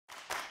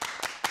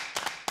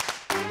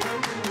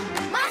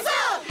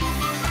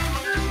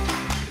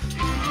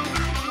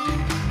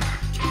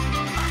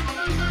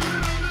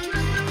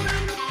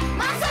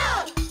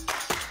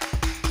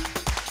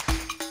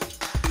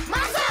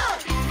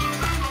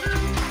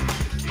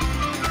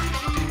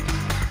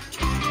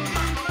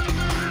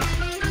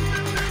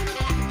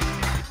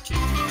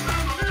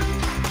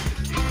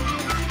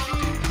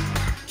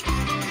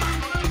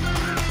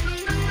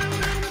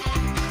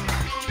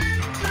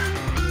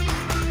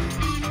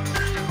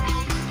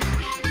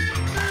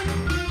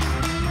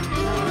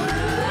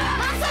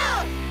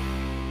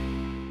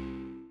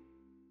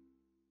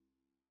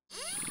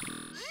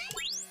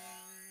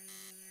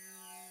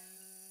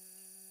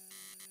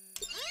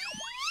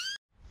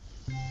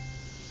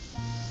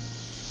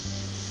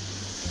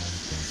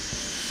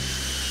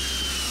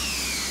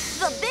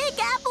The Big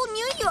Apple,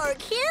 New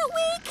York, here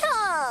we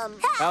come!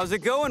 How's it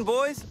going,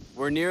 boys?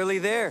 We're nearly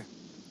there.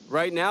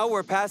 Right now,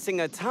 we're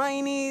passing a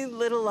tiny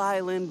little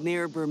island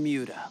near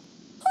Bermuda.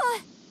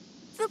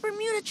 The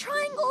Bermuda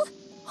Triangle?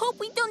 Hope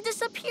we don't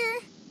disappear.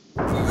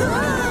 What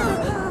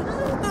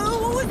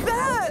was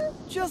that?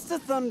 Just a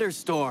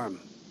thunderstorm.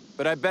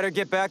 But I better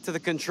get back to the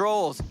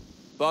controls.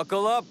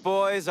 Buckle up,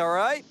 boys, all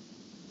right?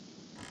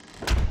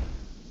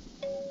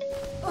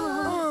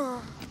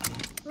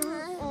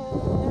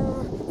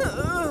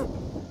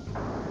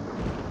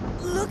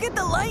 Look at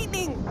the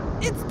lightning!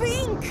 It's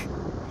pink!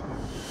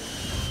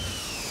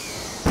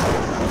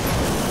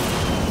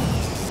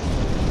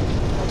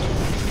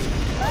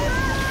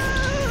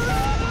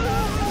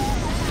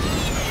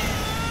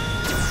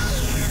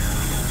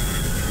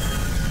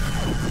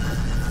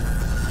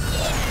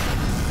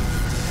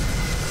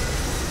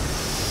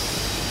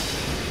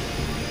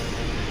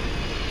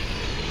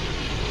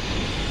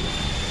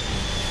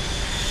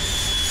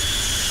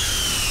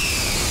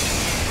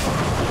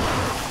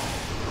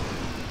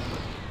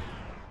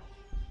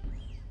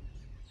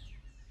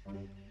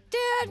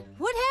 Dad,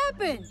 what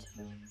happened?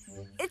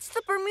 It's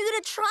the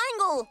Bermuda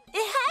Triangle.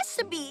 It has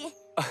to be.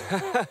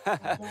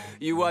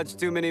 You watch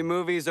too many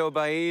movies,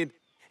 Obaid.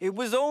 It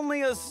was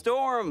only a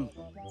storm.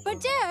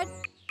 But Dad,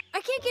 I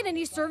can't get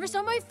any service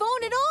on my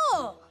phone at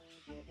all.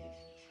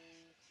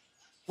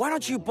 Why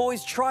don't you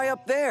boys try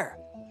up there?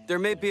 There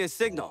may be a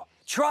signal.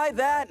 Try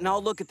that and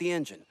I'll look at the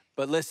engine.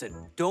 But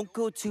listen, don't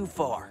go too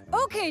far.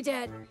 Okay,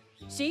 Dad.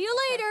 See you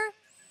later.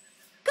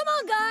 Come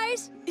on,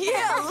 guys.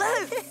 Yeah,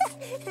 let's!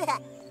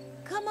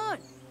 Come on.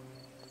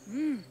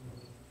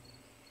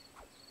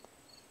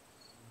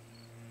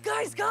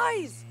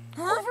 Guys!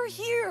 Over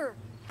here!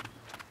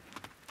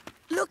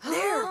 Look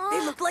there!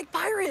 They look like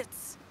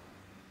pirates!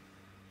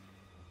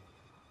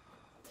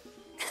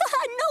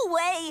 No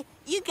way!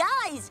 You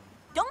guys,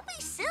 don't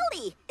be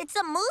silly. It's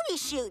a movie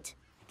shoot.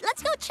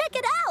 Let's go check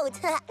it out.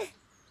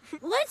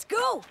 Let's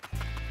go.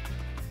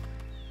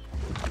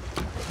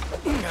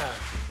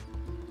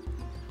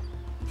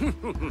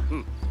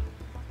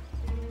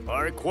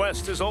 Our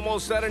quest is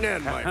almost at an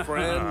end, my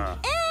friend.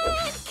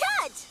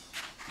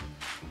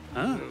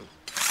 And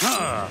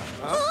cut!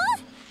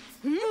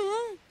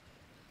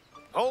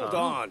 Hold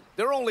on.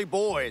 They're only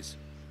boys.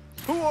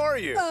 Who are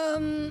you?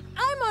 I'm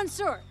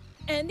Mansour,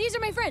 and these are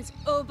my friends,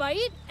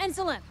 Obaid and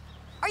Salem.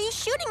 Are you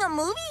shooting a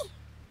movie?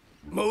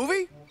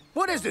 Movie?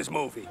 What is this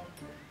movie?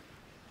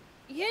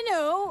 You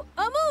know,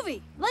 a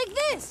movie like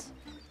this.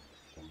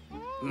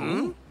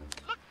 Hmm?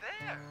 Look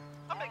there.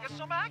 A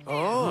Megasome.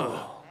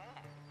 Oh.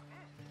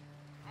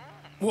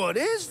 What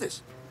is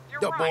this?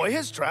 The boy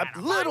has trapped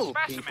little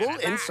people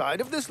inside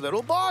of this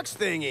little box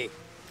thingy.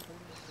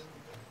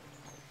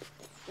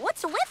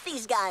 What's with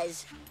these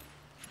guys?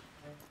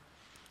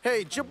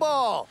 Hey,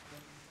 Jabal,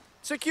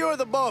 secure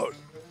the boat.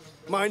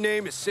 My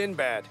name is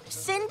Sinbad.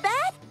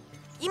 Sinbad?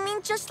 You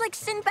mean just like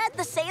Sinbad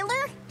the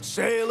sailor?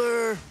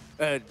 Sailor,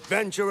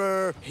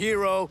 adventurer,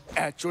 hero,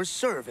 at your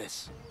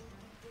service.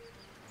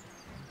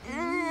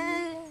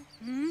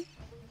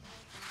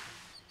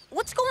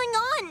 What's going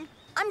on?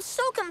 I'm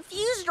so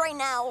confused right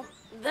now.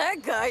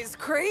 That guy's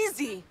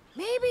crazy!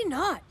 Maybe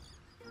not.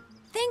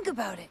 Think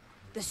about it.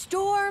 The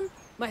storm,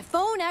 my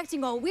phone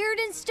acting all weird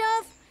and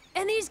stuff,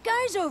 and these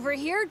guys over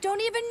here don't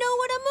even know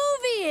what a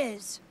movie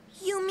is.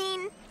 You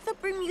mean the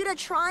Bermuda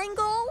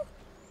Triangle?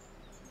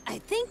 I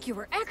think you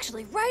were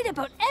actually right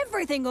about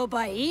everything,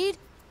 Obaid.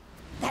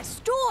 That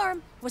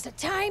storm was a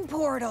time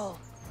portal.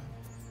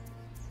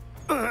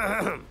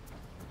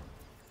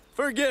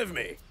 Forgive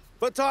me,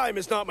 but time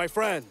is not my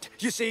friend.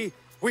 You see,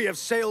 we have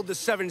sailed the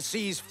 7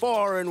 seas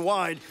far and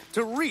wide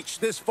to reach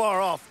this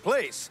far-off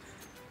place.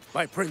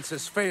 My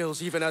princess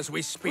fails even as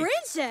we speak.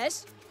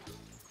 Princess?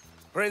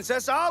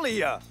 Princess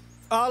Aliyah.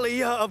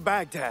 Aliyah of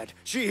Baghdad.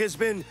 She has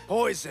been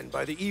poisoned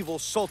by the evil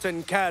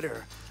Sultan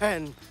Kader.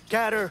 And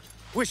Kader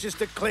wishes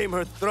to claim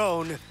her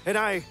throne, and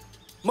I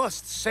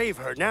must save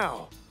her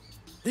now.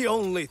 The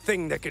only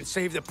thing that can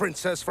save the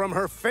princess from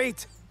her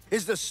fate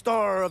is the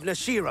Star of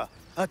Nashira,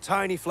 a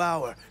tiny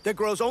flower that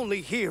grows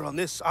only here on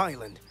this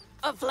island.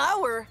 A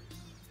flower?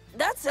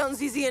 That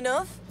sounds easy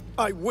enough.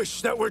 I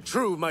wish that were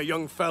true, my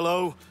young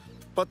fellow.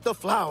 But the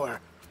flower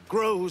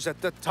grows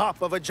at the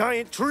top of a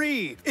giant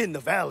tree in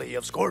the Valley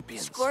of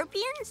Scorpions.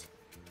 Scorpions?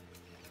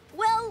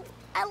 Well,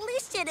 at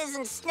least it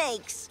isn't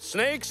snakes.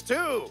 Snakes,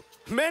 too.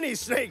 Many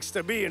snakes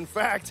to be, in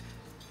fact.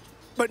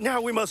 But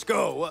now we must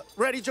go.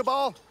 Ready,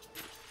 Jabal?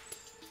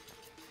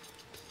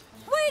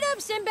 Wait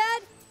up,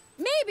 Sinbad.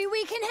 Maybe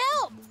we can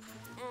help.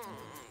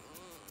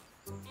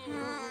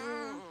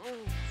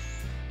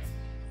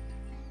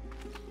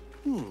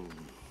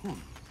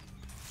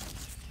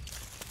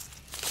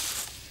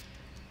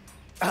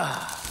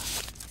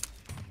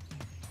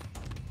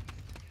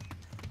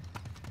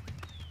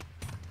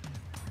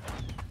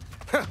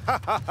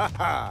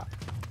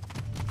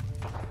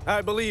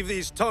 I believe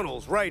these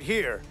tunnels right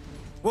here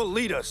will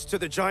lead us to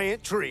the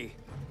giant tree.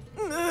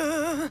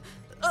 I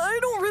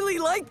don't really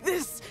like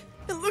this.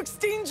 It looks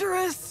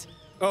dangerous.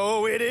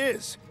 Oh, it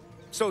is.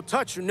 So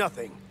touch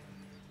nothing.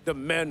 The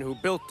men who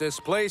built this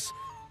place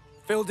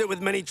filled it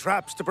with many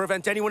traps to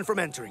prevent anyone from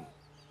entering.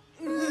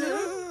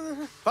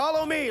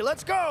 Follow me,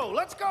 let's go,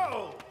 let's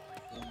go!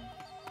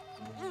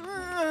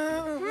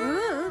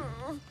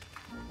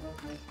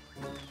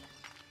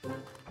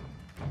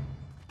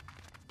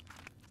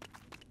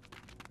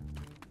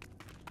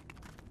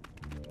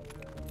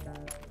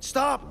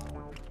 Stop!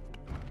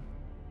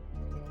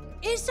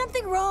 Is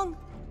something wrong?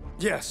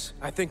 Yes,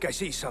 I think I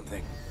see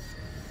something.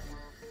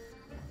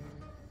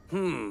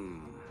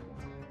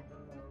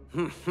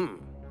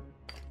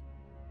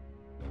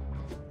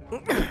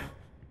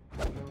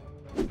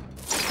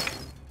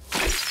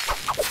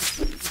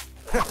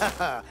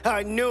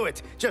 I knew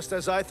it, just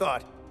as I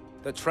thought.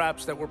 The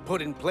traps that were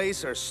put in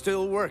place are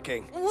still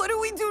working. What do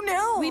we do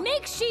now? We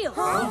make shields.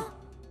 Huh?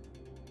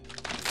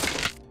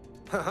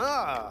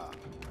 Ha-ha!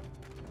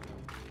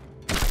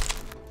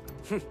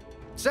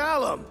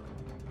 Salam,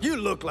 you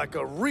look like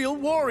a real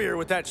warrior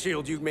with that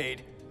shield you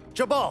made.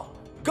 Jabal,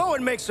 go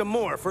and make some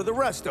more for the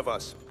rest of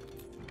us.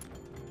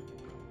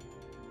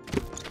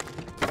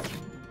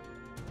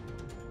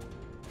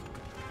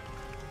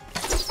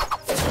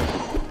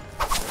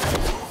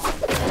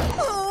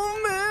 Oh,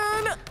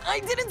 man! I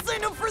didn't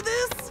sign up for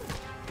this!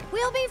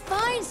 We'll be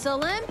fine,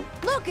 Salem.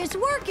 Look, it's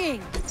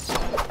working.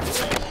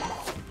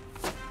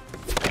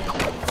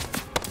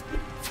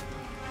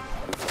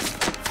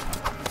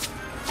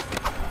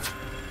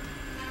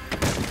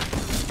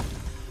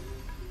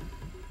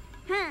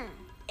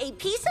 A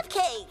piece of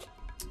cake.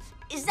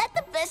 Is that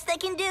the best they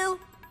can do?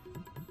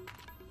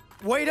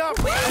 Wait up!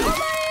 Help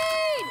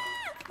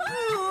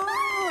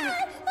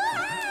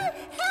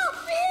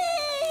me!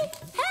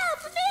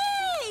 Help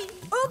me!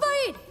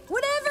 Ubaid,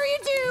 whatever you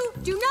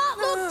do not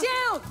look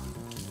down.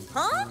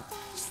 Huh?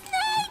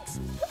 Snakes!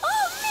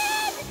 Oh,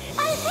 man!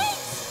 I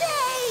hate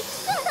snakes!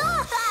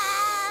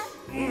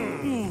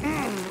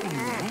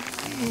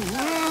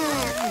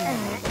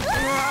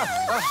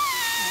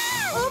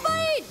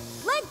 Ubaid,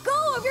 let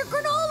go of your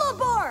granola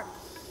bar.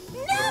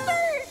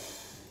 Never!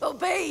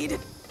 Obeyed!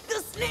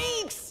 The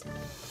snakes!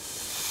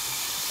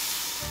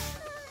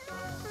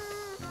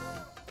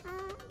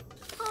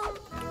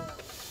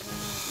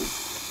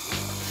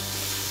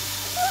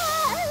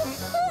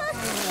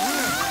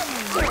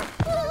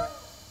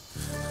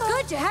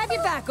 Good to have you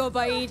back,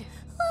 Ubaid.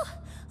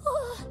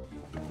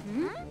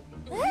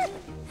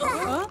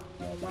 Huh?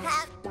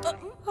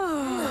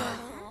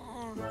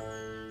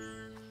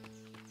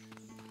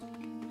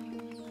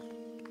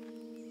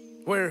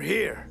 We're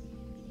here.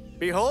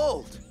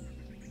 Behold,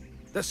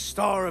 the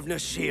Star of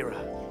Nashira.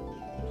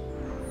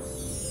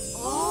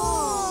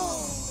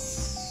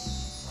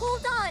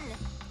 Hold on.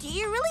 Do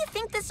you really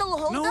think this'll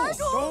hold us?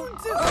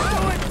 Don't do it!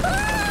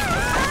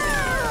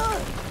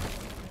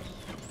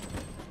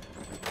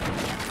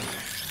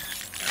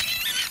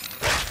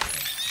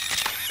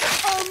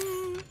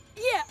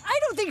 Yeah, I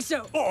don't think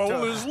so.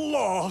 All is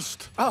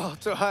lost. Oh,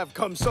 to have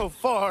come so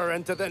far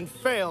and to then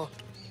fail.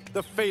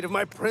 The fate of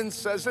my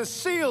princess is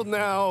sealed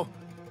now.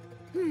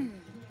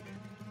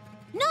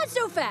 Not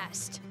so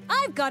fast.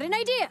 I've got an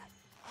idea.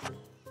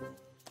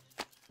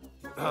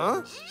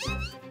 Huh?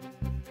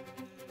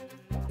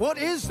 What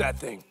is that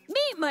thing?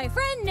 Meet my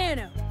friend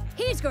Nano.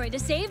 He's going to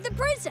save the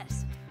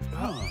princess.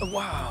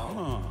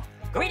 Wow.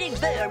 Greetings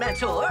there,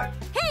 Mansour.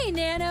 Hey,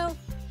 Nano.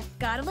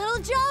 Got a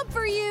little job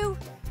for you.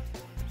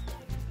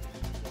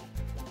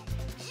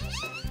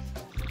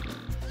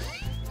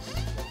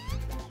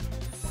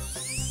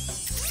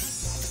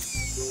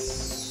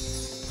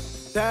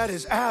 That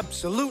is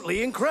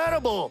absolutely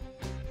incredible.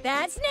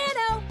 That's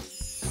Nano.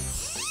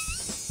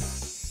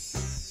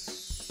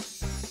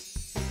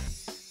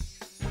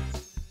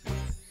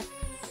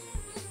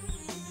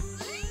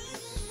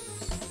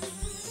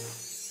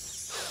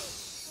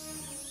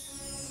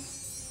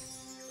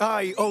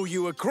 I owe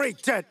you a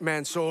great debt,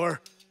 Mansour.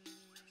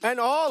 And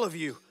all of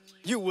you,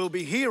 you will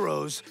be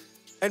heroes.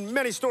 And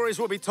many stories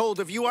will be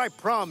told of you, I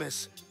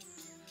promise.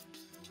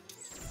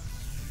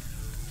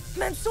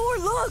 Mansour,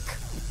 look!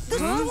 The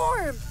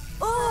storm!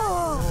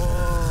 Oh!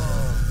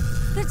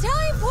 The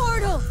time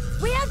portal.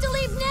 We have to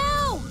leave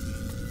now.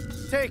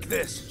 Take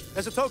this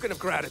as a token of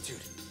gratitude.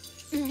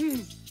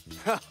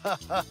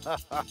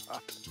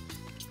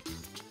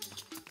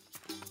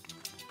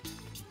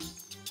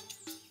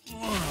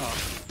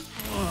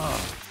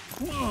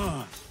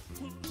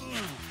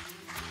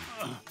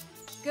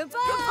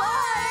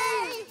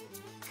 Goodbye.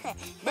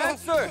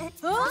 Mansour!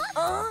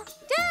 Huh?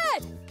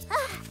 Dad!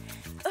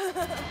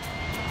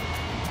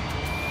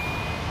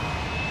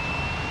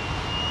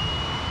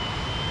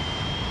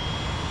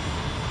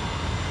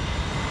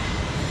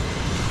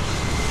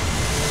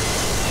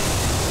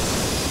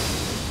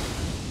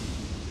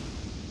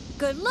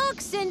 Good luck,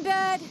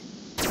 Sinbad.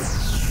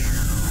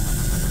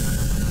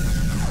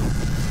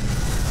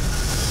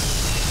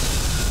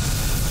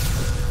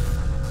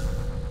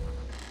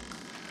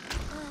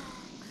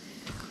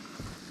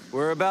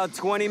 We're about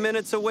 20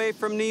 minutes away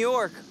from New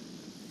York.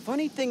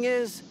 Funny thing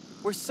is,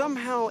 we're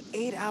somehow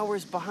 8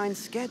 hours behind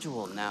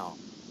schedule now.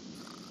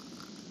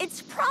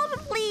 It's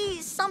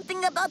probably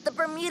something about the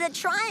Bermuda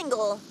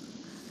Triangle.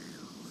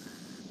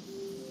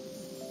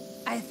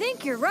 I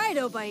think you're right,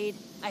 Obaid.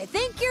 I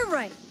think you're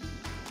right.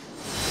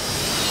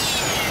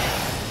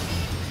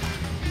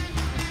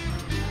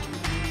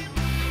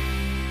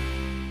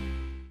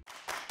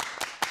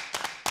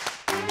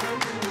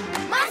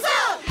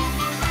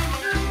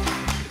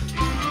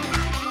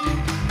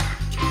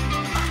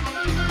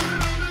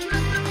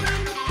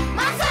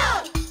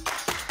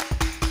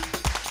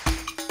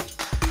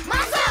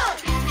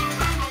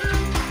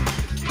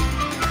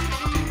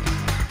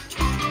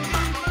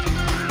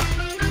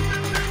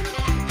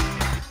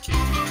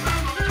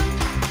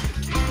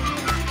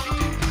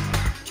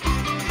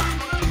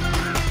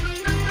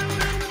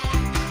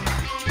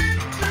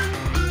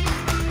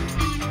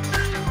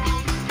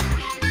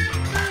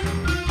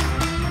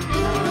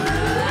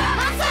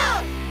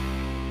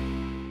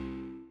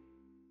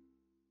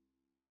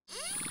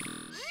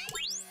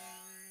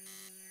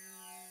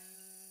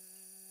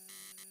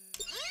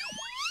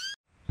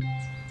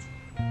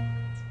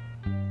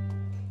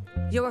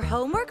 Your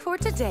homework for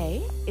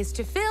today is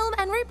to film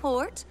and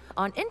report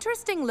on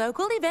interesting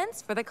local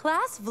events for the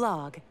class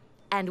vlog.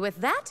 And with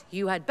that,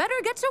 you had better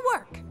get to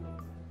work.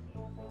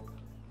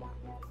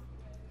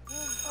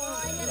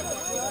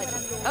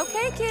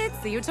 Okay, kids,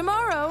 see you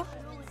tomorrow.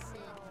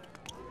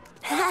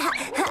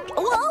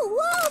 Whoa!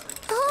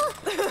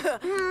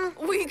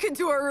 We could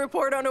do our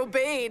report on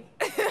Obaid.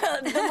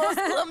 The most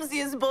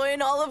clumsiest boy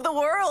in all of the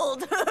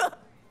world.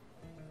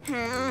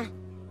 Ha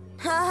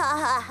ha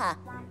ha ha.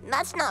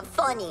 That's not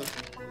funny.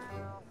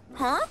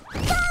 Huh?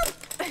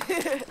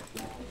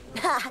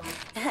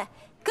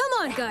 Come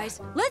on,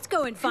 guys. Let's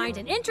go and find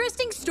an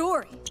interesting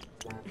story.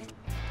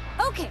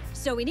 Okay,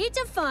 so we need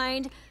to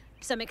find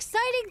some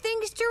exciting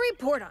things to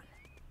report on.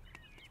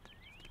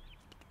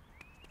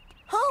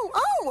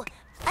 Oh!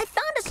 I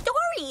found a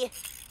story!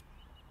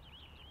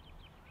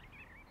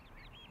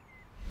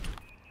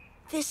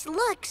 This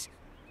looks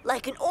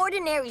like an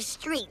ordinary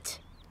street,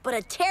 but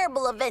a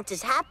terrible event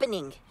is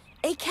happening.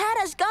 A cat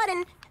has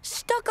gotten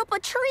stuck up a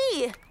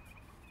tree.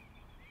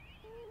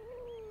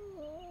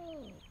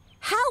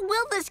 How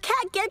will this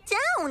cat get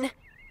down?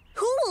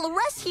 Who will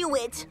rescue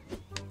it?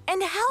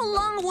 And how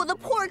long will the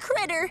poor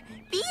critter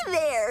be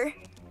there?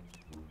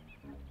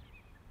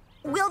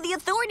 Will the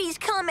authorities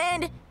come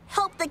and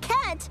help the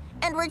cat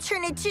and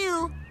return it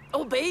to...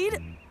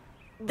 Obaid?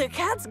 The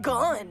cat's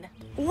gone.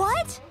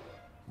 What?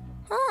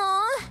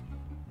 Aw,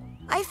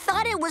 I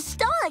thought it was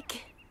stuck.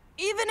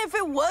 Even if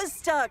it was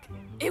stuck,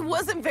 it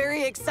wasn't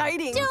very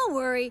exciting. Don't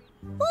worry.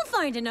 We'll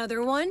find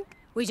another one.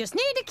 We just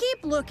need to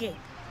keep looking.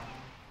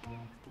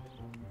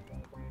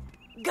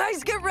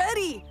 Guys, get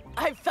ready.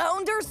 I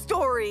found our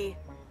story.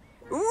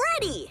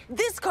 Ready!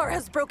 This car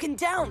has broken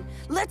down.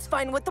 Let's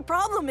find what the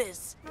problem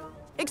is.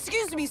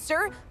 Excuse me,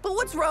 sir, but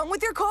what's wrong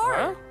with your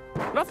car?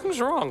 Huh? Nothing's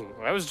wrong.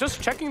 I was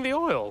just checking the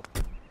oil.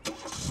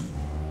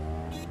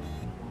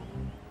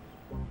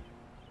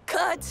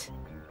 Cut.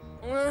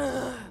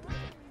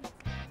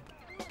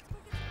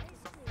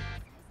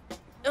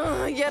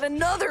 Yet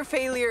another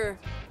failure.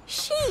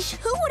 Sheesh,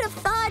 who would have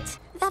thought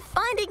that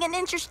finding an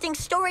interesting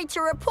story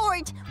to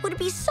report would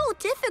be so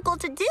difficult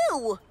to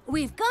do?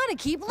 We've got to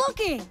keep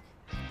looking.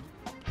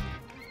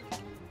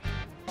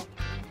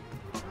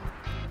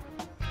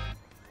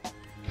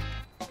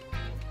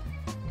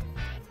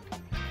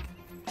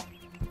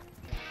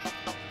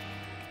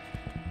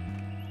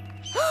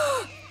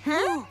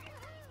 Huh?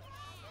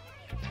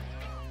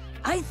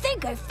 I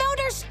think I found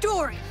our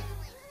story.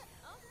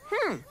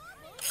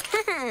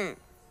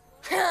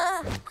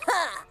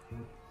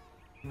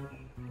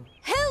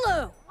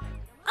 Hello.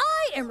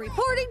 I am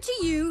reporting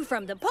to you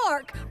from the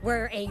park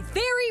where a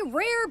very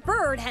rare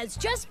bird has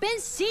just been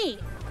seen.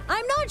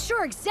 I'm not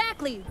sure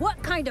exactly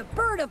what kind of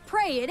bird of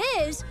prey it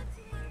is.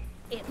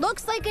 It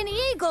looks like an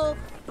eagle,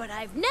 but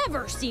I've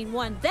never seen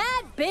one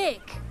that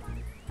big.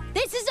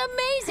 This is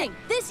amazing.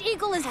 This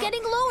eagle is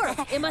getting lower.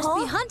 It must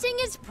be hunting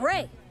its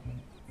prey.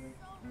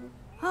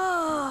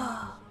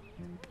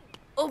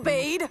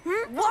 Obaid,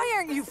 why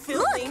aren't you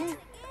filming?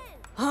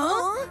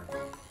 Huh?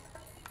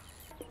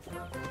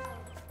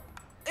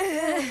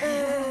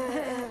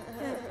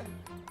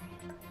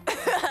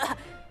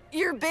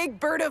 Your big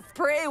bird of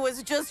prey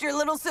was just your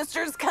little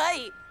sister's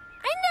kite.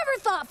 I never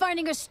thought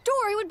finding a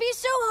story would be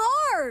so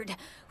hard.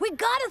 We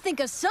gotta think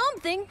of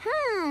something.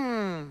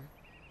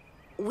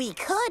 We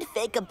could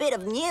fake a bit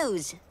of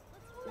news.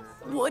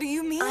 What do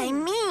you mean? I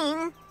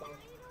mean,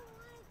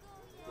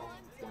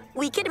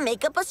 we could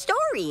make up a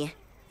story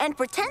and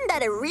pretend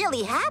that it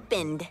really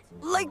happened.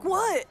 Like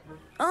what?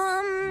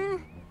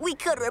 We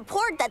could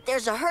report that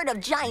there's a herd of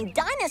giant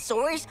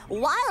dinosaurs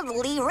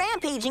wildly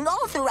rampaging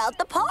all throughout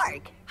the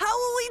park. How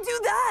will we do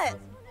that?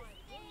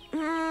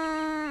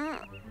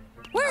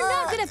 We're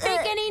not gonna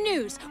fake any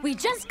news. We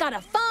just gotta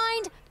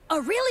find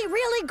a really,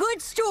 really good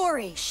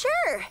story.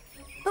 Sure,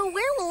 but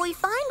where will we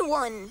find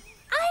one?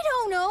 I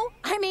don't know.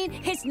 I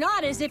mean, it's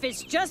not as if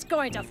it's just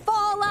going to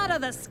fall out of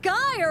the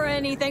sky or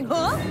anything,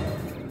 huh?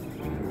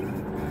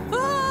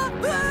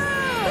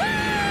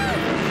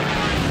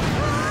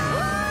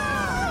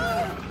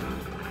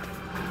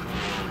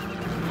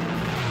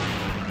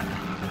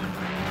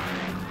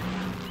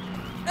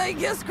 I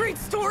guess great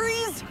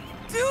stories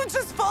do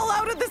just fall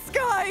out of the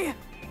sky.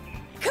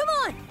 Come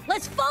on,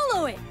 let's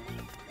follow it.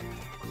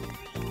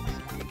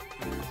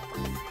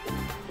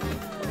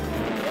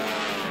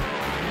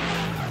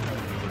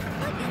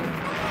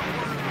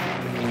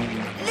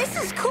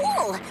 This is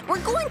cool. We're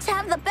going to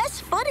have the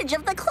best footage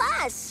of the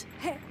class.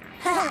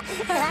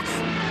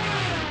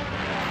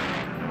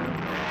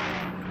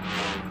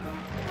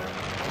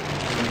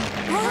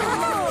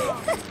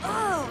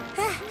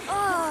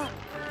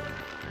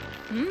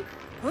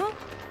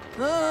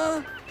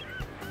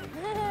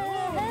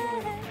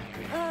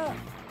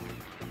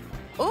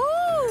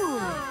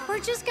 Ooh, we're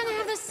just gonna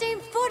have the same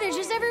footage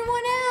as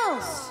everyone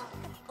else.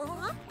 Come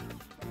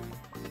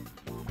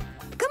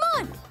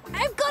on,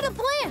 I've got a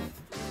plan.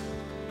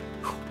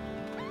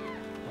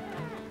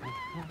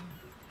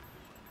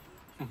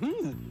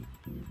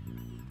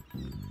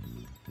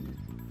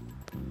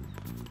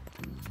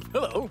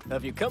 Hello,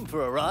 have you come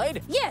for a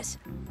ride? Yes,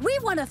 we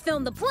want to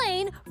film the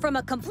plane from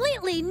a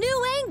completely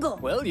new angle.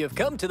 Well, you've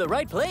come to the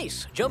right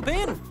place. Jump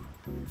in.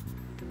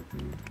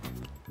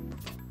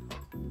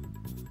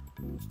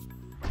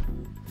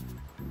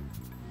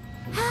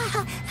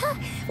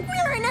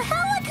 We're in a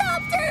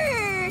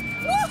helicopter!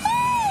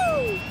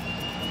 Woohoo!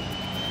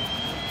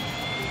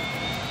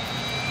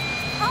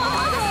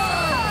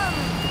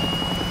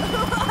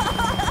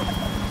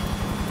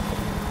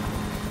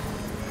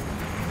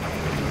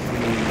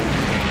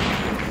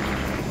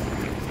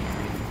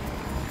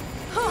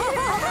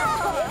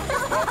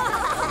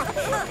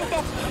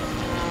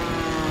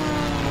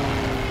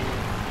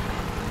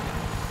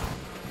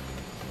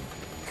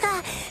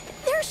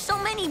 There's so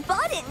many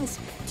buttons.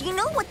 Do you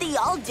know what they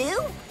all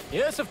do?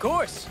 Yes, of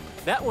course.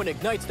 That one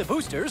ignites the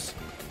boosters.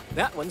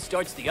 That one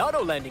starts the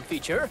auto landing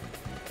feature.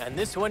 And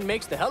this one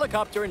makes the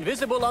helicopter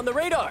invisible on the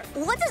radar.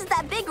 What does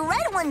that big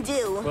red one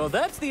do? Well,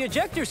 that's the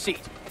ejector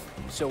seat.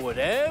 So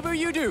whatever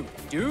you do,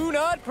 do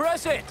not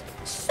press it.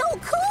 So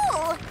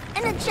cool!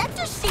 An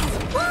ejector seat!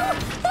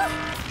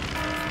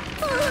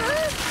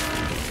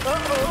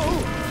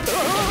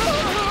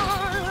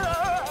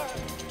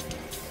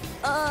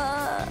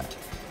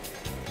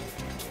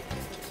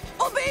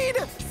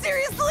 Obaid!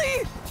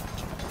 Seriously?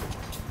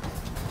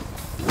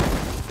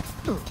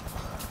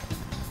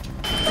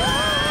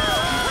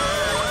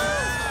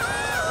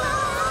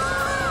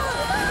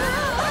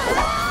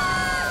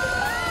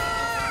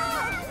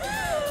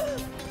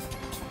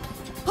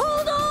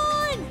 Hold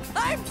on!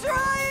 I'm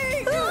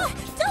trying!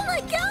 Don't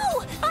let go!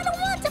 I don't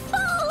want to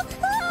fall!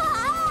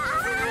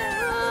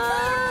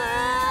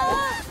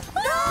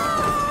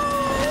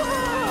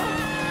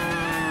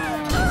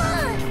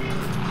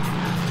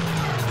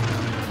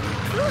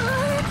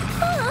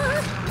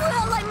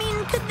 Well, I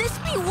mean, could this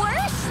be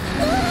worse?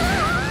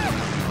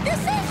 This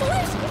is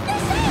worse!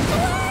 This is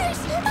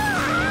worse!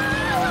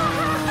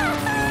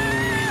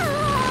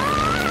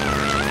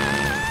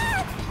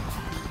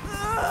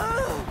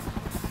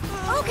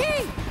 Okay,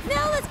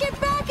 now let's get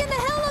back in the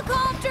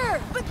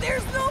helicopter. But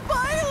there's no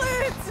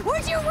pilot!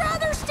 Would you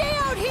rather stay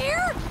out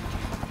here?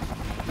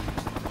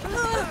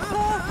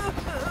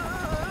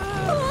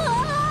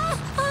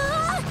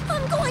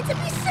 I'm going to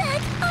be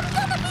sick! I'm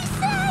gonna be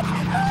sick!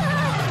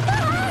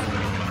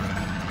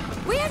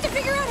 We have to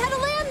figure out how to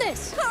land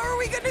this. How are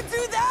we gonna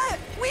do that?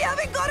 We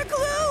haven't got a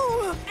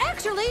clue!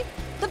 Actually,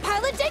 the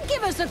pilot did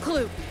give us a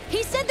clue.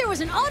 He said there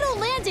was an auto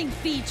landing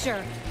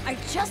feature. I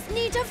just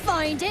need to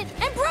find it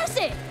and press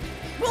it.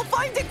 We'll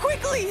find it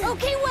quickly!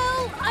 Okay,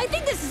 well, I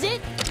think this is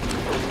it.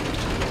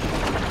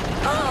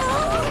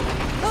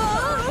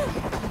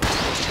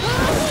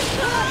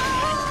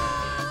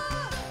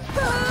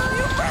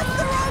 You pressed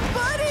the wrong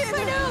button!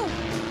 I know.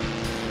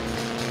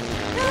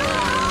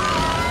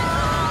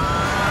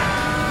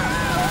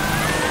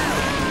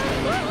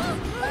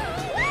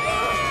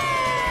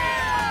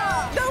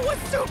 That was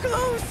so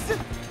close!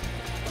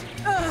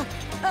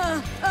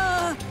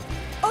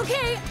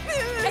 Okay,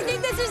 I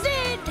think this is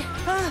it.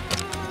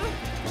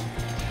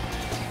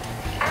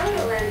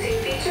 Auto landing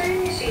feature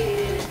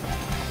initiated.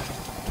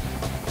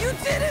 You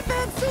did it,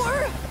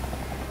 Mansour!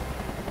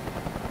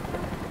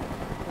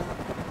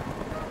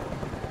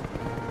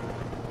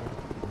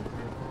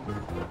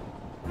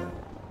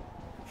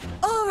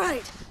 All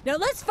right, now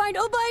let's find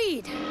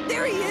Obaid.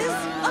 There he is!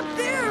 Up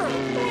there!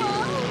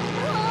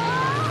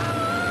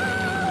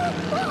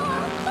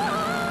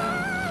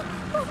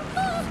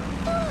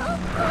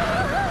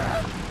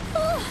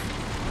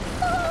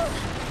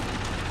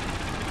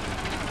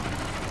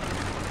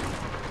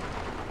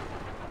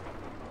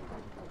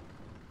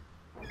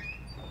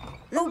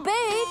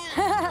 Obaid?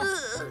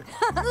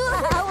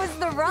 How was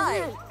the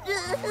ride?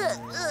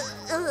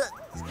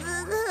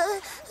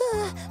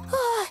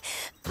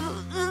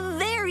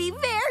 Very,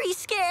 very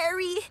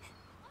scary.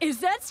 Is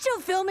that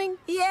still filming?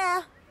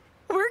 Yeah.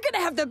 We're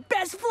gonna have the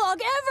best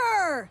vlog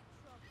ever!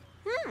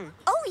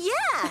 Oh,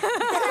 yeah.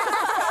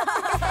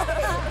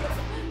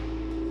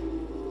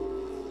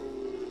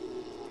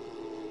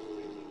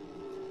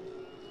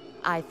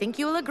 I think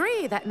you'll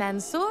agree that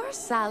Mansour,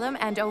 Salim,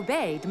 and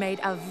Obaid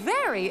made a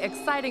very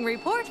exciting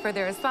report for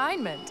their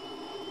assignment.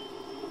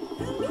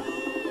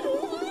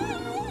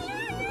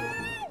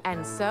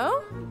 And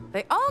so,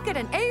 they all get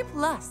an A+.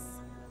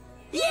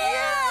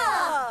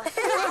 Yeah!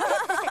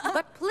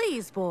 But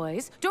please,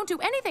 boys, don't do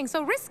anything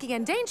so risky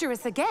and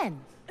dangerous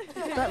again.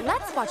 But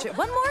let's watch it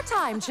one more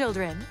time,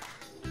 children.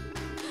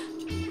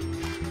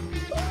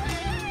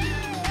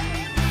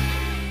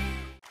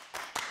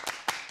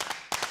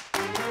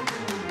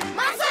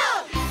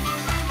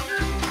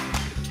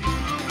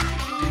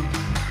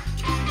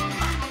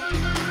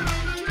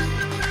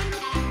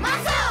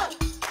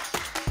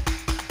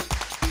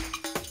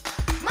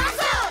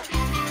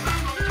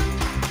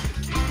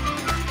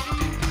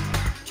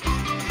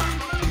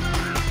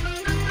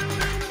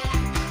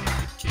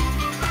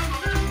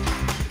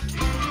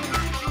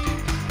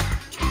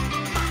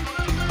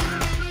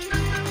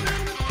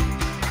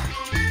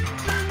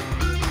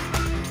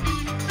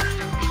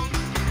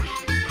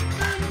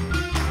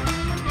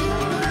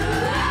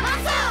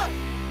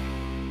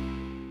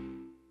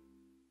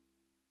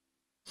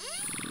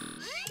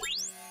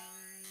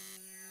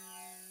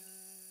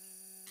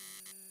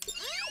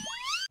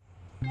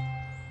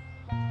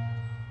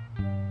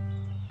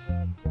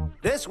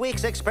 This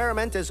week's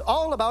experiment is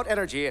all about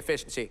energy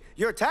efficiency.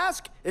 Your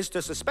task is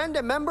to suspend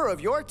a member of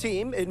your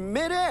team in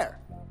midair,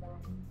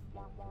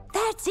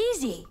 That's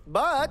easy.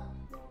 but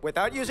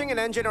without using an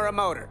engine or a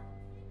motor.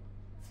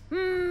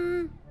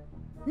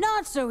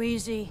 Not so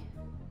easy.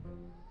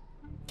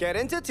 Get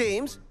into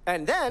teams,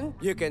 and then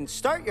you can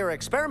start your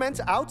experiments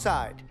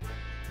outside.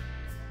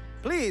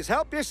 Please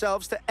help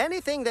yourselves to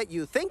anything that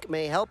you think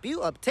may help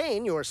you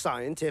obtain your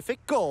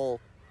scientific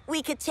goal.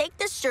 We could take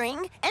the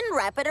string and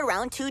wrap it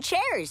around 2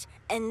 chairs,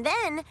 and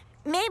then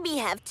maybe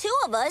have 2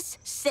 of us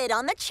sit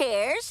on the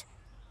chairs,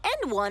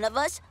 and 1 of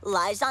us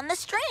lies on the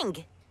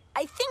string.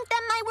 I think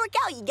that might work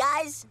out, you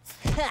guys.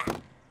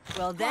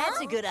 Well, that's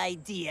a good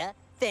idea.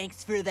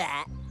 Thanks for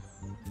that.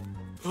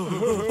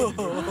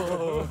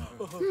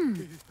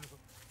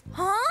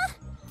 Huh?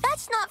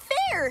 That's not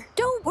fair.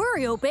 Don't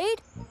worry,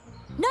 Obaid.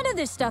 None of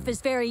this stuff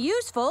is very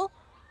useful.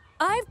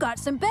 I've got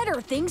some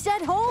better things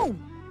at home.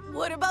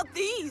 What about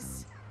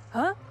these?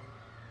 Huh?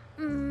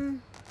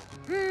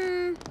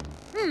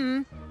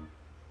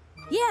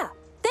 Yeah,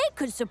 they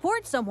could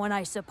support someone,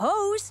 I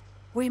suppose.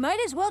 We might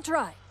as well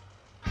try.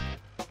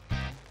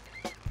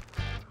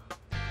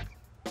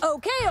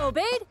 Okay,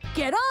 Obaid,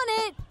 get on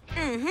it.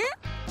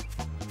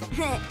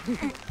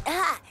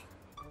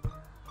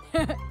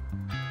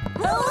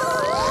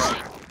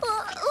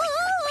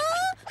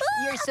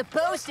 You're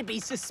supposed to be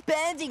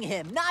suspending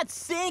him, not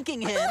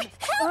sinking him.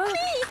 Help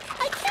me!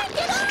 I can't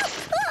get up!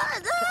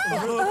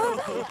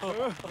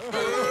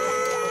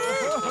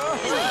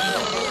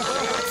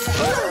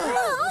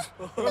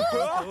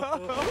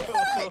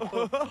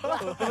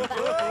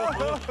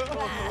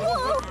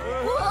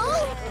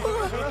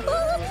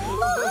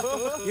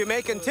 You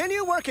may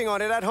continue working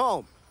on it at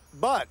home,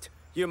 but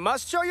you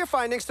must show your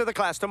findings to the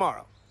class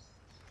tomorrow.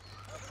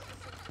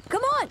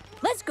 Come on,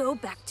 let's go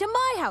back to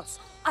my house.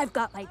 I've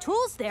got my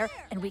tools there,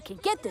 and we can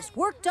get this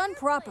work done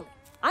properly.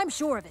 I'm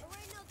sure of it.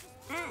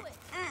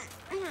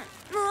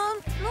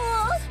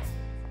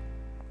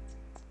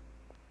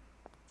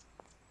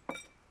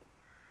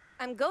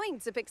 I'm going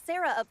to pick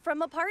Sarah up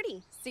from a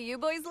party. See you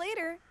boys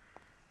later.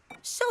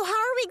 So how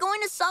are we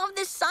going to solve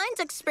this science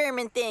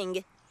experiment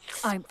thing?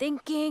 I'm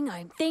thinking.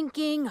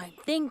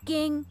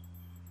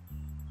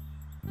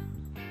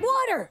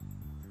 Water!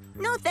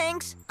 No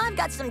thanks. I've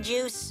got some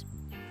juice.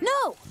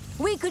 No,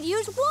 we could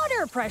use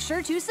water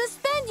pressure to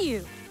suspend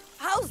you.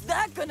 How's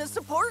that gonna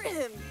support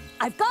him?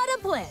 I've got a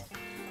plan.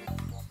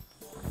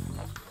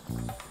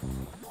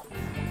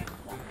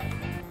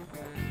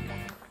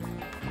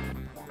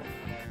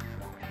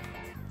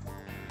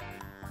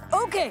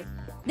 Okay,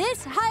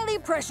 this highly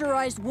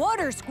pressurized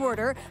water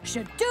squirter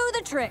should do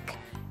the trick.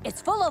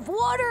 It's full of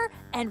water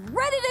and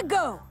ready to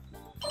go.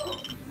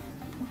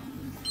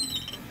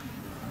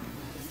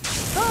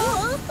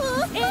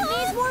 It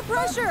needs more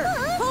pressure.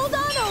 Hold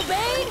on,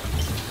 Obaid.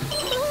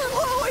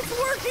 Oh, it's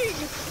working!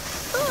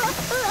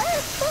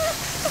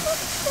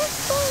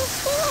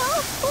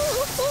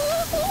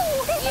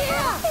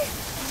 Yeah!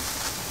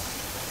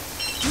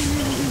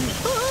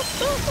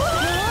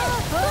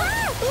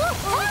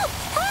 Help!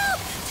 Help!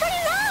 Turn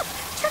it off!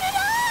 Turn it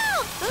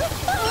off!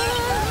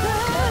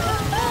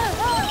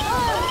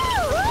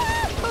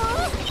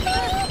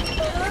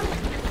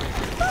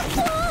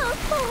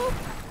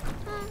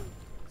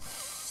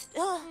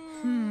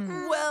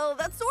 Well,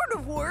 that sort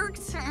of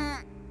worked.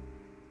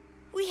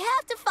 We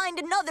have to find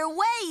another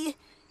way,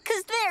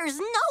 because there's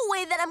no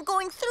way that I'm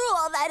going through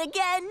all that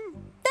again.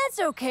 That's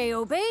okay,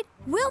 Obaid.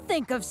 We'll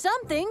think of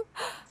something.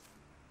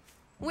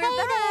 We're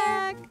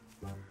back.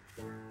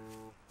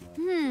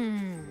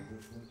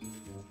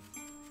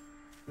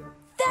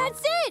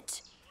 That's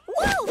it!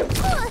 Whoa!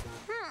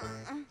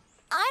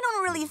 I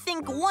don't really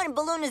think one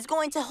balloon is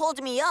going to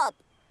hold me up.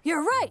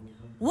 You're right.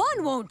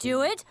 One won't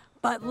do it,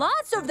 but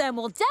lots of them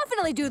will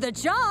definitely do the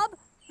job.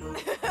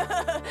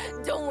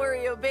 Don't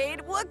worry,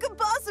 Obaid. What could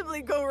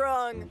possibly go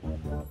wrong?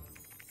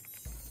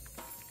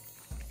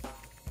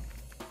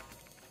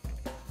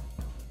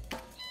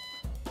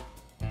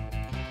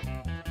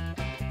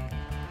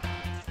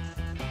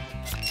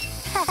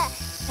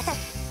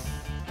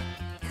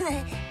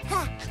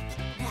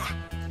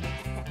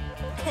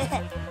 No.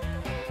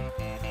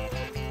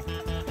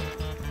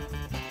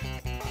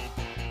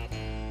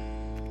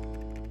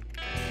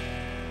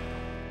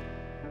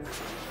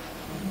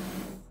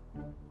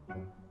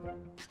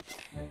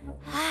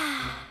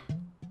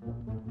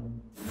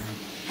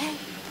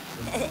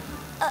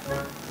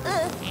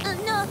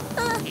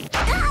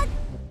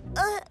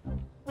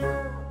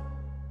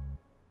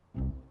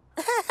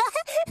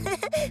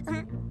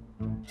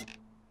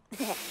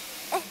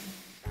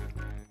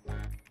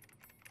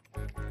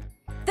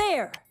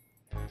 There!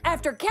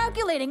 After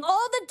calculating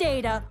all the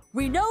data,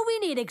 we know we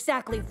need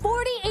exactly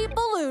 48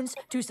 balloons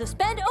to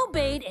suspend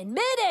Obaid in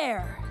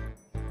midair.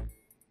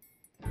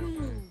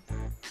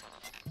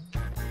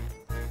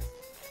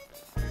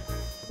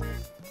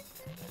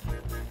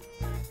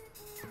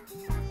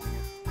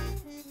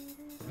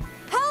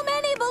 How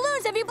many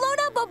balloons have you blown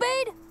up,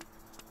 Obaid?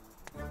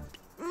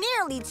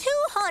 Nearly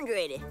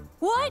 200.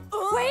 What?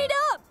 Wait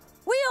up!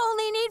 We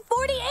only need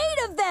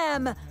 48 of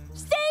them!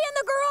 Stay in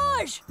the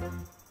garage!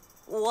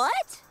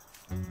 What?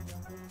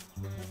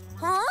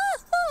 Huh?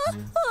 Help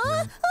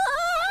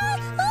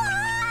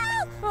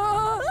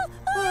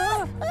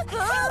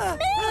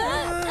me!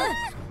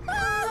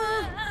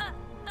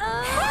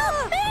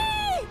 Help me!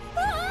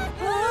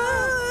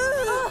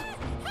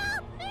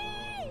 Help me!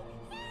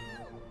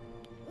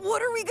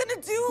 What are we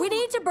gonna do? We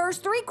need to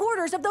burst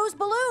 3/4 of those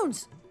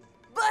balloons.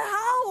 But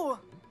how?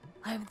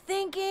 I'm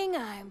thinking.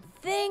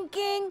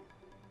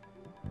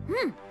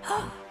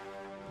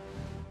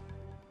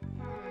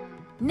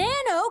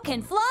 Nano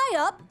can fly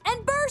up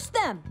and burst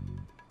them.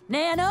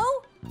 Nano?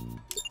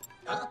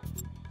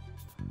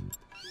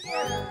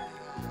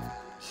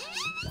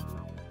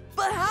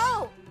 But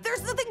how?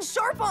 There's nothing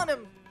sharp on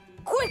him.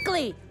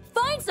 Quickly,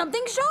 find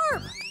something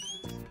sharp.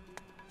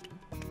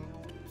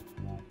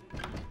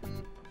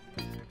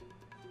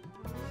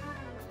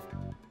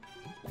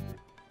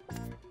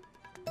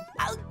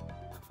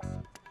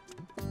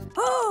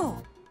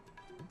 Oh!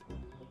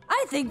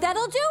 I think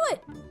that'll do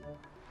it.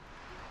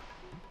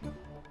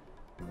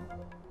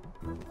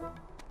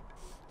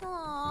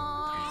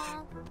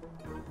 Aww.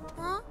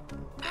 Huh?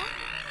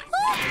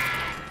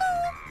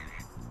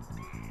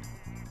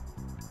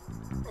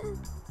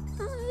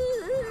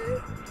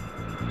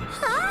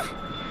 Huh?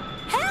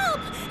 Help!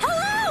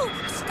 Hello!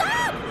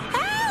 Stop!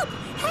 Help!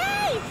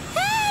 Hey!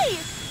 Hey!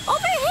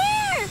 Over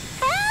here!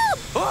 Help!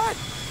 What?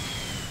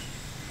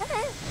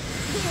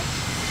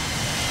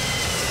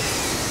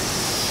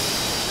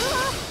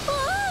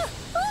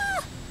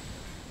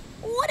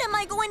 What am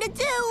I going to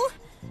do?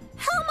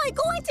 How am I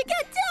going to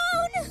get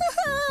down?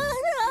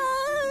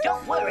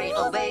 Don't worry,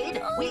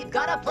 Obaid. We've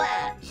got a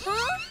plan.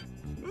 Huh?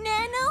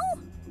 Nano?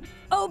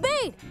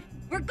 Obaid,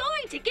 we're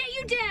going to get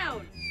you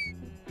down.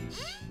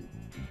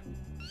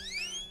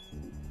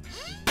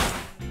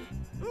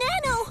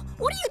 Nano,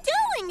 what are you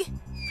doing?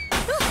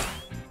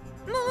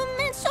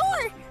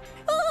 Mansour!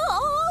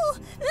 Oh,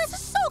 this is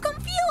so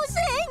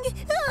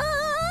confusing!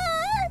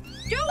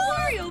 Don't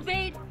worry,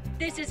 Obaid.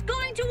 This is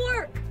going to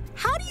work.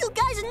 How do you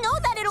guys know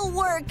that it'll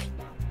work?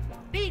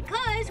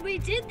 Because we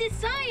did the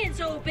science,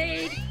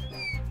 Obaid.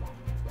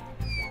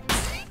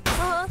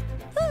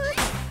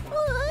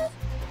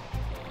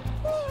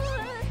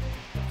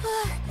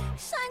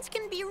 Science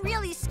can be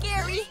really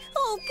scary.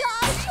 Oh,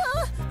 gosh.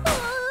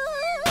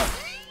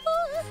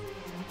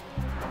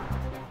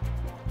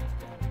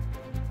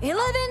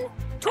 11,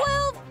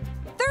 12,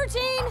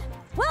 13.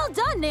 Well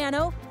done,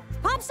 Nano.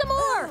 Pop some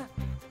more.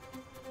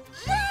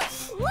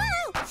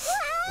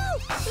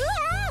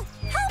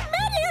 How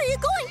many are you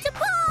going to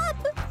pop?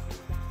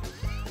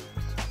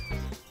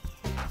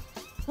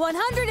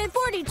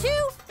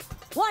 142,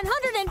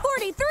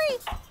 143,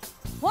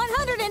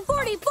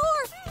 144.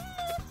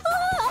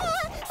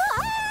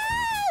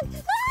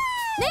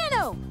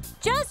 Nano,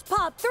 just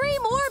pop 3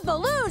 more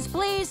balloons,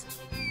 please.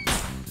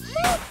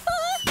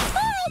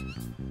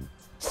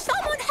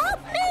 Someone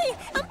help me!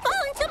 I'm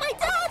falling to my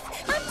death!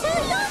 I'm too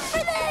young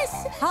for this!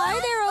 Hi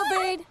there,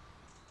 Obaid.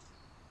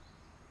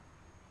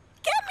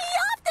 Get me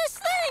off this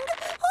thing!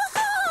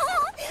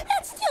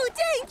 It's too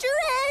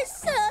dangerous!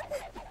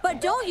 But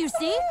don't you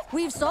see?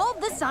 We've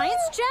solved the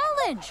science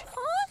challenge.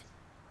 Huh?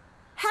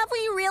 Have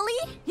we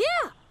really?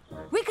 Yeah.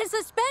 We can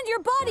suspend your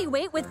body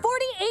weight with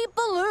 48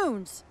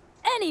 balloons.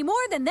 Any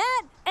more than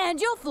that,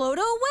 and you'll float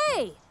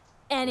away.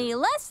 Any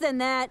less than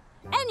that,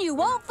 and you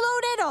won't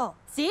float at all.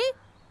 See?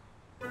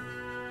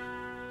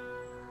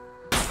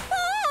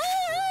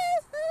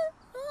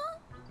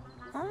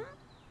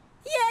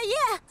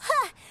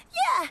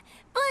 Yeah.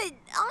 But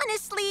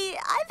honestly,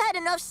 I've had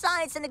enough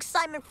science and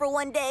excitement for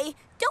one day.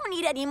 Don't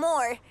need any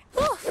more.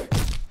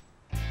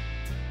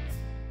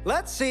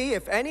 Let's see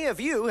if any of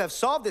you have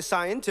solved this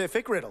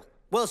scientific riddle.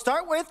 We'll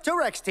start with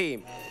Tarek's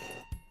team.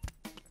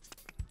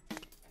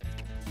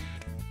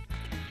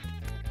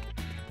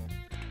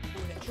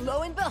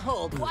 Lo and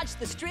behold, watch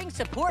the string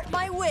support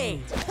my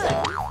weight.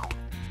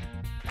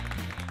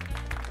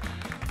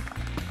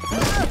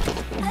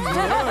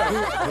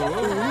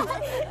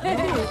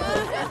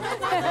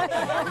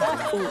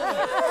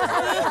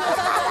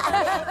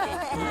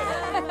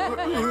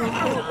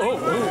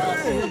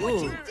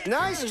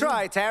 Nice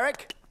try,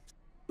 Tarek.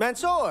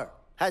 Mansour,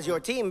 has your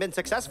team been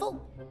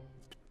successful?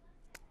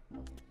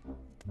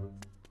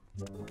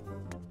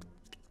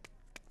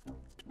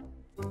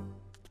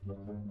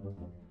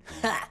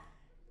 Ha!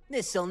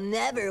 This'll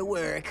never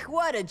work.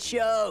 What a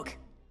joke.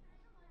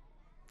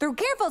 Through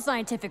careful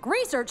scientific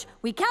research,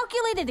 we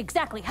calculated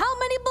exactly how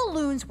many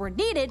balloons were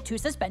needed to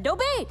suspend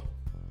Obaid.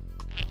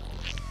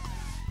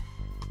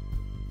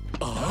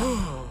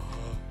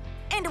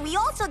 And we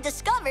also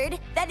discovered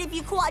that if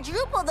you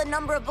quadruple the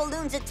number of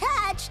balloons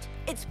attached,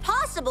 it's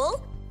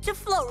possible to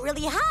float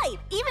really high,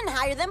 even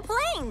higher than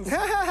planes.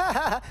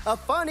 A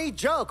funny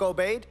joke,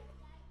 Obaid.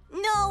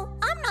 No,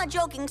 I'm not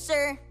joking,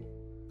 sir.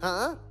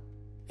 Huh?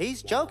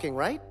 He's joking,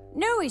 right?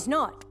 No, he's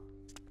not.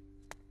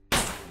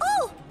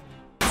 Oh!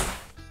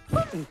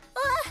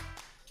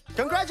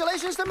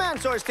 Congratulations to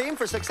Mansour's team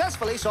for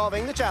successfully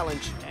solving the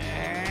challenge.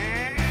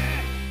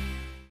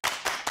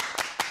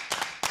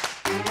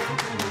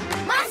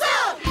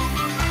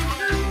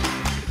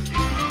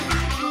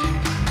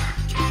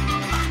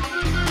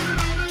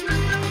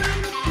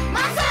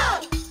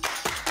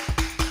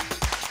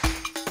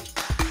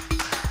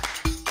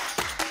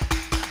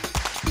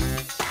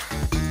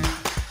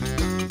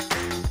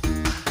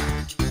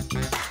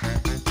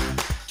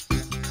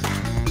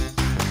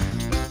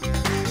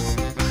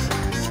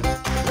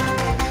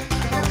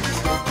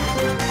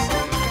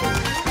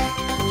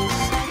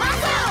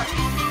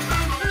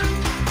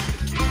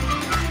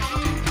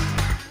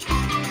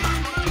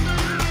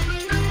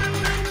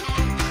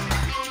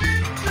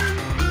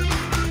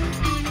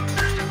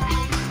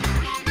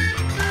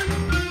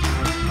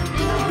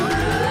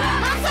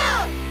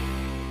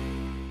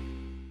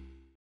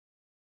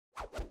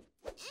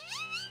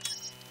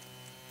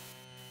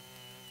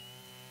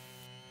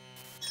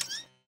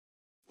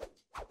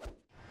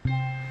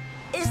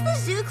 Is the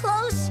zoo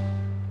close?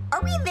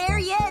 Are we there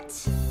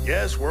yet?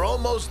 Yes, we're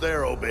almost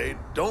there, Obaid.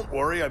 Don't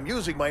worry, I'm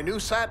using my new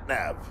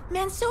sat-nav.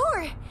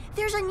 Mansour,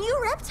 there's a new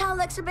reptile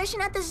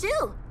exhibition at the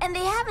zoo, and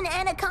they have an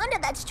anaconda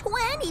that's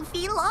 20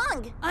 feet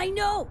long. I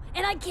know,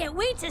 and I can't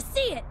wait to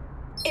see it.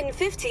 In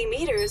 50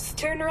 meters,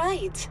 turn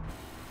right.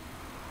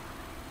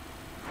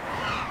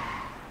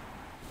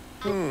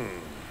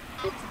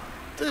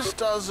 This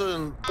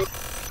doesn't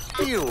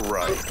feel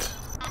right.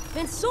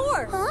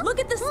 Mansour, look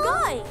at the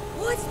sky.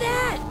 What's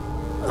that?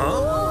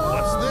 Huh?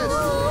 What's this?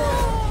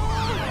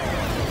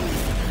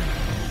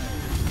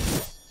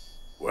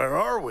 Where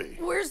are we?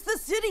 Where's the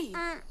city?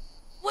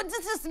 What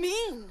does this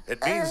mean?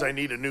 It means I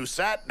need a new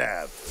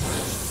sat-nav.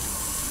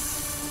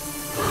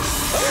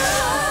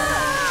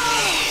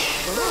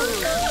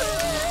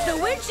 The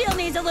windshield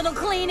needs a little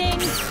cleaning.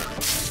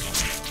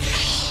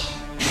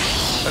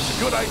 That's a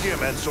good idea,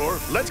 Mansour.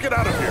 Let's get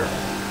out of here.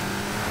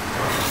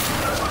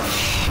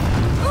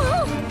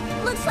 Oh,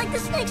 looks like the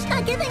snake's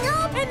not giving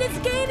up. And it's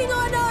gaining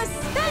on us.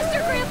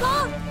 Faster,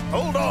 Grandpa.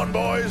 Hold on,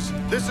 boys.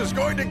 This is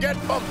going to get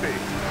bumpy.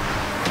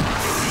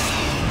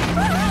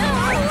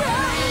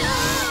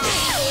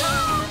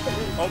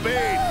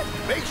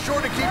 Obaid, make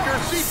sure to keep your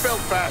seatbelt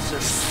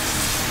fastened.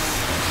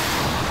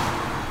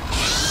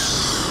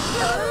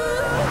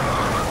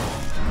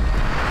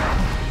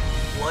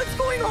 What's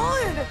going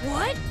on?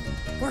 What?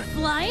 We're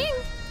flying?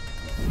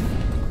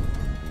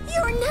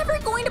 You're never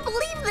going to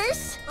believe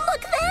this.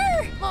 Look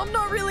there. I'm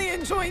not really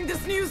enjoying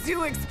this new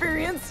zoo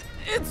experience.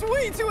 It's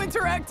way too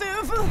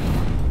interactive.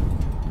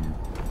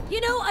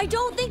 You know, I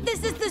don't think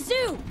this is the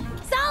zoo.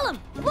 Salim,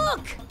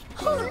 look.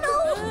 Oh,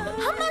 no.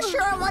 I'm not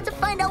sure I want to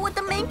find out what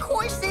the main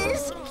course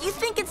is. You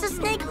think it's a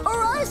snake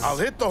or us? I'll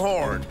hit the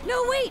horn.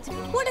 No, wait.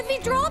 What if he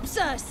drops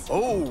us?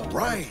 Oh,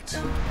 right.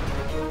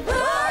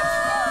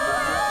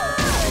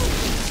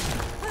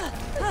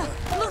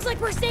 Looks like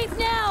we're safe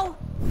now.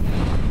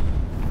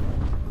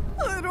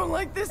 I don't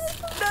like this.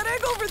 That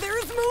egg over there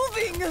is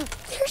moving.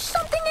 There's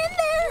something in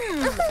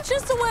there.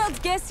 Just a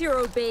wild guess here,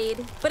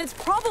 Obaid, but it's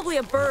probably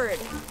a bird.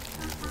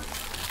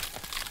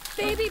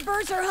 Baby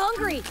birds are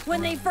hungry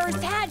when they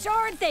first hatch,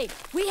 aren't they?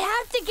 We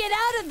have to get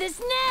out of this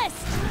nest.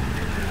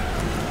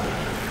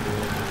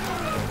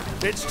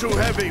 It's too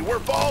heavy. We're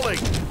falling.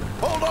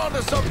 Hold on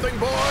to something,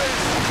 boys.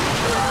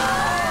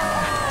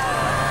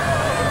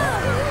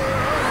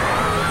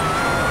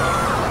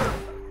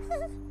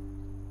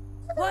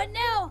 What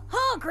now?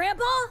 Huh,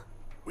 Grandpa?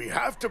 We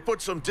have to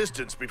put some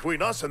distance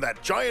between us and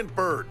that giant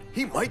bird.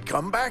 He might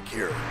come back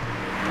here.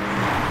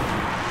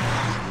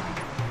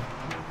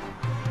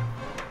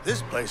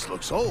 This place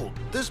looks old.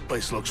 This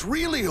place looks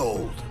really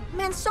old.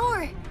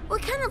 Mansour,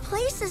 what kind of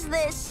place is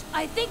this?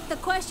 I think the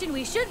question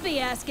we should be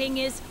asking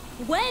is,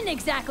 when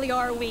exactly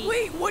are we?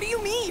 Wait, what do you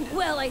mean?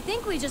 Well, I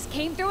think we just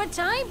came through a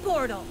time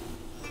portal.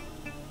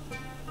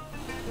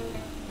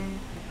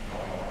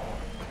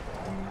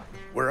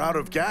 We're out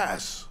of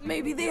gas.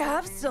 Maybe they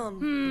have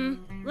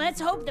some.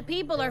 Let's hope the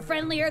people are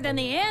friendlier than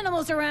the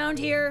animals around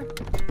here.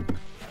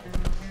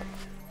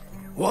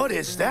 What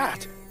is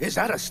that? Is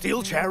that a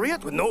steel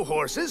chariot with no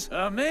horses?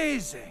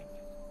 Amazing.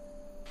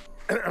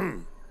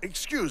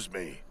 Excuse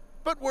me.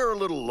 but we're a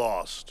little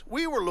lost.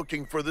 We were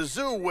looking for the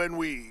zoo when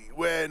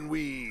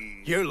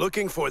we... You're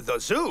looking for the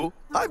zoo?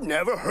 I've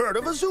never heard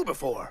of a zoo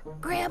before.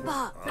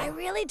 Grandpa, I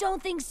really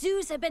don't think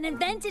zoos have been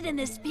invented in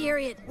this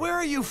period. Where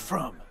are you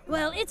from?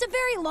 Well, it's a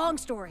very long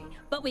story,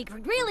 but we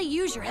could really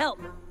use your help.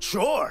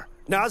 Sure.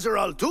 Nazar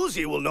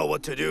al-Tuzi will know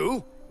what to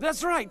do.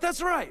 That's right,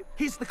 that's right.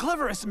 He's the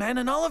cleverest man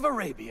in all of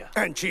Arabia.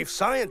 And chief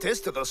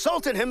scientist to the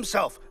Sultan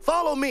himself.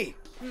 Follow me.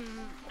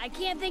 I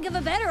can't think of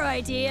a better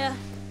idea.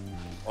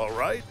 All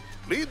right,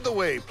 lead the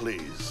way,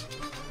 please.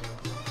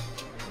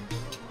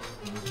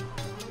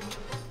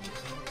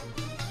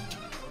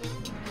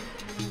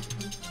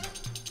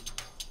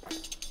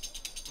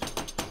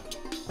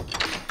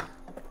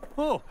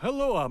 Oh,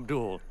 hello,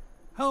 Abdul.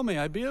 How may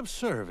I be of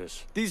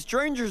service? These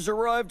strangers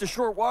arrived a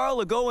short while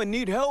ago and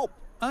need help.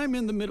 I'm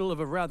in the middle of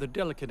a rather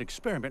delicate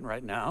experiment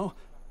right now.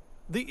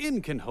 The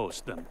inn can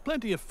host them.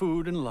 Plenty of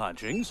food and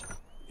lodgings.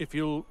 If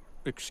you'll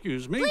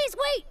excuse me. Please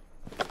wait!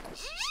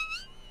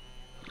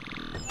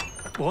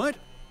 What?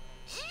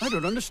 I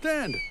don't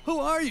understand. Who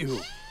are you?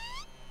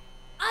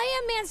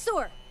 I am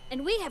Mansour,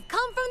 and we have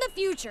come from the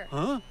future.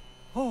 Huh?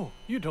 Oh,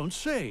 you don't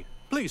say.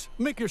 Please,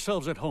 make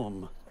yourselves at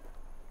home.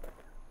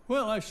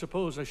 Well, I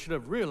suppose I should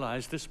have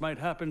realized this might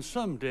happen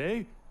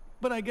someday,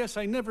 but I guess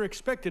I never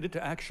expected it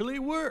to actually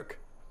work.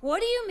 What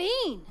do you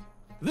mean?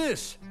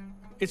 This.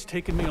 It's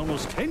taken me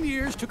almost 10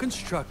 years to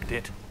construct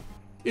it.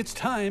 It's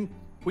time.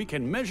 We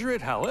can measure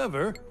it,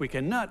 however, we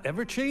cannot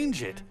ever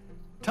change it.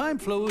 Time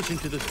flows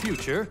into the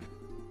future,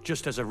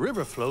 just as a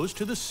river flows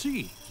to the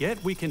sea.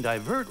 Yet we can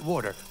divert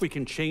water, we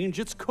can change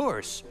its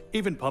course,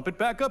 even pump it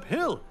back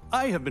uphill.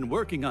 I have been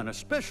working on a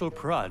special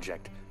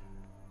project.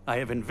 I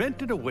have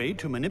invented a way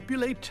to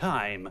manipulate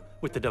time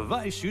with the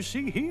device you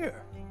see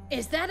here.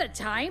 Is that a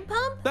time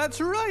pump? That's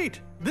right!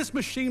 This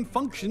machine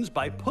functions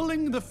by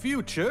pulling the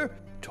future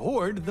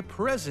toward the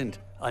present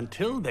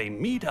until they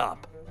meet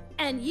up.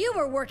 And you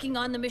were working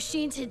on the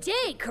machine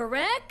today,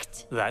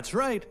 correct? That's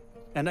right.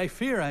 And I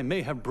fear I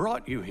may have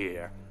brought you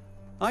here.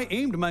 I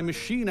aimed my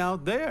machine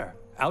out there,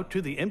 out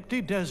to the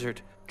empty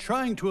desert,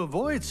 trying to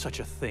avoid such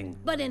a thing.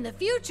 But in the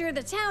future,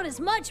 the town is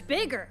much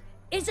bigger.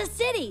 It's a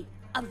city.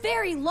 A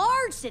very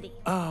large city.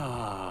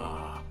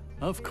 Ah,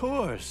 of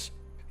course.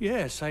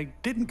 Yes, I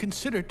didn't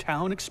consider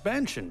town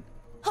expansion.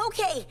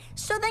 Okay,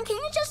 so then can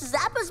you just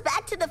zap us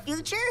back to the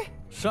future?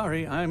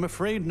 Sorry, I'm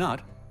afraid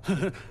not.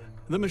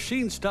 The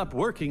machine stopped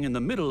working in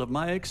the middle of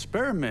my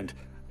experiment.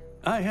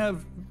 I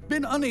have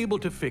been unable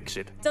to fix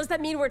it. Does that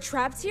mean we're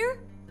trapped here?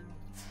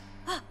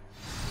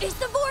 It's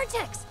the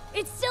vortex!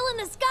 It's still in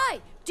the sky!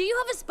 Do you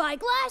have a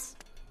spyglass?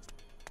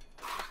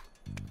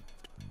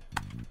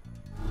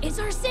 It's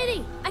our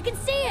city! I can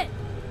see it!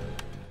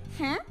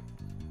 Huh?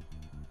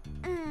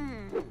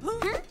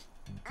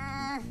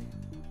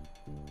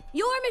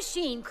 Your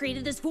machine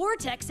created this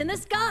vortex in the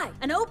sky,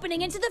 an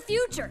opening into the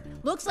future.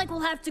 Looks like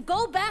we'll have to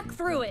go back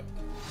through it.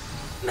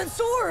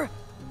 Mansour!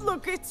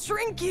 Look, it's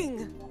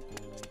shrinking!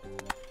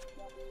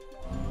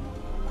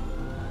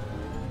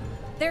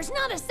 There's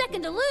not a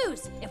second to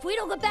lose. If we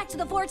don't go back to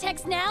the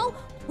vortex now,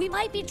 we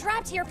might be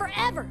trapped here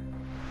forever.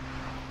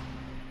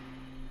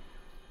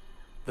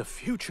 The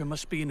future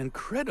must be an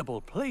incredible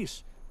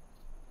place.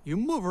 You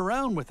move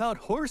around without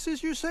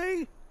horses, you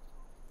say?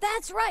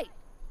 That's right,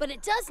 but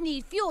it does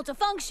need fuel to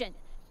function.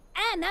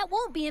 And that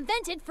won't be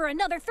invented for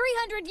another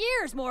 300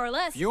 years, more or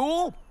less.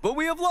 Fuel? But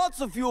we have lots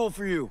of fuel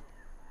for you.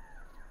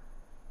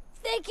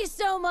 Thank you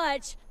so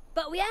much.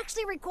 But we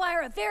actually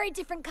require a very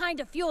different kind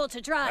of fuel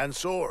to drive.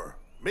 Mansour,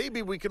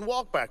 maybe we can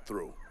walk back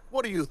through.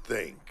 What do you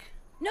think?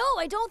 No,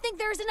 I don't think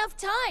there's enough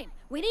time.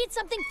 We need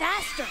something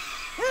faster.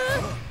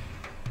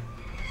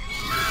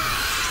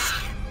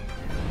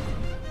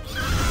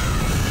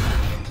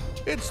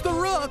 It's the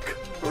Rock!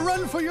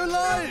 Run for your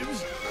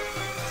lives!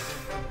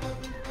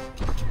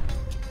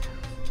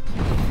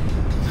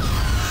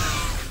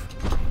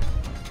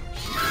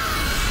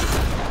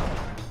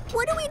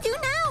 What do we do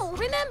now?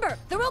 Remember,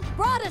 the Rock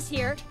brought us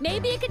here.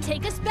 Maybe it can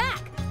take us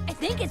back. I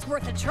think it's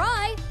worth a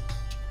try.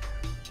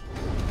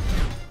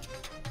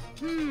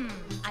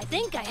 I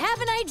think I have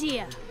an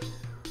idea.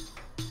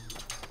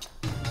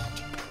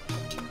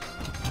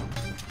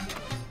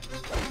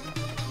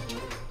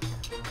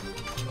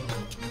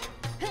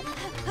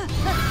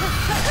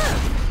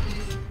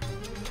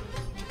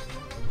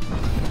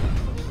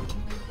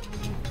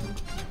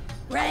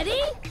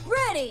 Ready?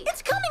 Ready!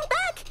 It's coming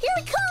back! Here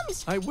it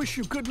comes! I wish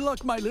you good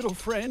luck, my little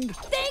friend.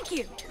 Thank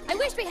you! I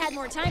wish we had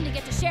more time to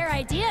get to share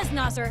ideas,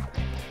 Nasser.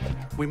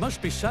 We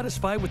must be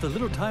satisfied with the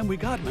little time we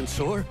got,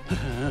 Mansour.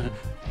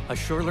 I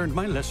sure learned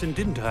my lesson,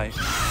 didn't I?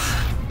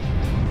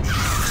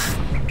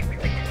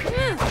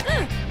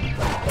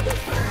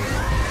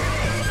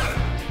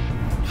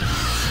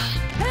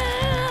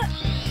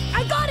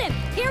 I got him!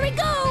 Here we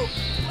go!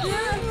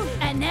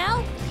 And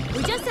now,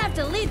 we just have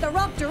to lead the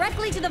Rock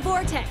directly to the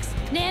vortex.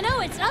 Nano,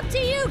 it's up to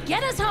you.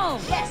 Get us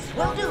home. Yes,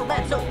 will do,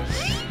 Mansour.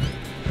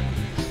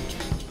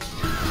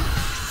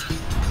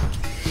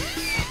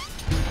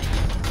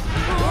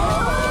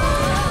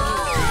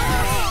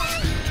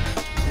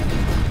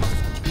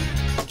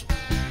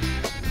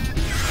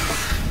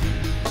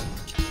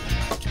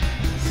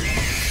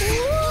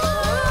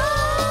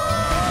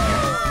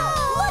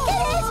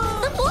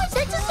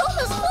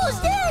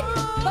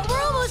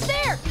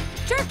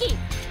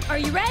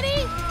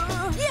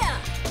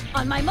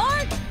 On my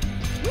mark,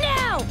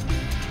 now!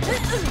 We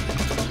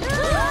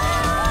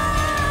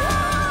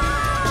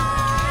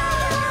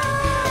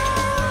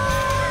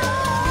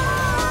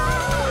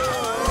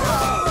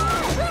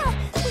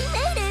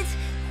made it!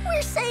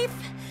 We're safe!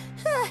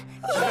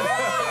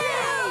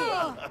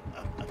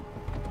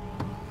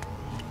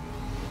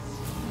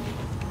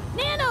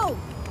 Nano!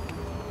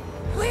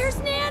 Where's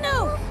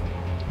Nano?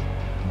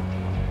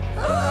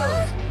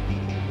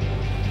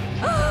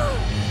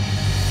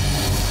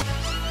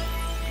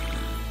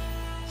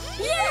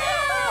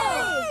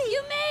 Yay!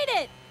 You made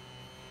it!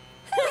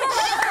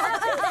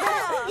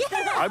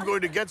 I'm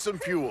going to get some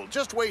fuel.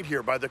 Just wait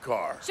here by the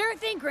car. Sure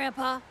thing,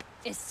 Grandpa.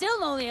 It's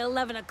still only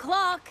 11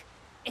 o'clock.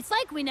 It's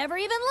like we never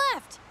even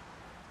left.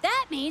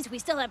 That means we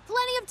still have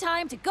plenty of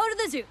time to go to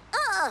the zoo.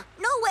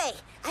 No way.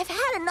 I've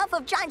had enough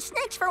of giant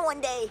snakes for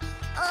one day.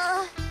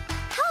 How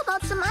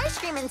about some ice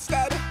cream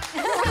instead?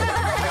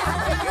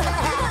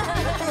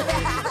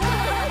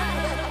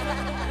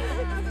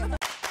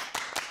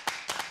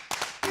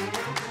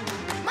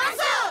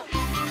 Mansour!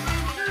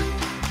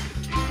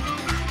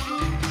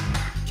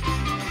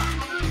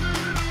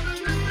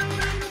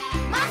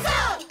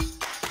 Mansour!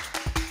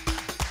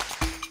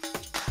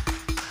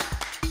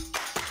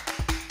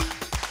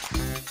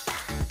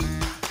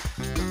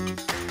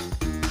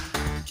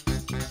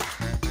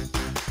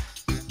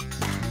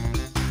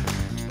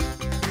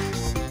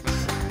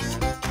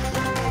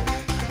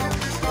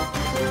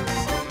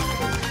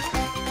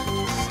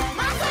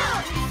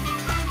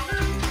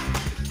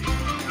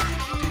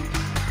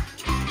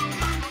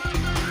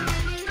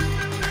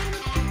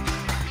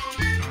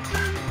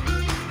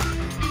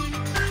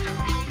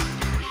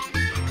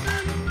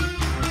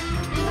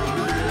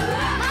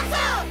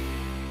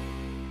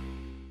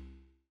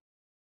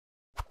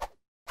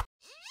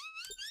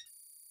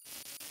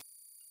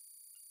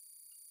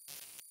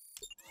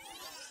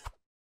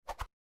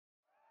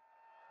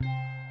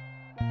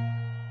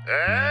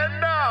 And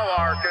now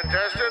our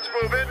contestants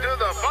move into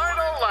the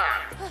final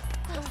lap.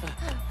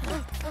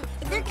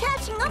 They're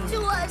catching up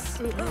to us.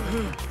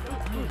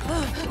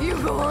 You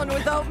go on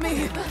without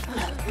me.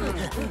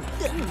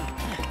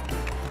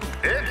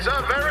 It's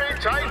a very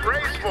tight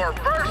race for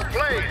first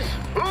place.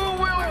 Who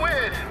will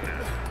win?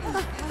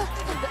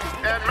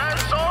 And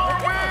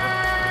Mansour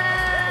wins!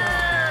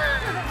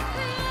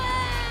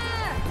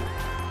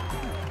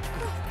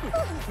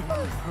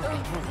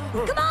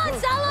 Come on,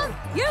 Salam!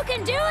 You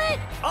can do it!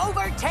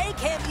 Overtake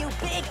him, you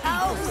big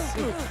house!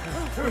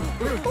 Come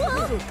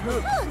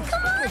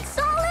on,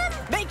 Salim!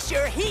 Make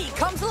sure he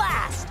comes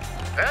last!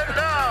 And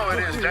now it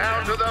is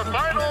down to the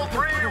final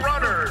 3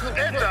 runners.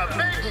 It's a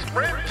big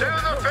sprint to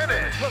the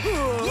finish.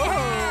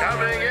 Yeah!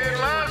 Coming in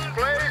last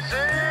place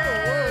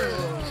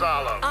is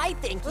Salam. I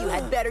think you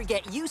had better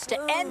get used to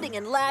ending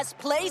in last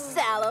place,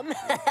 Salam.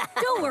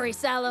 Don't worry,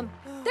 Salam.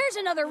 There's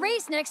another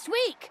race next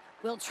week.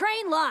 We'll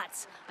train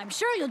lots. I'm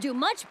sure you'll do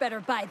much better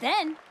by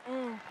then.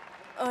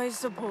 I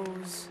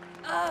suppose.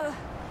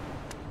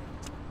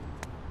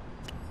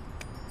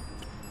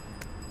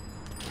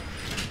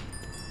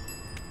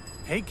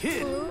 Hey,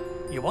 kid,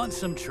 you want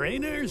some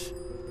trainers?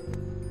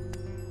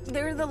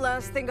 They're the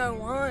last thing I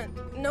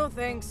want. No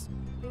thanks.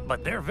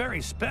 But they're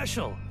very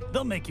special.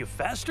 They'll make you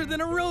faster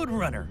than a road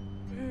runner.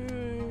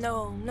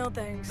 No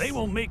thanks. They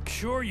will make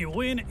sure you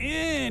win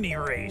any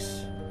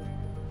race.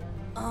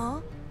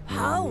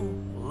 How?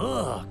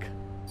 Look.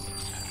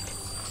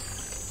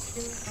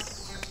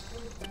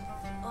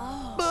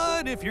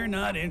 But if you're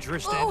not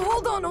interested... Oh,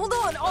 hold on.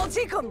 I'll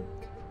take them.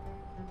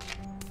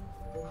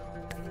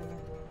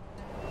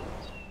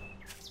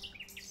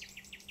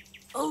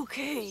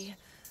 Okay,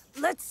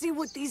 let's see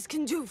what these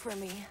can do for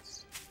me.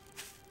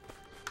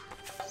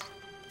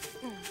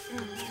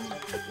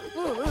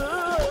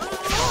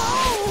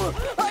 Oh,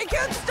 I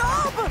can't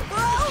stop!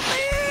 Help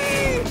me!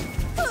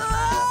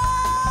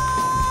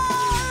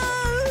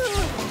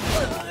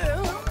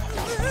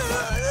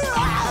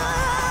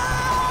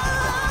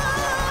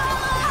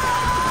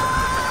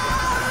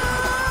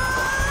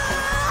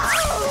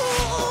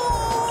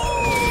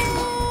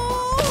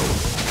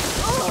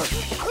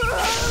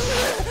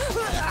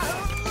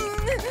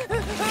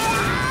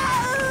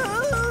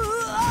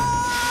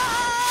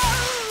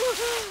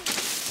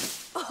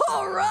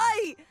 All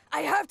right!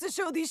 I have to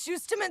show these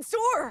shoes to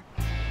Mansour!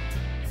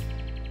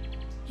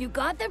 You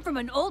got them from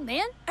an old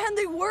man? And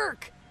they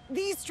work!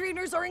 These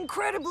trainers are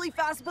incredibly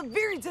fast, but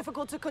very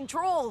difficult to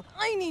control.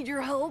 I need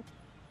your help.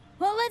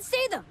 Well, let's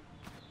see them.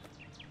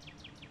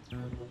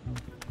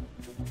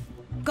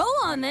 Go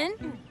on, then.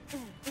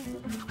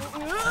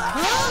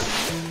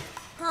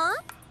 Huh?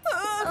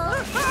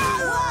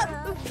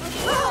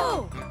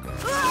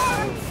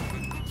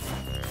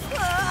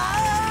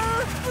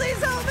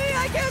 Please help me!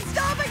 I can't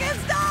stop!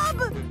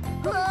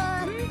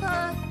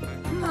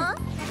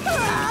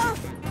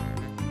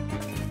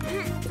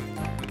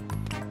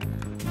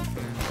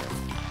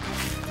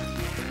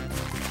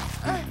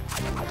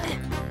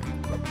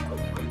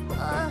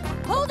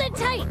 Hold it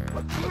tight!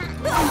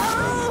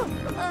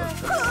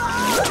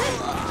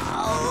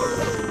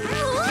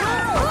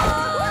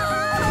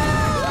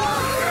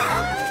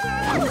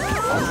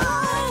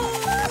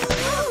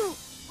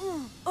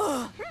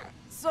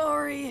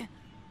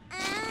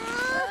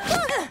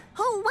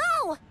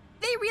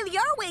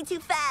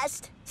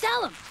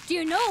 Salam, do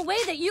you know a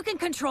way that you can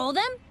control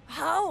them?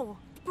 How?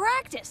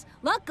 Practice.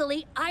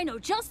 Luckily, I know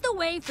just the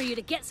way for you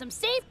to get some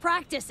safe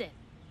practice in.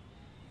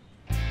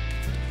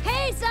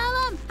 Hey,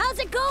 Salam, how's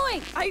it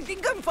going? I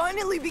think I'm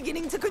finally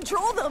beginning to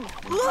control them.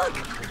 Look!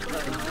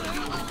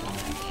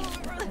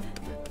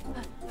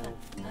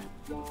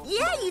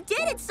 Yeah, you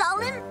did it,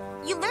 Salam.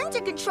 You learned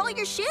to control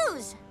your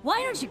shoes.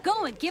 Why don't you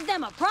go and give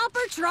them a proper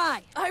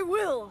try? I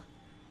will.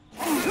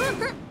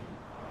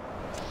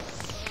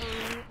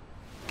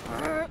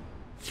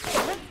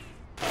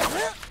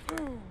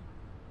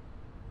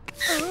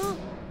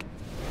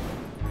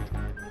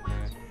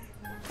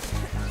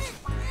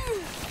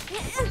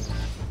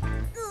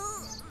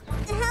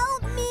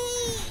 Help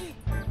me!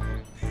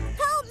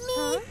 Help me!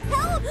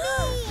 Help me!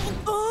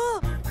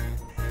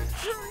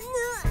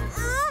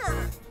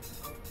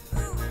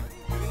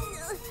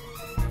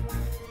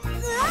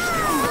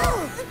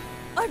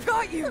 I've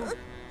got you!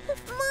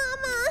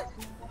 Mama!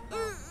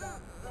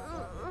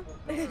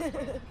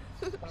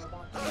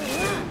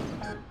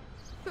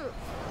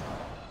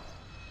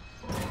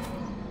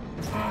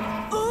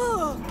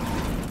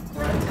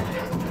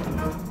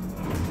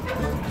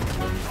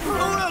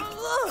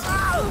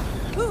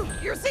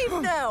 You're safe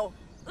now!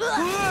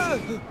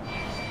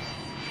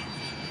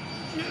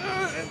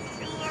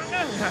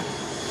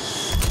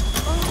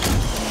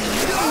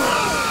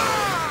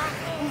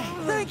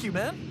 Thank you,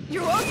 man.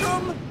 You're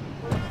welcome!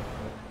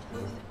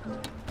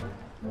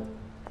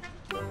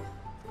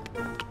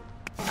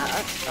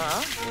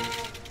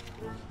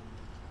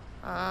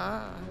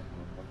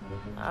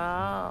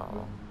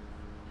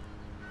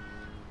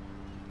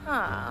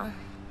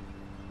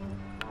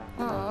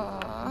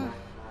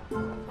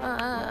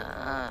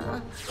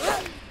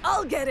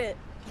 I'll get it.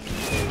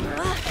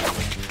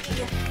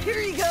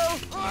 Here you go.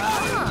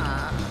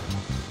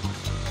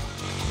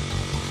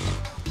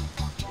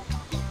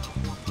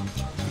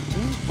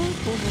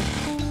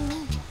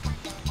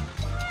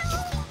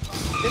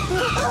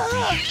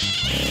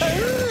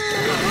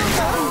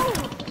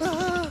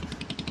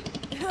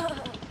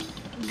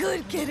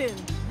 Good kitten.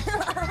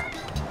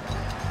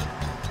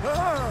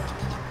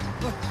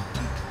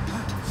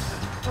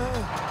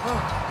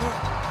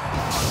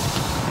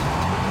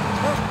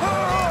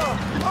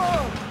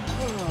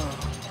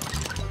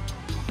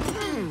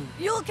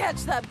 You'll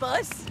catch that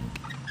bus.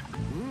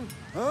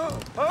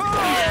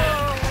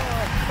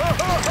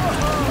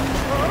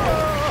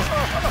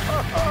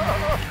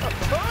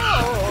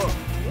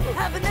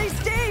 Have a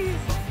nice day.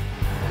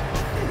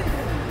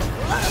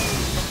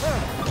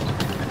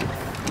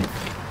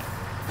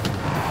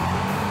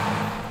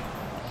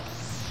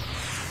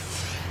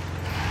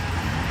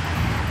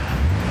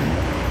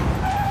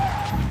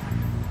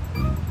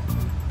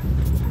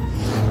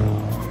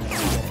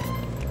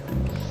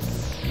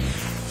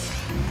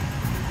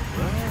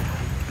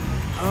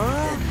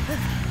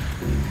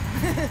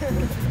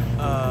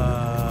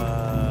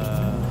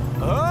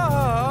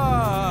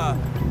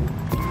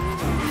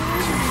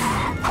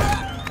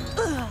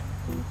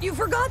 You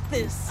forgot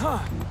this. Huh.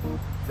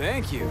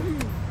 Thank you.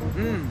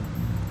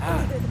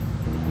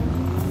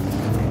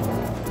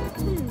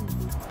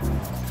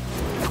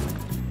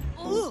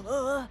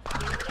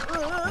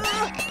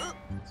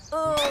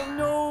 Oh,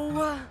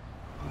 no.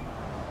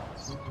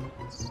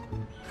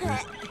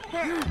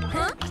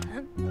 Huh?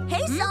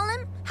 Hey,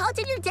 Salam, how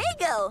did your day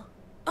go?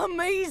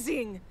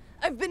 Amazing.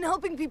 I've been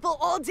helping people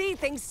all day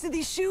thanks to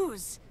these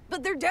shoes.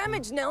 But they're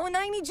damaged now, and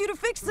I need you to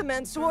fix them,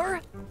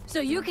 Mansour. So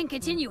you can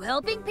continue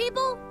helping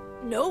people?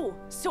 No,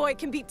 so I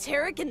can beat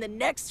Tarek in the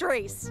next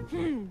race.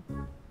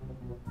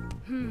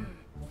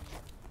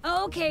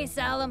 Okay,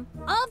 Salam.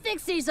 I'll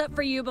fix these up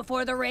for you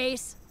before the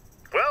race.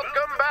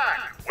 Welcome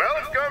back.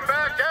 Welcome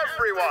back,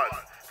 everyone.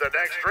 The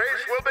next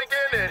race will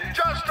begin in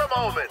just a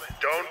moment.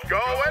 Don't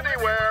go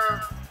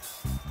anywhere.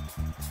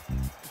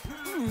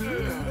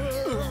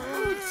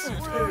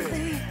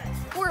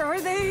 Where are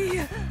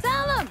they?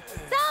 Salam!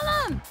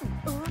 Salam!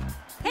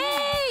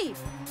 Hey!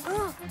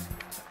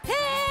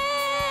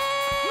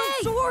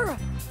 Hey! Mansour,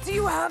 do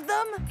you have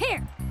them?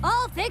 Here,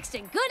 all fixed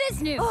and good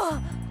as new.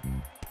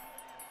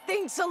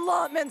 Thanks a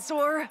lot,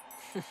 Mansour.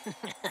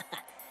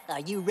 Are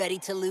you ready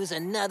to lose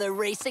another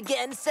race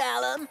again,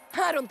 Salam?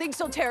 I don't think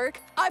so, Tarek.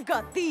 I've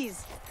got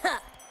these.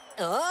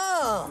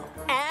 Oh,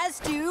 as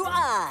do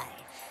I.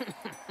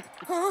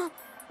 Huh?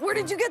 Where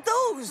did you get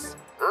those?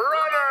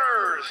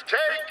 Runners,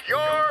 take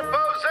your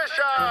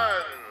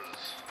positions.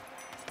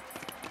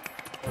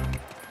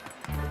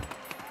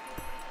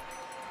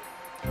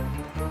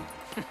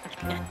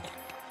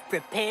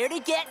 Prepare to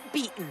get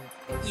beaten,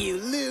 you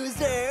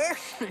loser.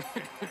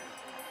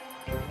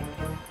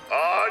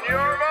 On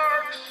your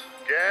marks,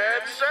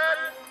 get set,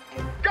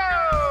 go!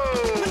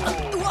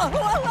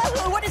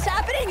 What is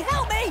happening?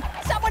 Help me!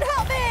 Someone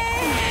help me!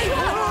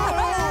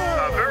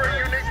 A very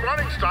unique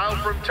running style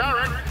from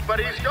Tarek, but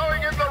he's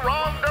going in the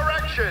wrong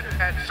direction,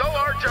 and so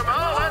are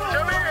Jamal and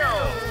Jamil.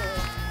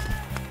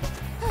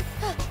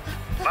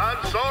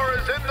 Mansour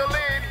is in the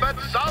lead, but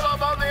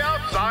Salam on the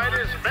outside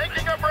is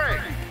making a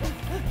break.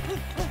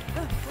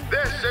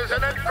 This is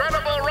an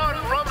incredible run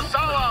from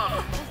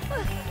Salam.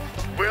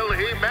 Will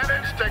he manage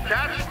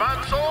catch,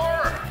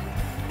 Mansour?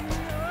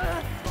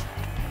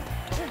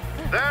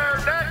 They're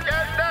neck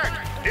and neck.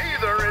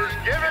 Neither is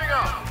giving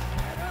up.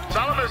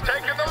 Salam is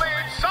taking the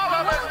lead.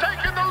 Salam is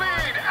taking the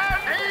lead,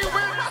 and he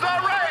wins the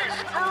race.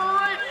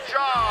 Great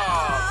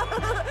job!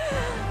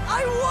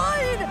 I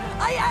won!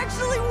 I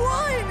actually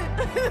won!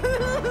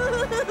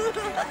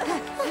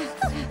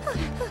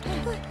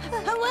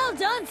 Well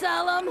done,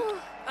 Salam.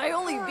 I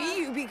only beat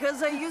you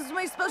because I used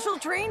my special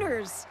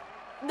trainers.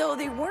 Though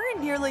they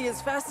weren't nearly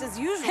as fast as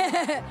usual.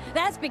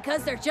 That's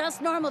because they're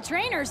just normal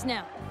trainers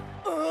now.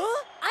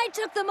 I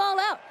took them all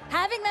out.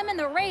 Having them in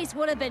the race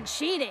would have been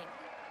cheating.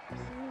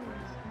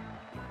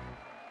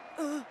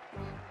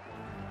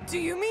 Do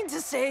you mean to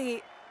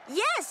say...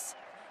 Yes!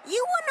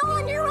 You won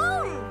on your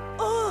own!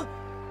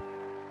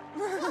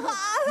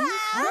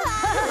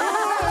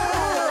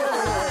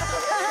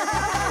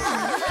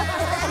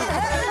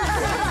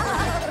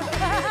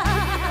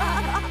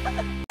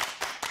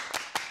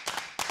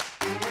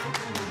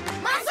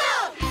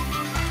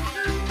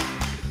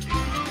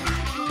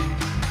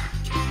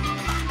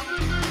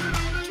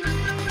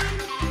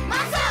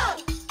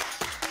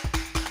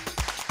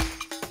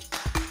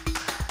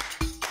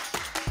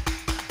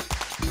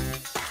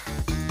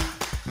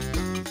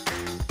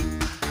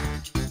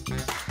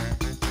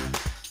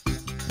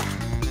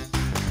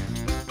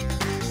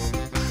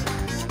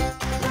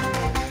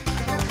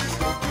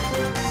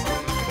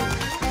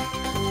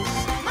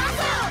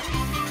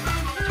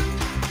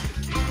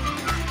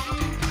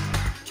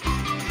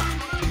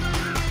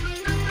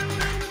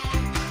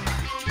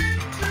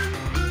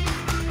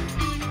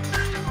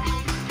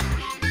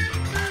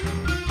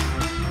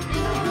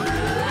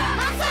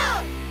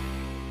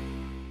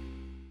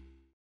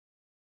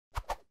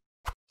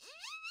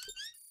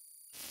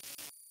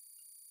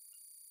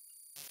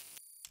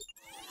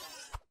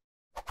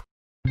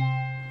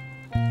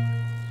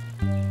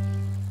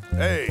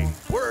 Hey,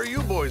 where are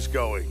you boys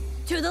going?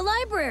 To the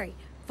library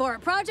for a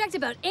project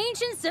about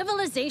ancient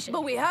civilization.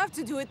 But we have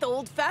to do it the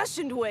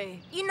old-fashioned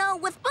way. You know,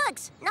 with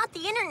books, not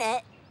the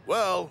internet.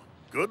 Well,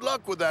 good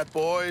luck with that,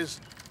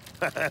 boys.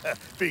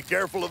 Be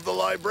careful of the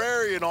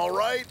librarian, all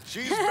right?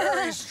 She's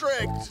very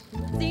strict.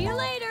 See you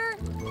later.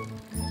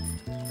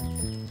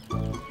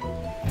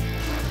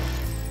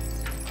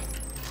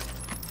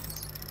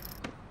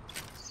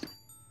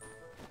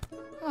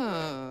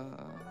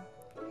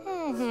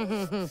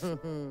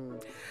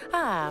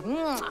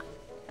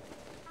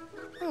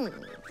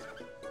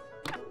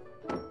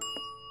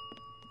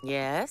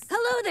 Yes?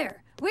 Hello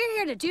there. We're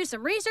here to do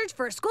some research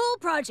for a school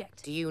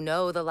project. Do you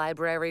know the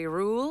library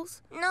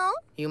rules? No.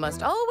 You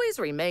must always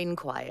remain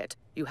quiet.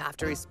 You have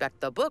to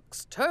respect the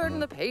books, turn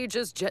the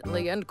pages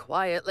gently and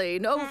quietly.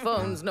 No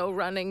phones, no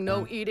running,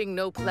 no eating,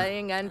 no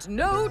playing, and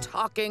no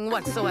talking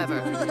whatsoever.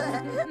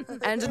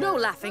 And no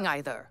laughing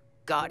either.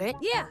 Got it?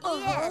 Yeah.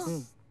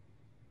 Yes.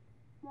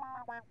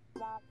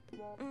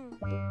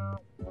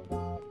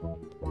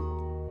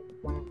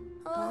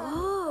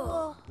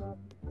 Oh.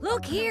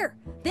 Look here.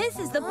 This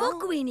is the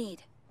book we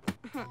need.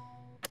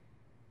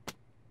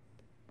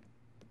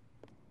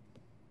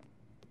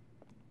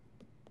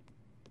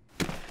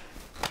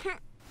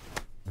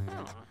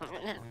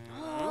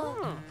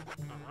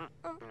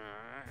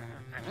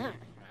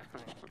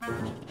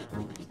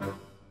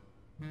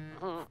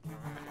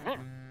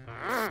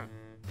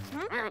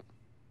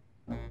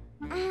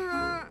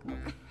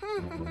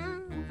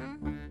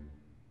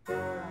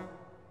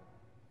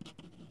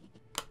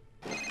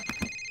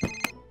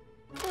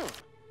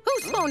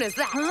 Whose phone is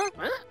that?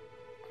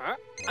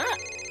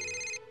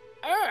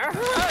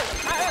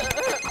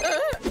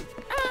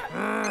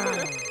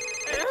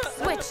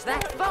 Switch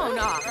that phone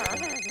off.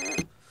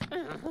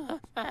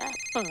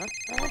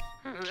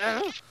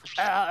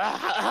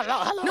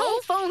 No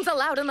phones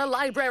allowed in the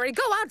library.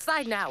 Go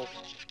outside now.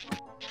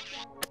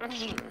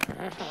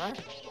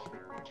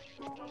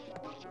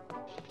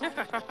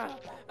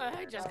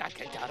 I just got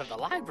kicked out of the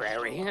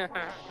library.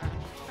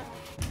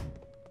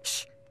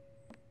 Shh.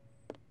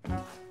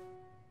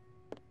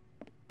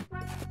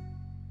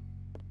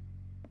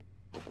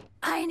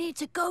 I need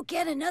to go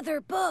get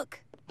another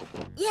book.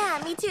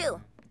 Yeah, me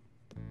too.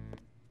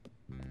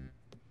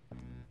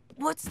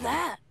 What's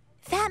that?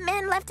 That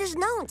man left his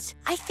notes.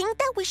 I think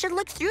that we should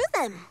look through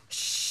them.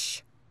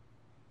 Shh.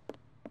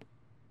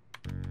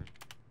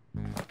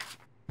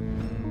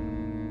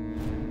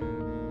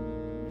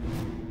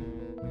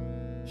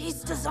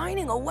 He's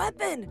designing a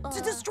weapon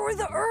to destroy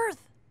the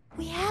Earth.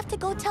 We have to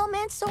go tell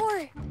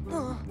Mansour.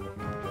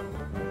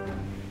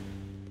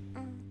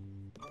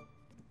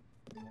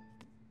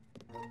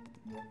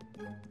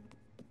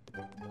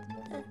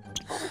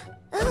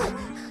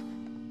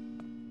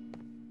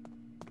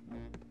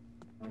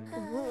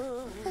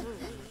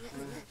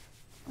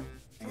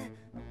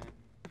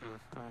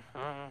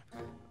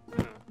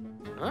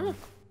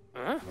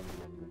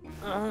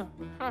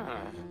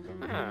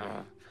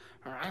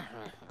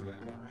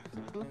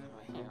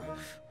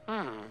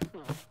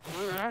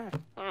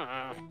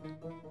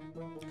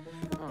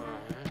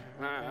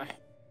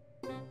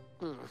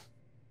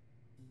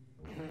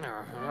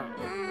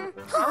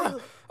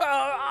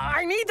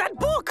 I need that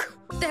book!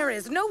 There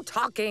is no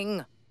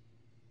talking.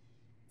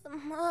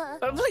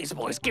 Please,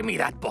 boys, give me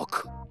that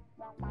book.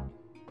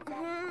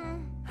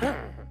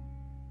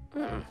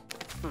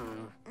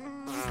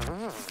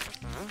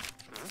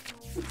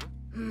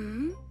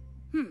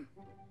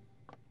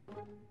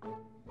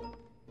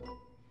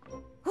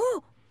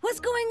 Oh, what's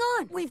going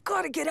on? We've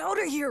got to get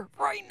out of here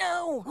right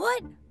now.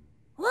 What?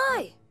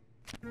 Why?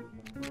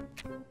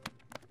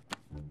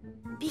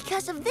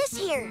 Because of this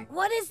here.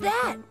 What is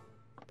that?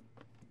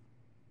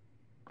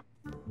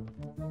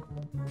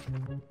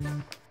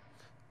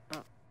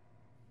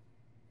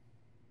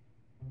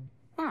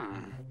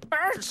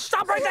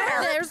 Stop right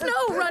there! There's no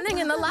running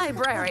in the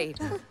library.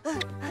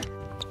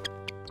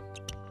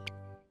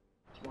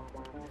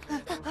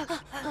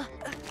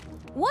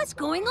 What's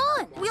going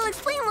on? We'll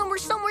explain when we're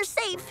somewhere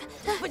safe.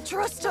 But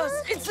trust us,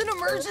 it's an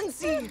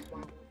emergency.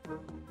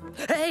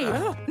 Hey,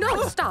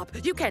 no, stop.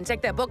 You can't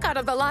take that book out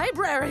of the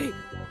library.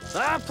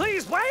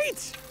 Please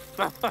wait!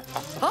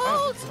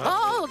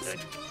 Halt!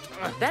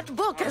 That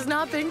book has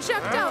not been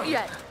checked out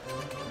yet.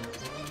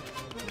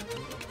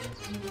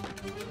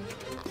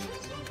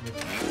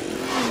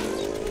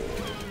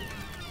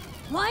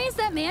 Why is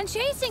that man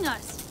chasing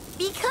us?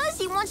 Because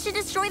he wants to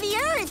destroy the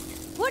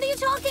Earth. What are you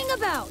talking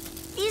about?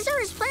 These are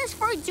his plans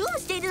for a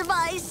doomsday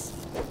device.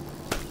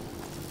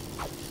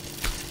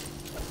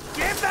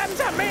 Give them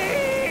to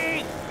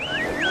me!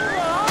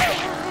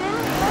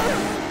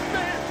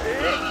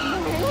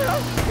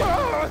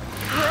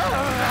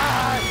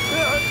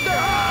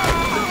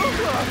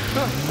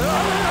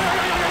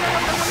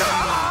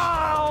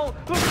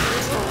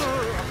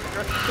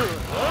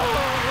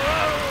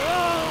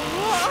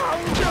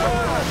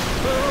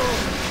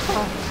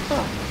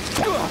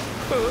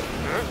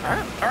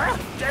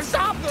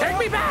 Stop! Take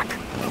me back!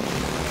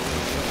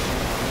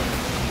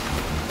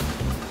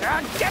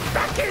 Get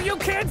back here, you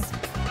kids!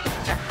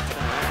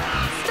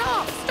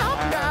 Stop!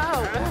 Stop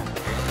now!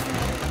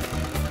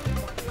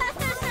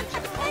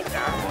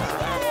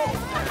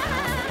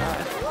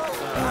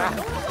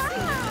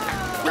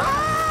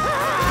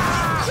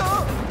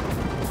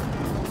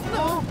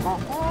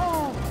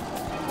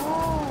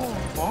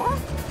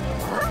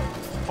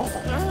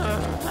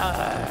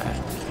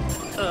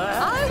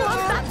 I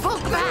want that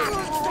book back!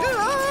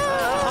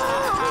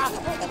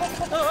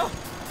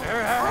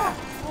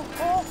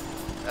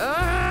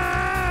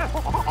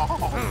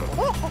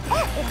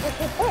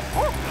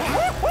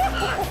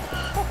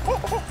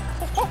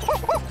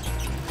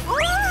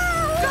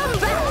 Come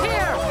back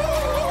here!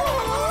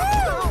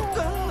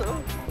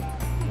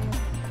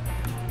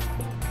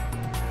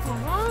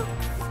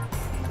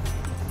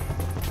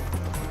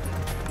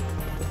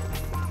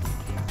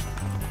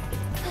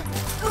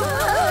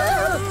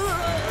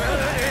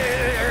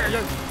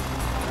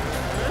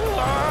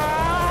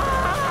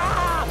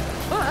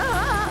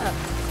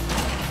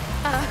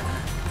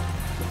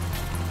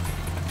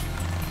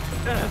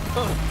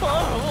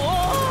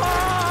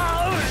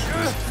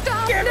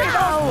 Stop Give me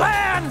now! those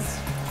plans!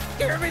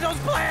 Give me those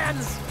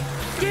plans!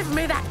 Give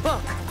me that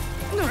book!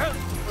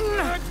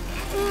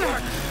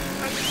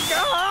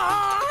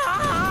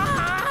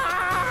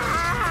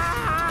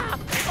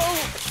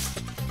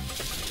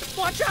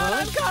 Watch out,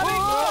 I'm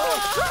coming!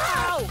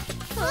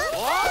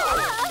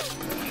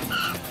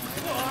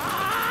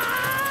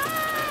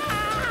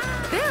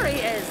 There he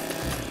is!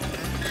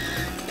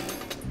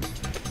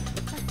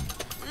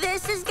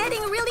 This is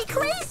getting really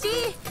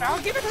crazy.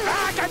 I'll give it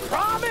back, I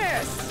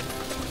promise!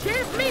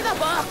 Give me the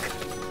book!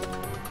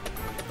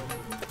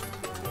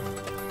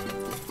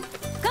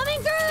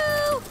 Coming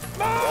through!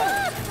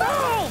 Move!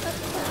 Move!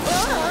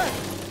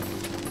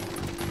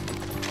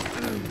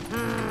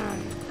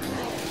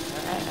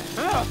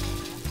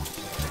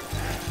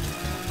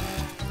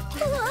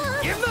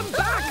 Give them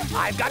back!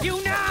 I've got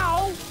you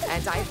now!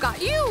 And I've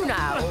got you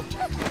now!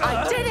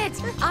 I did it!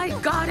 I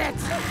got it!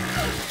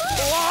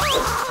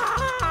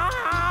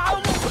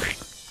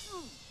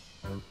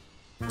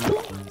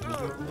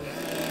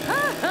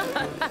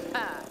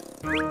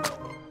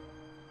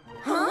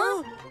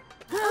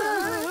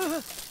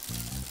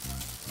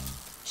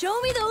 Show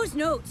me those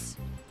notes.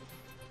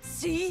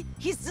 See?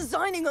 He's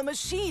designing a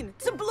machine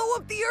to blow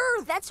up the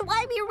Earth. That's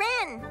why we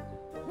ran.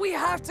 We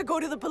have to go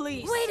to the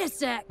police. Wait a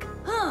sec.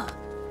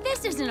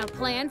 This isn't a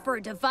plan for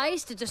a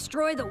device to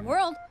destroy the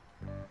world.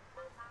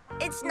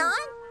 It's not?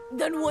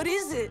 Then what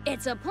is it?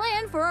 It's a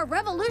plan for a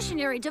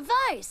revolutionary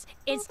device.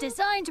 It's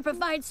designed to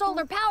provide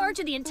solar power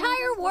to the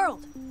entire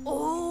world.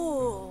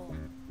 Oh.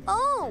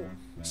 Oh,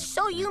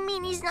 so you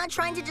mean he's not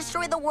trying to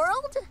destroy the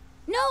world?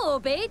 No,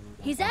 Obaid.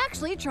 He's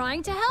actually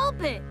trying to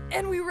help it.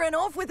 And we ran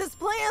off with his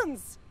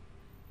plans.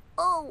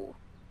 Oh,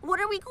 what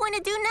are we going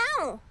to do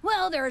now?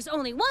 Well, there's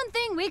only one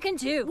thing we can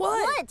do.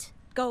 What?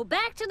 Go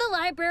back to the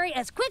library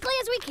as quickly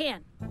as we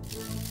can.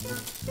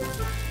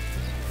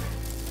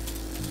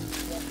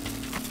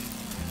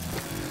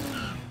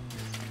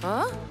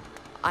 Huh?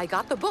 I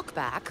got the book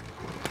back.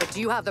 But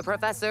do you have the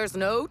professor's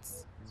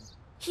notes?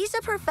 He's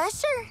a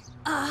professor?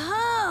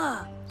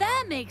 Aha!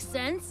 That makes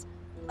sense.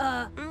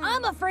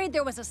 I'm afraid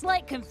there was a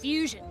slight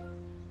confusion.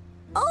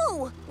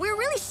 Oh, we're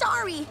really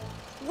sorry.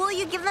 Will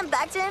you give them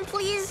back to him,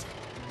 please?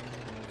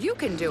 You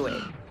can do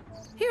it.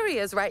 Here he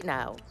is right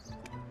now.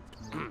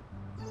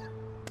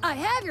 I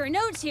have your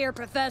notes here,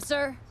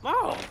 Professor.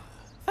 Oh,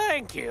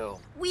 thank you.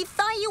 We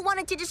thought you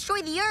wanted to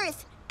destroy the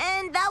Earth,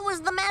 and that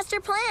was the master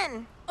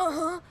plan.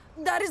 Uh-huh.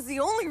 That is the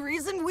only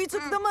reason we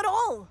took them at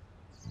all.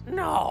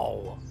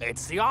 No,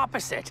 it's the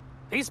opposite.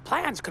 These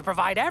plans could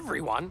provide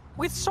everyone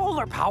with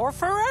solar power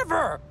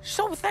forever.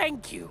 So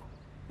thank you.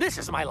 This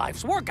is my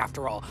life's work,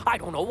 after all. I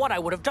don't know what I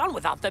would have done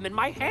without them in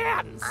my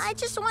hands. I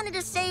just wanted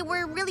to say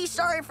we're really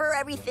sorry for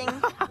everything.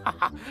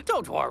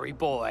 Don't worry,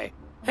 boy.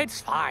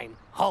 It's fine.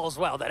 All's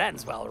well that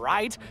ends well,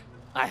 right?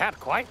 I had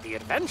quite the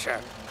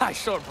adventure. I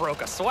sure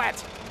broke a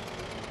sweat.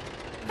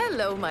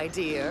 Hello, my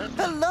dear.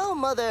 Hello,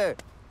 Mother.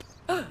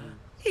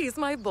 He's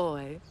my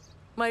boy.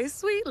 My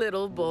sweet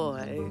little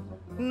boy.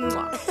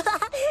 Mwah.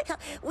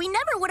 We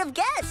never would have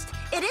guessed.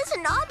 It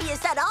isn't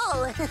obvious at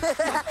all.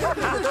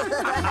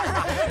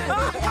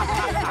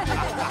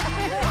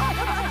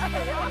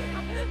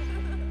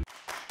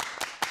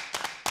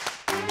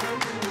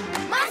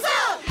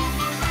 Mansour!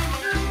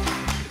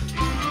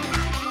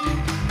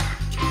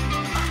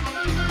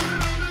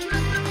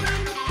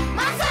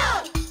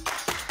 Mansour!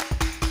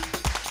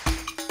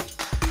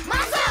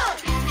 Mansour!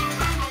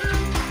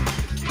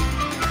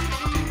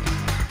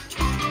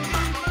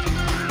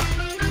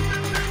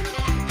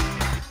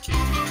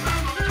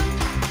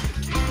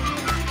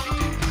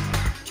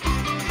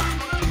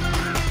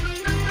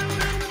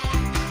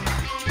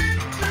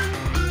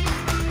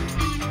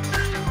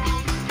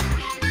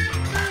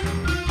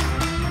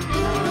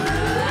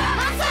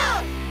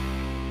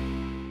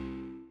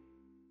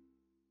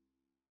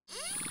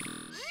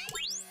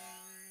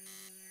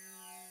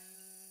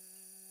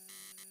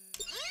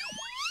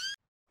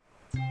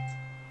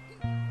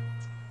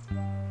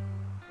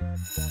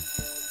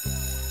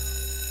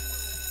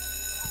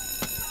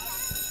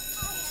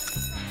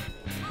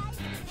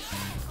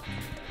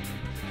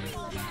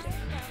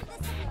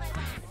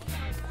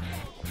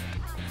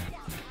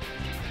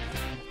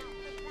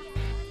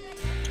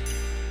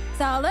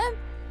 Salim,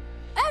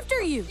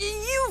 after you.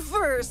 You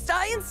first,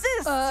 I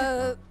insist.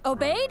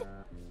 Obaid?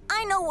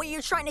 I know what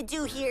you're trying to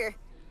do here.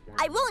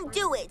 I won't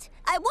do it.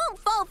 I won't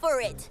fall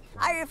for it.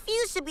 I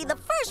refuse to be the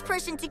first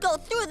person to go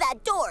through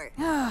that door.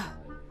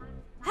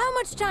 How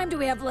much time do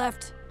we have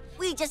left?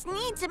 We just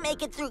need to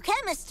make it through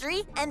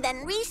chemistry and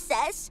then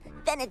recess.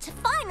 Then it's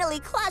finally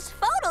class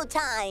photo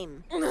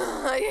time.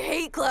 I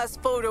hate class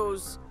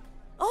photos.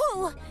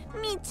 Oh,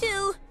 me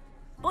too.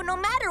 But no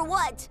matter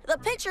what, the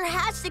picture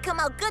has to come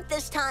out good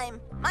this time.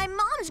 My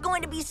mom's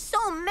going to be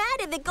so mad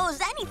if it goes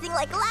anything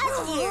like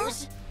last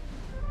year's.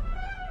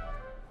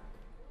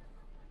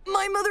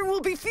 My mother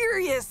will be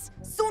furious,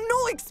 so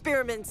no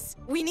experiments.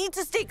 We need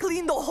to stay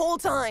clean the whole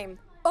time.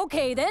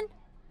 Okay, then.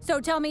 So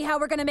tell me how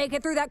we're gonna make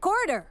it through that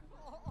corridor.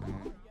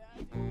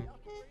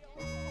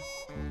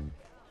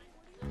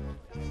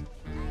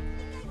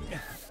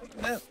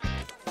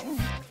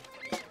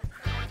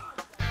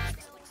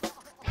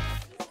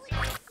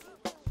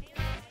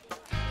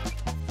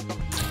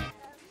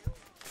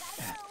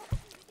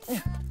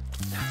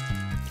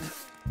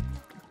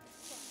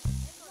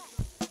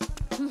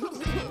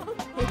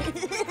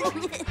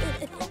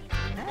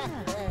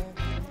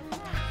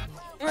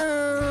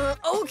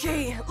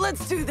 Okay,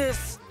 let's do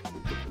this.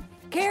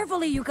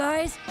 Carefully, you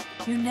guys.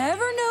 You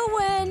never know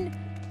when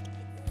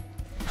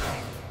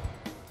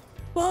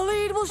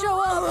Waleed will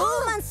show up.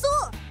 Oh,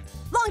 Mansour!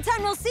 Long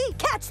time no see.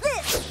 Catch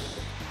this!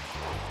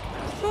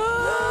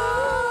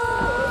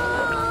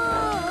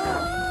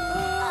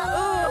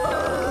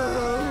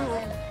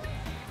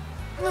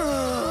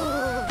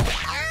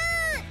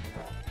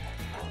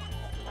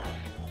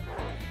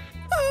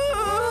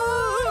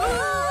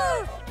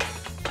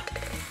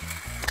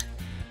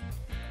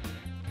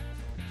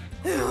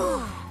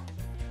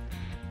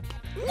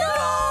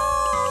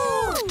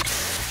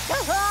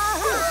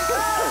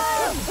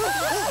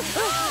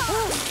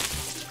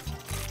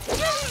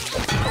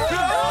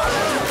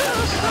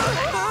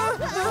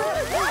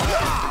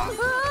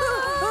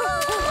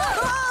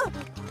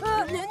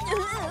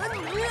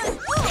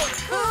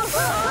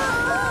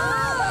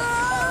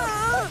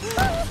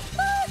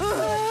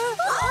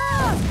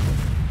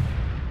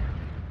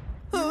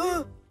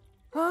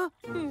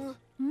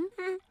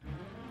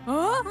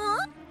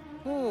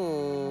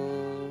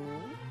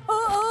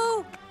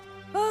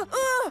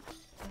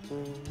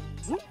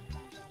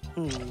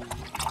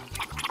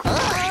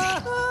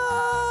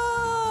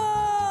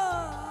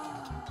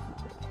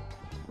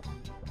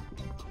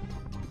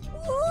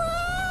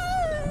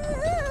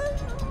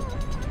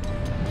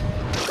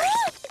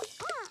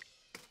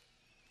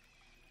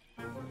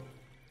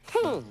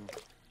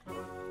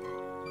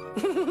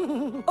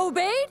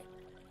 Obaid?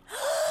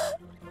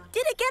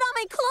 Did it get on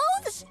my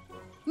clothes?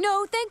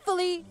 No,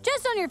 thankfully.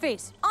 Just on your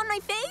face. On my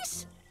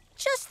face?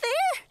 Just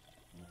there?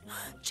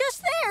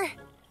 Just there?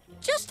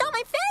 Just on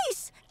my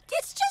face?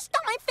 It's just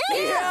on my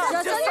face!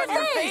 Yeah, just on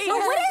your face. Oh,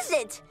 what is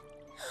it?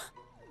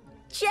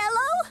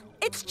 Jello?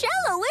 It's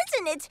Jello,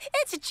 isn't it?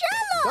 It's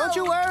Jell-O! Don't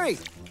you worry.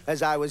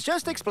 As I was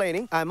just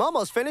explaining, I'm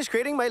almost finished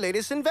creating my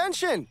latest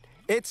invention.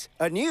 It's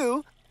a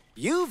new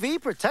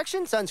UV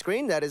protection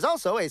sunscreen that is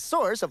also a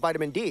source of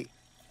vitamin D.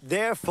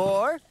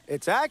 Therefore,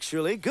 it's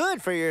actually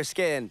good for your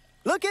skin.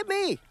 Look at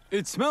me.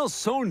 It smells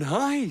so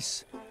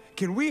nice.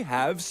 Can we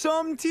have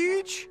some,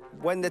 Teach?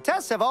 When the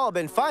tests have all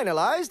been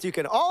finalized, you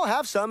can all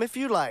have some if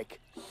you like.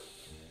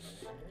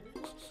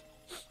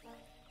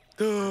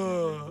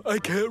 I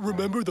can't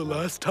remember the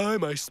last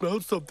time I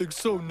smelled something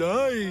so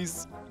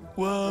nice.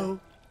 Wow.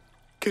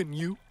 Can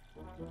you?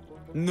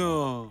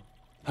 No.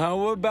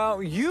 How about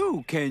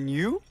you? Can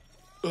you?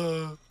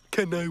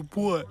 Can I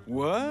what?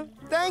 What?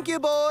 Thank you,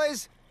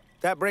 boys.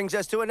 That brings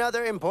us to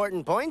another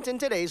important point in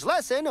today's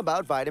lesson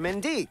about vitamin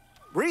D.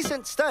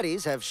 Recent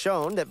studies have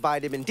shown that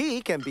vitamin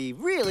D can be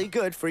really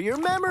good for your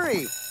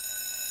memory.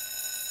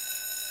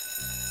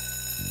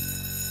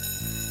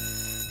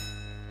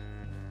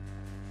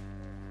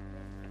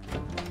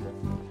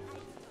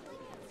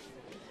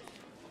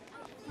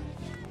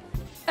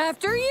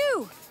 After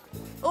you.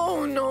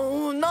 Oh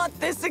no, not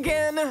this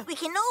again. We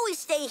can always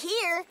stay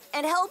here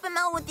and help him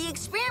out with the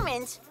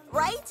experiment,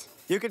 right?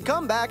 You could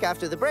come back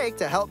after the break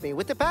to help me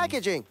with the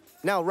packaging.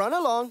 Now run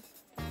along.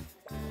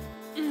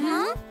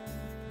 Mm-hmm.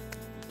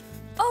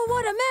 Oh,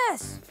 what a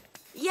mess.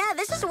 Yeah,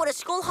 this is what a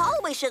school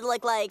hallway should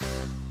look like.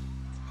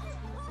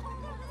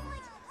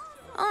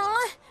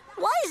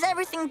 Why is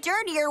everything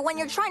dirtier when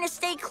you're trying to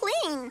stay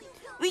clean?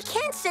 We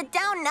can't sit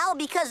down now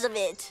because of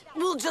it.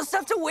 We'll just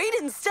have to wait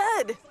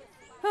instead.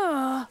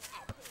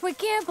 We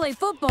can't play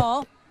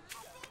football.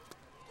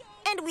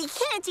 And we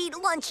can't eat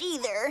lunch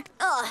either.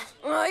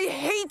 I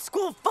hate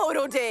school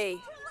photo day.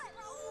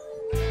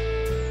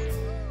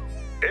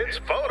 It's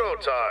photo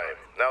time.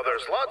 Now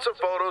there's lots of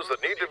photos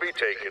that need to be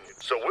taken,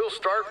 so we'll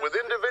start with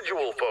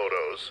individual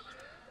photos,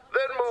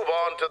 then move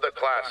on to the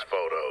class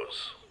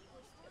photos.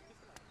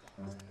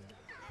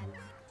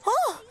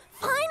 Oh,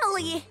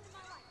 finally!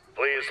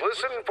 Please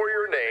listen for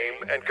your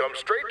name and come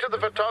straight to the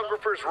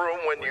photographer's room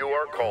when you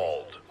are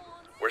called.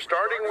 We're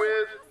starting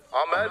with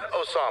Ahmed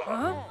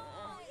Osama.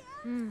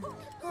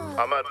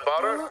 Ahmed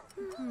Badr,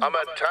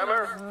 Ahmed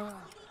Tamer,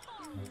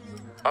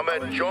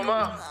 Ahmed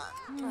Joma,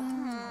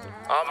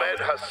 Ahmed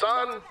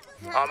Hassan,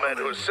 Ahmed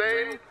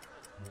Hussein,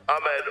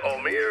 Ahmed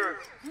Omir,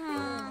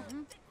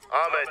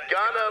 Ahmed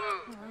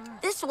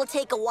Ghanem. This will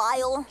take a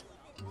while.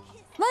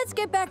 Let's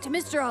get back to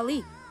Mr.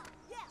 Ali.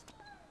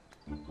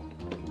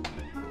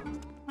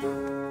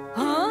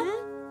 Huh?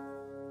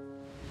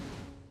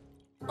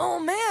 Oh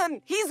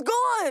man, he's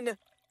gone!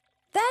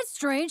 That's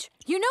strange.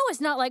 You know it's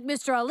not like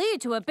Mr. Ali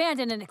to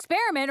abandon an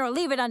experiment or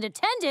leave it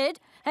unattended,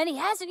 and he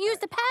hasn't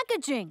used the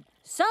packaging.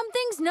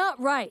 Something's not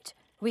right.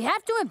 We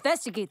have to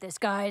investigate this,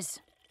 guys.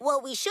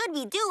 What we should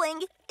be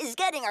doing is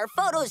getting our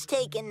photos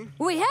taken.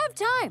 We have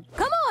time.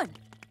 Come on.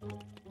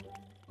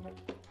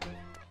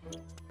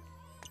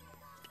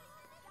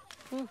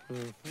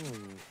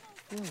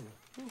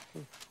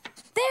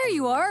 There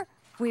you are.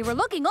 We were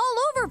looking all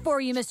over for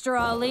you, Mr.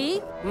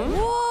 Ali.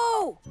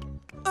 Whoa!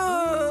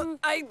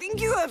 I think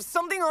you have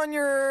something on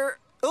your...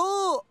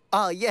 Oh,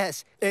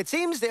 yes. It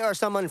seems there are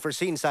some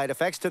unforeseen side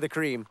effects to the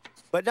cream.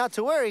 But not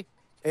to worry.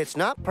 It's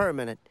not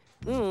permanent.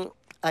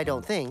 I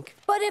don't think.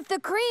 But if the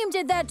cream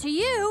did that to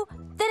you,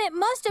 then it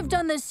must have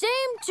done the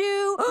same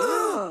to...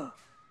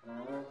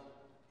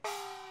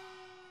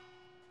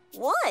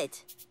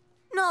 What?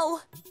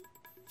 No.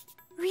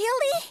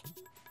 Really?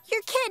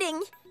 You're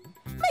kidding.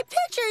 My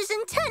picture is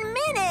in 10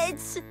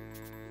 minutes.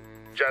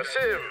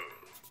 Jassim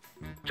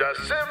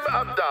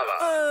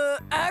Abdallah.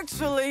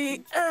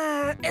 Actually,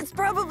 it's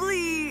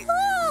probably...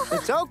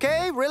 It's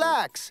okay,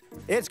 relax.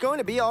 It's going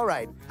to be all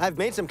right. I've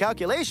made some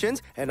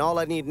calculations, and all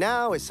I need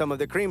now is some of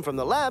the cream from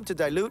the lab to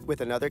dilute with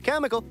another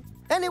chemical,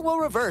 and it will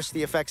reverse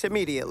the effects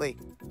immediately.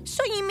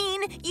 So you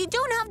mean you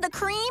don't have the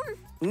cream?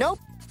 Nope.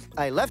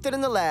 I left it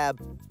in the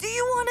lab. Do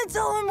you want to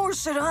tell him or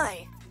should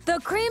I? The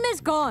cream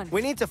is gone.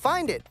 We need to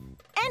find it.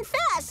 And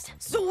fast.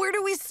 So where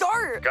do we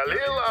start?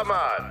 Khalil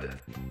Ahmad.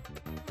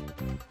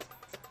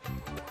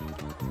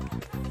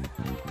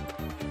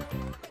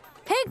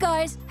 Hey,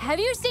 guys, have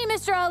you seen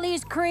Mr.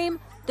 Ali's cream?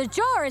 The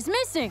jar is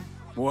missing.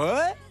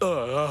 What?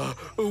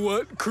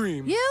 What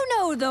cream? You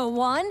know the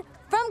one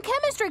from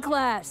chemistry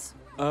class.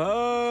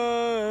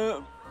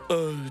 Do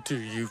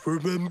you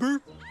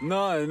remember?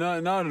 No,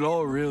 not at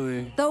all,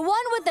 really. The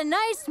one with the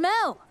nice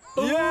smell.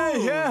 Yeah.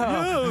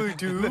 Yeah, I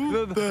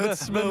do. That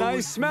smell the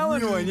nice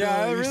smelling really one.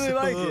 Yeah, I nice. really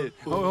like it.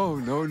 Oh,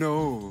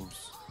 no.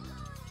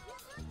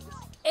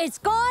 It's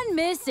gone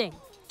missing.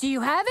 Do you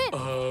have it?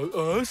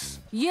 Us?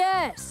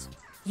 Yes.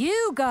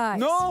 You guys.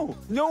 No,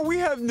 we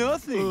have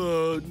nothing.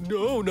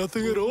 No,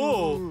 nothing at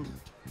all.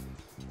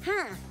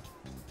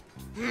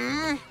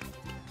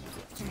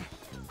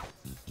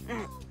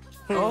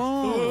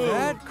 Oh,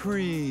 that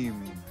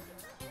cream.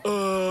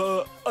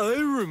 I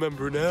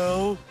remember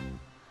now.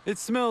 It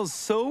smells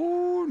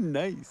so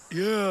nice.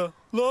 Yeah,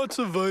 lots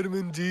of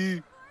vitamin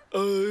D.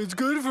 It's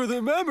good for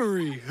the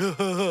memory,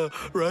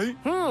 right?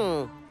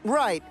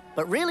 Right.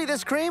 But really,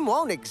 this cream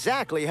won't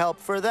exactly help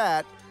for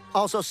that.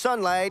 Also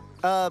sunlight,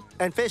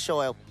 and fish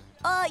oil.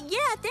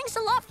 Yeah, thanks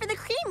a lot for the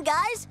cream,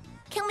 guys.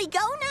 Can we go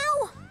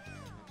now?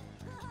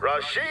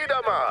 Rashid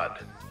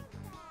Ahmad.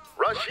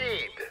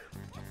 Rashid.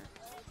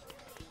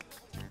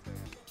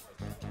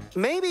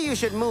 Maybe you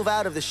should move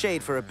out of the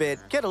shade for a bit,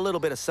 get a little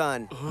bit of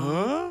sun.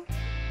 Huh?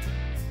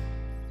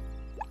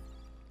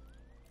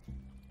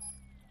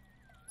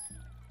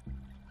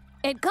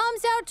 It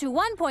comes out to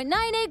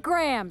 1.98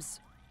 grams.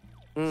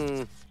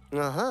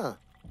 Uh-huh.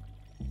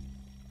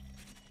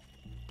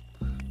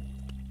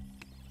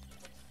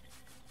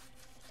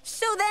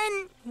 So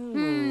then...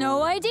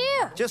 No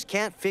idea. Just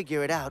can't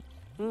figure it out.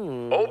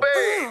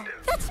 Obeyed.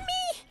 That's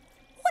me!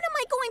 What am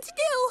I going to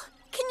do?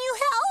 Can you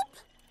help?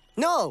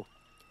 No,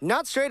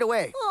 not straight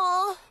away.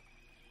 Oh,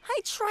 I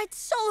tried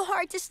so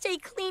hard to stay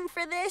clean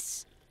for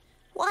this.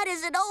 Why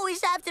does it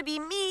always have to be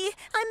me?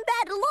 I'm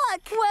bad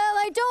luck. Well,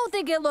 I don't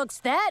think it looks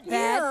that bad.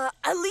 Yeah,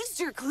 at least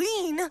you're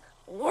clean.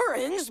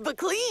 Orange, but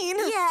clean.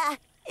 Yeah,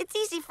 it's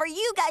easy for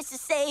you guys to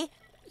say.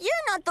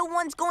 You're not the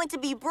ones going to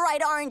be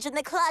bright orange in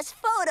the class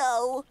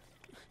photo.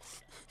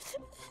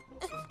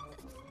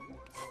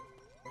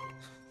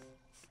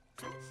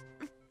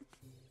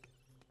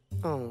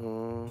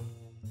 Oh.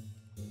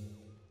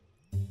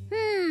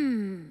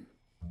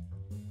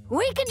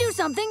 We can do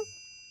something.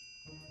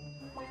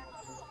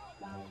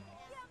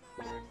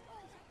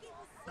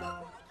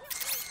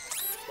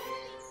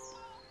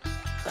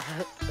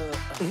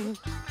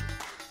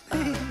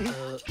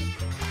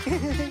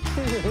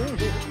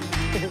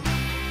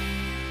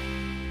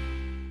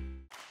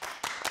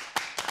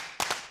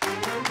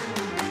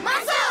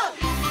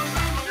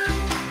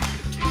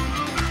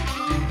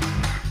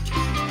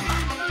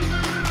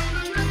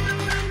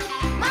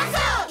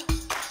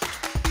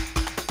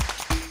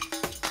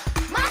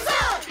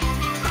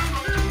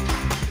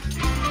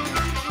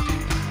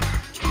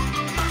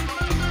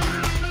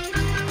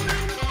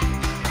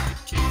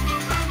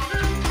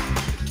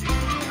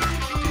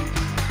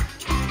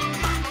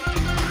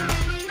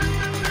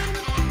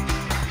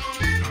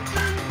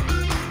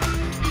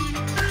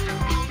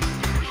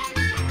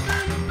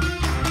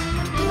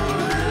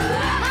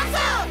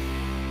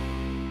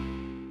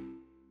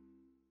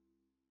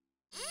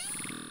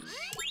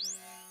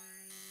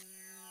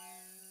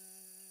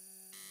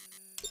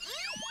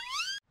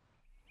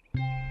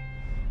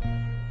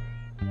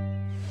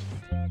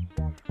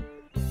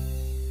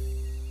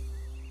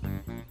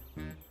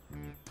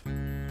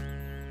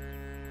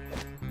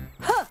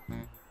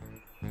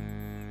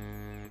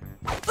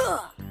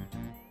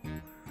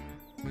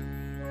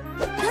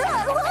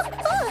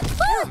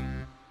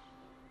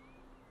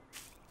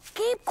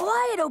 Keep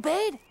quiet,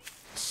 Obaid.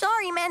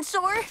 Sorry,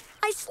 Mansour.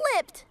 I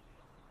slipped.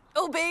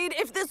 Obaid,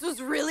 if this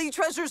was really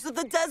Treasures of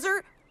the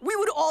Desert, we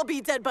would all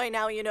be dead by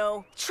now, you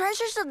know.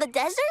 Treasures of the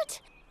Desert?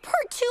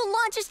 Part 2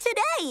 launches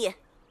today.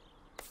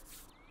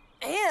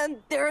 And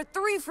there are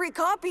 3 free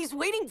copies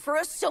waiting for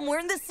us somewhere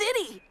in the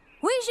city.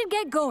 We should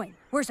get going.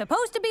 We're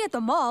supposed to be at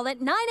the mall at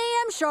 9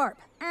 a.m. sharp.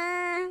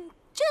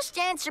 Just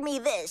answer me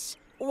this.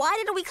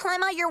 Why did we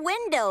climb out your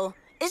window?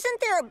 Isn't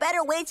there a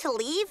better way to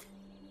leave?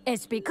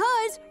 It's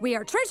because we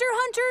are treasure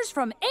hunters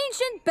from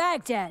ancient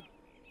Baghdad.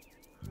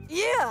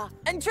 Yeah,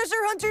 and treasure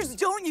hunters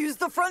don't use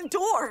the front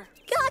door.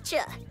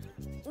 Gotcha.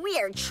 We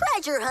are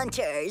treasure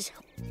hunters.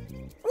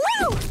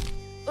 Woo!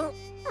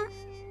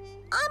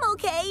 I'm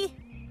okay.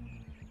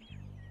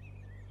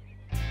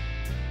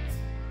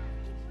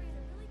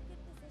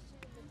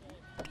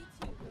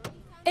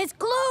 It's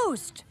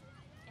closed.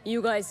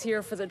 You guys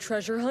here for the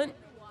treasure hunt?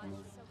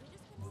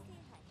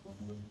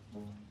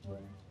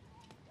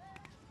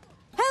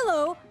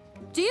 Hello.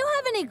 Do you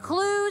have any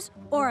clues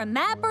or a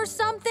map or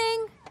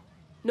something?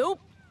 Nope.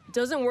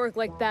 Doesn't work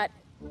like that.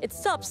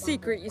 It's top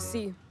secret, you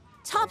see.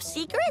 Top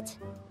secret?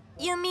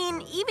 You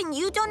mean even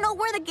you don't know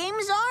where the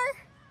games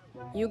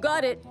are? You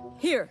got it.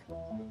 Here.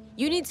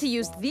 You need to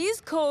use these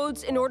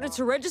codes in order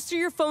to register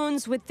your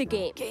phones with the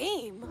game.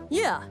 Game?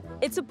 Yeah,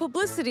 it's a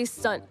publicity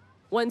stunt.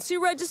 Once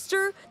you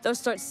register, they'll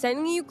start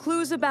sending you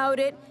clues about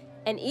it,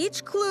 and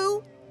each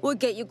clue will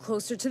get you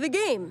closer to the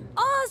game.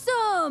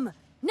 Awesome!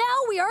 Now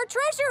we are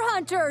treasure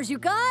hunters, you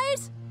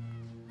guys!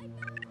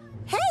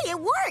 Hey, it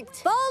worked!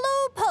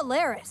 Follow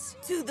Polaris.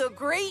 To the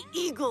Great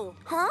Eagle.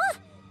 Huh?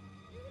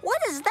 What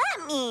does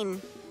that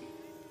mean?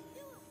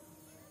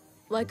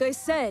 Like I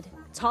said,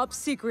 top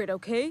secret,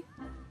 okay?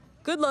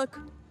 Good luck.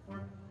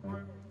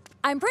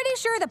 I'm pretty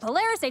sure the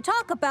Polaris they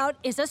talk about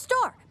is a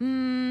star.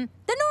 The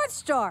North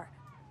Star.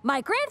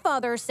 My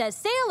grandfather says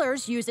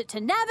sailors use it to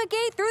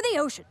navigate through the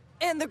ocean.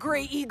 And the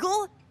Great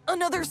Eagle?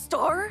 Another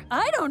star?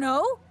 I don't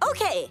know.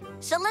 Okay,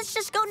 so let's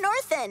just go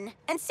north then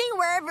and see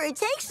wherever it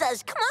takes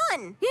us. Come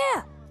on.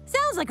 Yeah,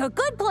 sounds like a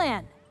good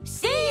plan.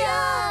 See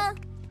ya!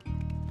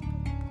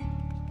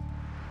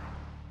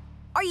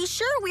 Are you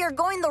sure we are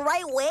going the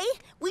right way?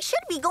 We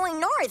should be going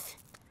north,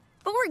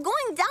 but we're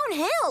going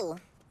downhill.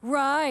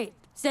 Right,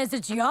 says the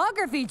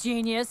geography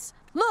genius.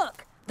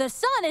 Look, the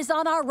sun is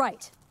on our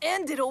right.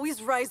 And it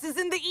always rises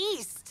in the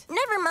east.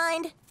 Never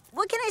mind.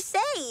 What can I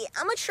say?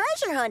 I'm a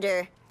treasure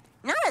hunter,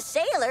 not a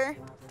sailor.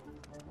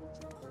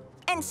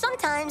 And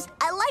sometimes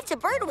I like to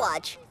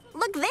birdwatch.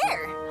 Look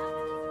there.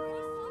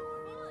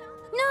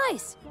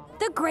 Nice!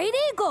 The Great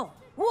Eagle!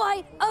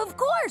 Why, of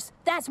course!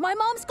 That's my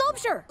mom's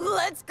sculpture!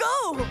 Let's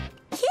go!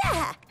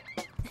 Yeah!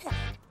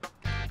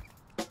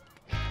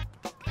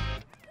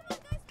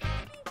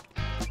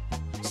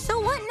 So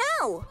what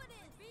now?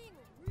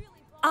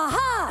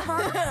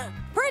 Aha!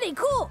 Pretty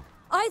cool!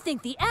 I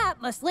think the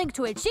app must link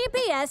to a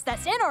GPS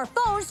that's in our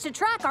phones to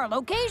track our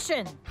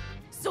location.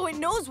 So it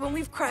knows when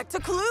we've cracked a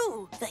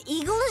clue. The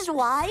eagle is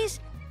wise.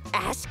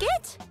 Ask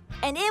it,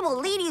 and it will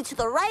lead you to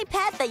the right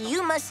path that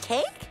you must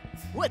take.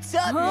 What's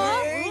up,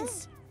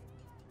 nerds?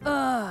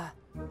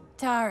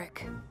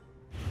 Tarek.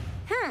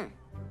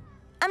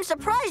 I'm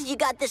surprised you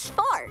got this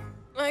far.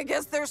 I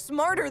guess they're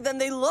smarter than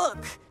they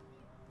look.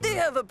 They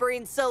have a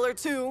brain cell or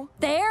two.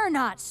 They're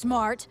not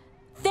smart.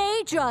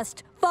 They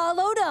just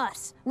followed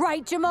us.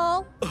 Right,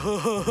 Jamal?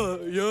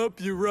 Yup,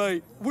 you're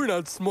right. We're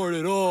not smart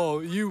at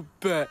all, you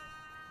bet.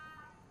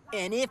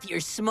 And if you're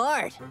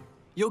smart,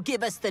 you'll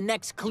give us the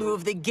next clue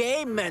of the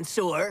game,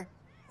 Mansour.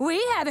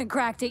 We haven't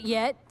cracked it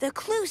yet. The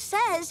clue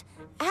says,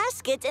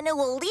 ask it and it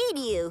will lead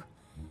you.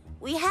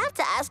 We have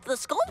to ask the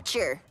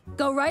sculpture.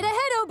 Go right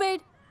ahead,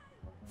 Obaid.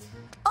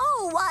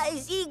 Oh,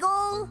 wise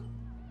eagle.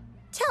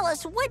 Tell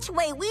us which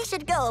way we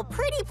should go,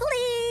 pretty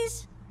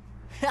please.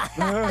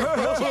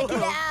 Check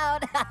it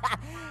out.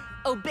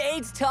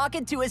 Obaid's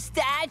talking to a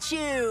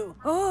statue.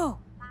 Oh.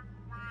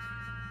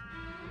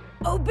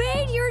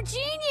 Obaid, you're a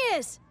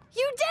genius.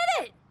 You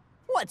did it.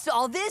 What's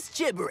all this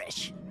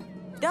gibberish?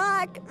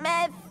 Dark,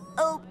 meth,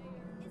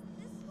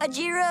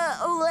 Ajira,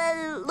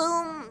 Olel,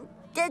 Loom,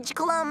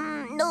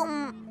 Dejklum,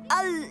 Noom,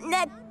 Al,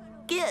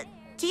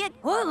 Tiet.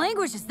 What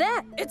language is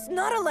that? It's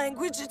not a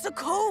language, it's a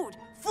code.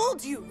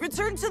 Fooled you.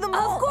 Return to the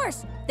mall. Of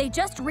course. They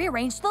just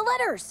rearranged the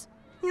letters.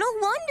 No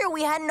wonder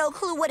we had no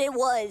clue what it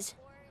was.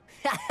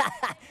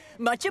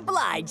 Much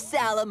obliged,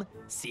 Salim.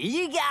 See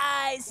you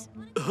guys.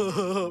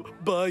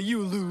 Bye,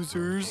 you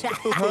losers.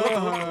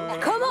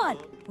 Come on.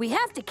 We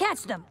have to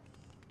catch them.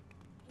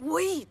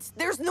 Wait,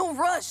 there's no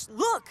rush.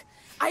 Look,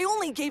 I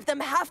only gave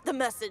them half the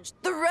message.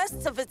 The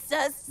rest of it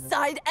says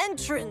side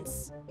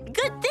entrance.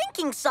 Good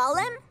thinking,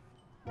 Salim.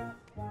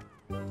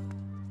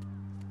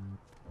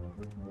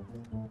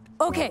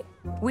 Okay,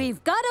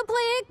 we've got to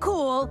play it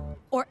cool,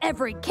 or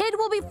every kid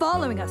will be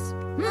following us.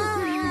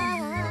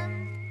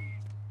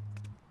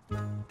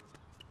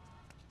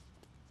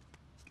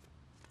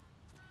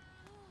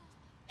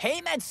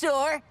 Hey,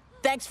 Mansour.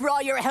 Thanks for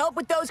all your help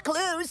with those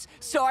clues.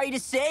 Sorry to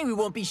say we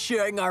won't be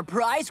sharing our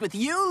prize with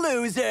you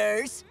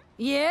losers.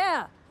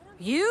 Yeah,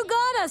 you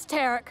got us,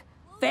 Tarek.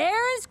 Fair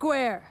and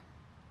square.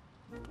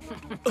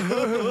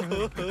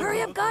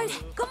 Hurry up, guys.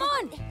 Come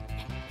on.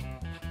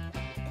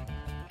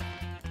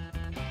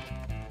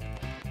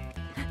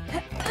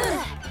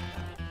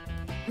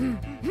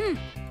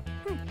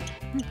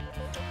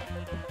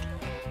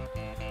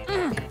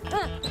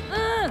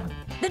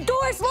 The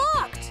door's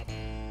locked!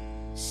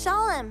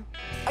 Salim,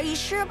 are you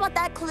sure about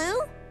that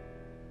clue?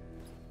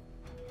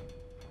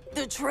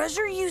 The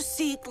treasure you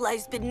seek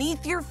lies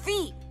beneath your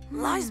feet.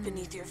 Lies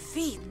beneath your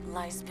feet.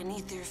 Lies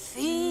beneath your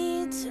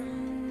feet.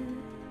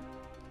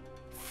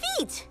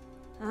 Feet?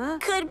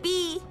 Could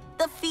be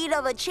the feet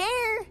of a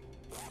chair.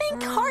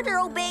 Think harder,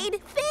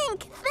 Obaid.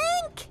 Think.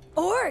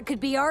 Or it could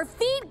be our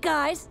feet,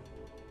 guys.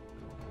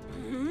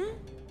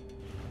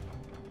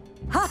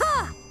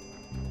 Ha-ha!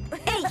 A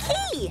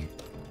key!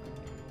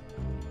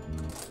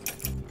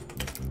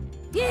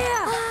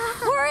 Yeah!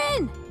 We're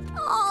in!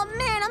 Oh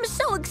man, I'm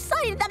so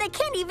excited that I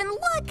can't even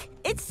look!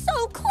 It's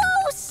so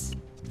close!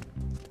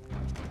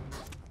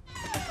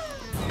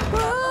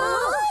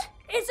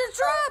 It's a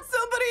trap!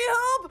 Somebody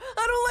help!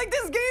 I don't like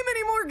this game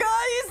anymore,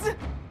 guys!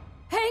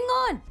 Hang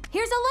on!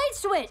 Here's a light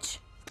switch!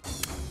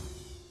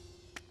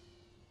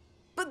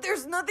 But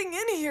there's nothing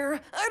in here.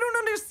 I don't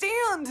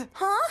understand.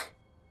 Huh?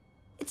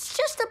 It's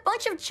just a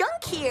bunch of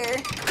junk here.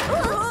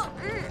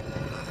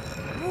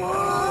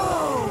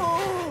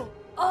 Whoa!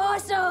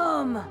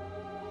 Awesome!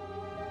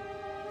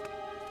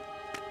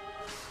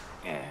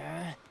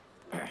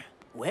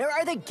 Where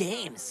are the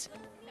games?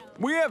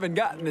 We haven't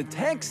gotten a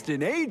text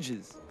in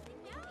ages.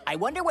 I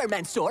wonder where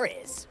Mansour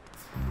is.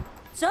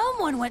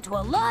 Someone went to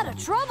a lot of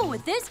trouble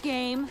with this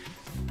game.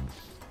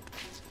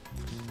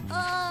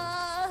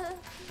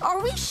 Are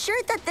we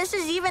sure that this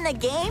is even a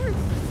game?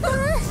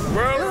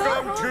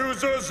 Welcome to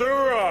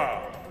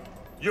Zazura.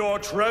 Your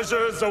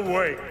treasures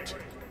await.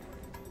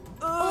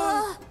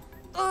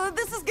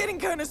 This is getting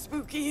kind of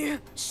spooky.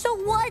 So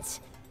what?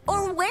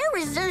 Or where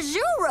is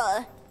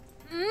Zazura?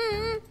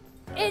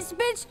 It's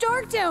pitch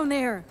dark down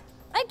there.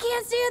 I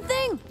can't see a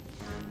thing.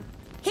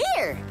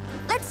 Here,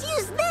 let's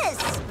use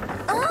this.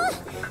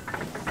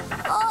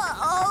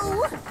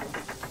 Uh-oh.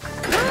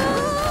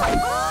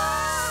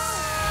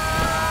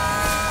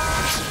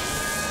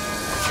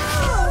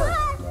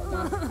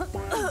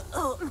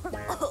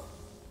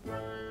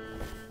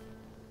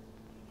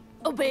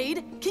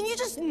 Obaid, can you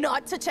just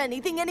not touch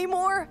anything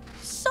anymore?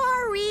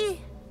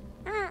 Sorry.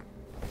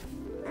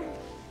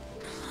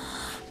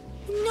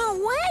 No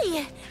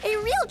way! A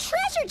real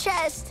treasure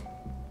chest!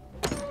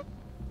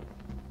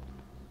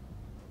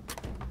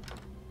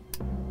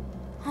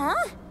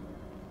 Huh?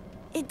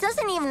 It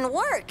doesn't even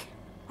work.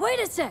 Wait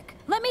a sec.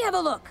 Let me have a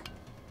look.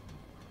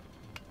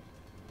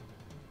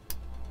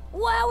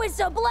 Wow, it's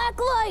a black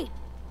light!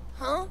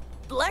 Huh?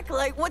 Black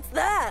light? What's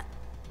that?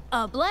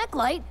 A black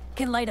light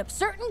can light up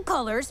certain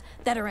colors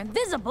that are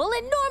invisible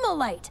in normal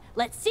light.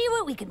 Let's see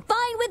what we can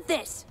find with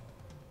this.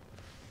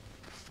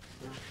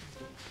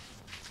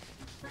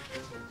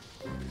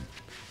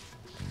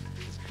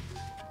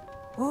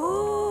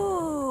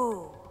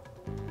 Ooh!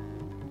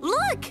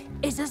 Look!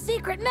 It's a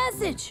secret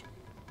message.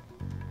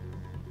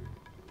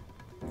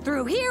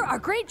 Through here are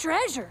great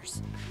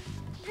treasures.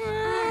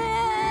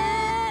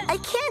 I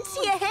can't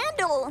see a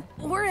handle.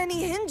 Or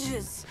any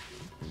hinges.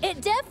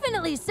 It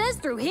definitely says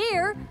through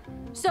here,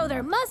 so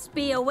there must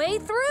be a way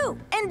through.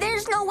 And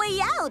there's no way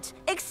out,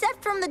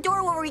 except from the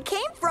door where we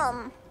came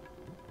from.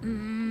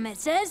 It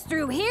says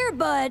through here,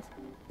 but...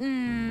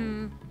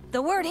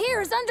 the word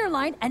here is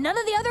underlined, and none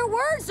of the other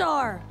words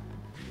are.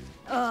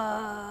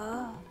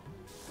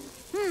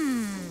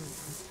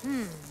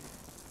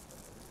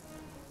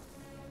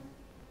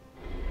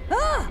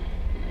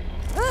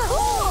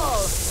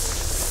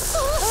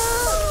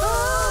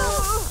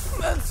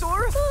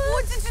 Mansour,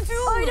 what did you do?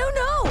 I don't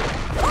know.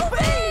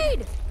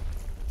 Obeyed!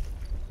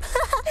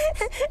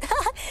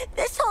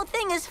 This whole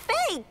thing is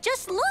fake.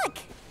 Just look.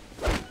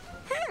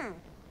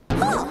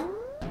 Huh.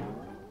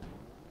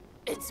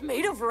 It's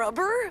made of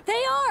rubber?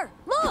 They are.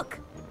 Look.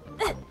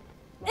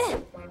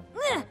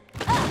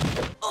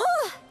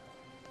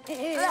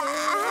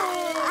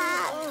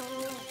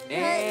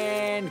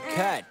 And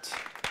cut.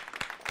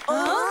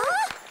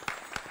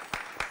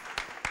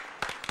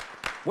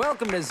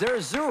 Welcome to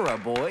Zerzura,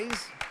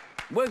 boys.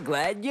 We're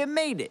glad you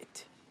made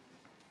it.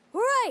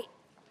 Right.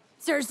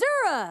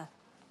 Zerzura.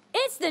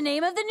 It's the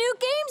name of the new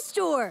game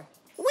store.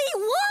 We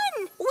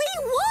won! We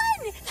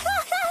won!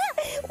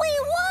 We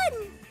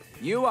won!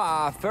 You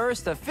are our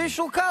first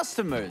official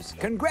customers.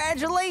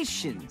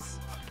 Congratulations.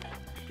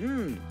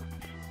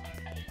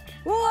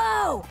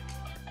 Whoa!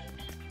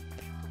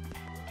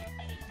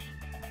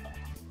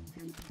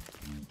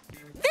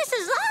 This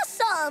is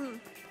awesome!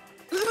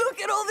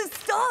 Look at all this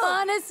stuff!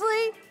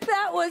 Honestly,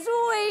 that was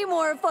way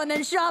more fun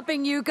than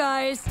shopping, you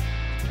guys.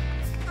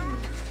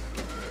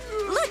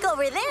 Look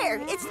over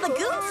there. It's the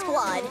Goon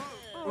Squad.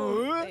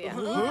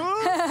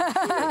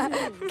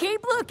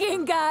 Keep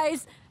looking,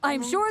 guys.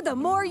 I'm sure the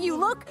more you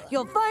look,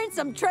 you'll find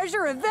some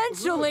treasure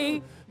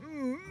eventually.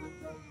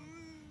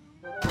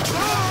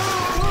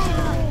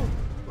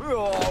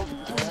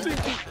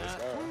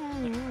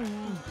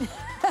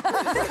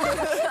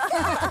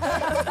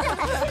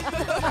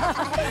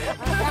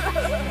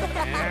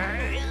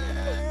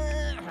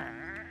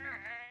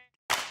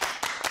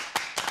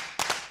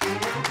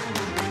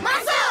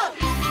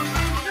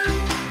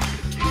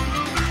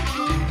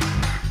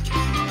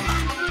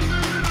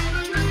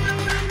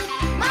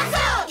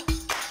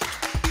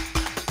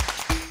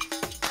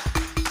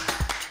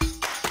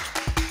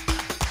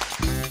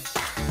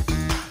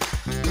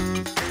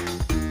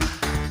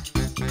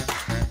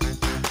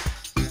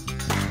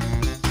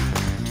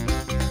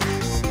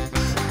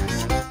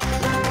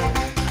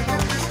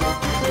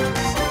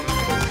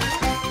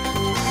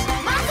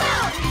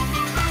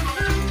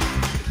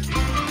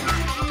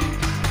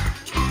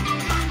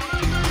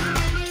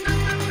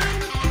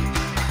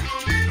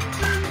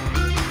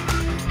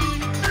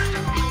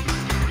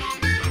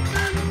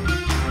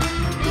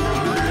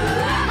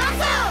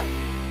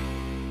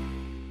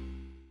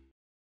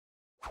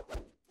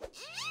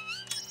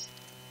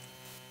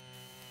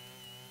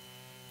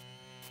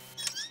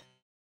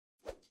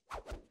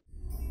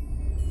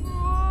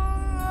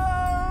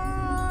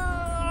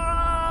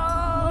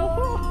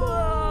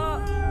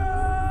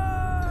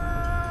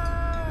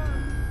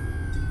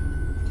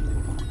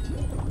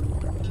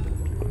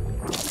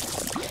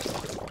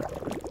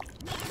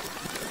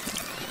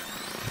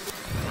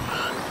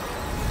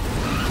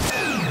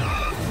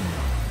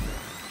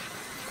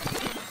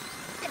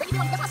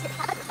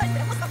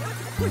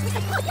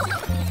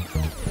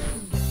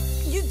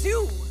 You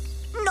do!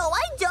 No,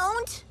 I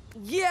don't!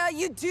 Yeah,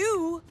 you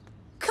do!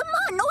 Come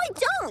on, no, I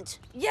don't!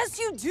 Yes,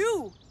 you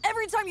do!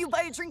 Every time you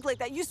buy a drink like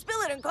that, you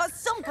spill it and cause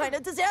some kind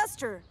of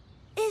disaster.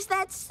 Is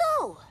that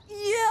so?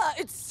 Yeah,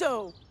 it's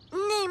so.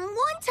 Name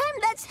one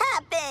time that's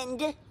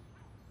happened.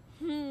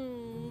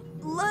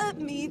 Let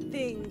me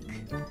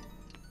think.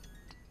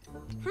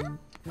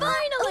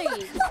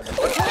 Finally!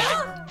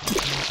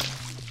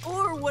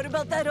 Or what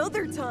about that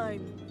other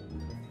time?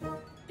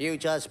 You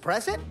just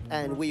press it,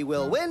 and we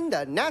will win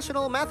the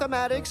National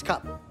Mathematics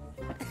Cup.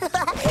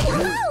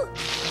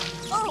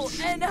 Oh,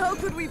 and how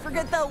could we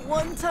forget that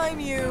one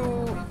time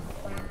you...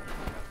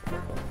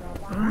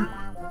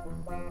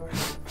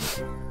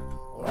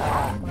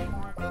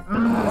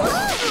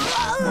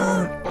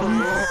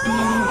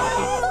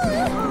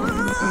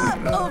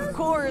 Of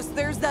course,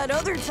 there's that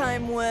other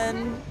time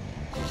when...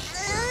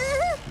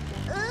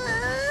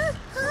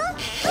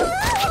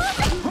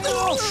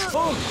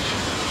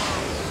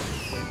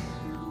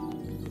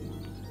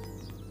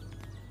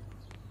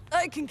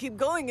 I can keep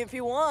going if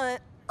you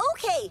want.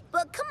 Okay,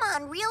 but come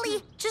on,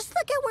 really? Just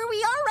look at where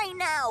we are right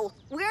now.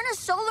 We're in a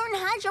solar and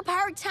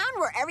hydro-powered town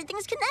where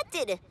everything's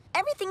connected.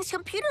 Everything's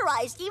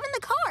computerized, even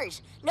the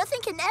cars.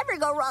 Nothing can ever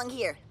go wrong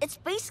here. It's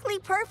basically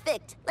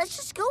perfect. Let's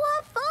just go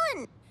have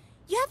fun.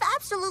 You have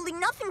absolutely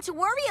nothing to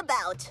worry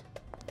about.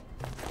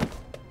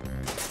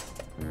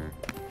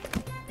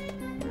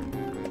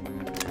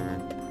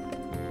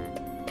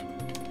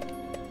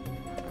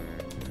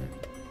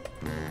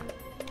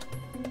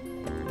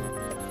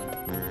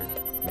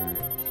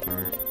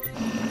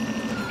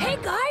 Hey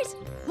guys,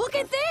 look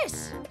at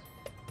this!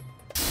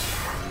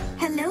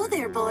 Hello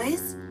there,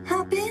 boys.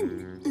 Hop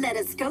in. Let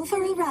us go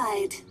for a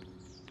ride.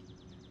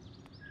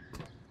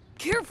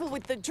 Careful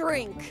with the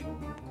drink.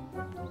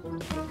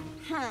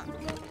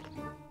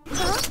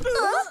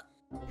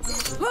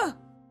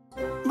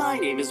 My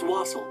name is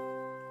Wassel.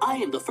 I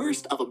am the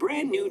first of a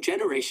brand new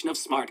generation of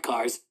smart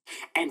cars.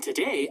 And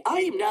today,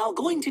 I am now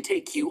going to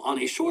take you on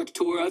a short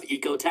tour of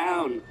Eco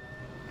Town.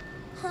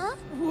 Huh?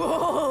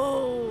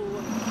 Whoa!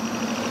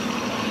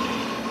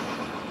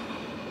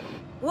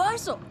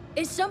 Wassel,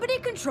 is somebody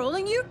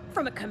controlling you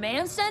from a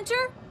command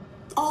center?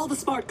 All the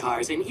smart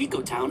cars in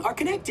Eco Town are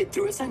connected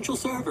through a central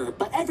server,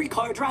 but every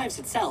car drives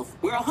itself.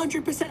 We're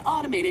 100%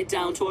 automated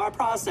down to our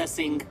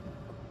processing.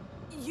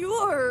 You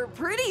are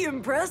pretty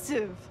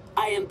impressive.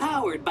 I am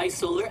powered by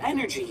solar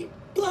energy,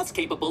 plus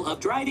capable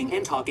of driving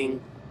and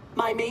talking.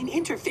 My main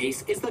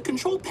interface is the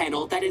control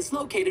panel that is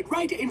located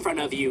right in front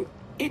of you.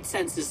 It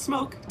senses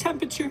smoke,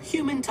 temperature,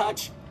 human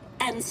touch,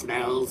 and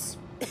smells.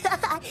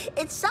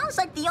 It sounds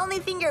like the only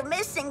thing you're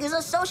missing is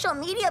a social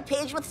media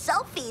page with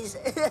selfies.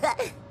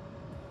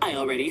 I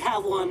already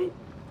have one.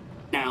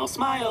 Now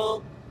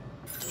smile.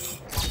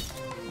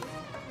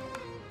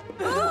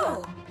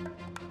 Oh!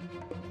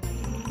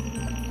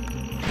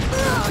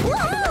 You're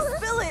gonna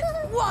spill it!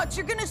 Watch,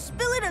 you're gonna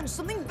spill it and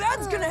something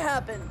bad's gonna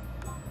happen!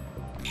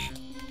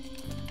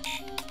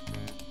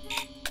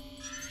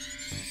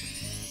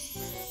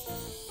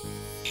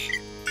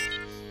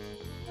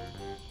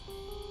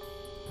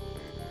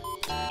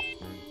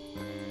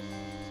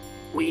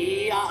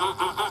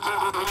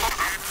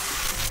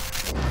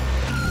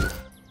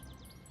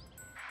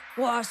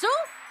 Wassel?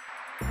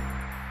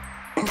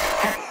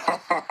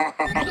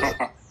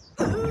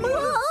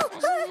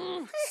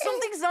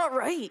 Something's not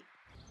right.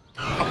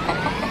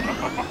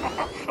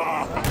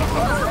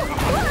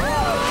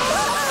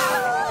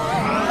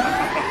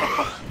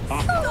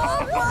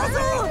 Stop,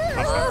 Wassel!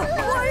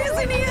 Why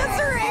isn't he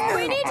answering?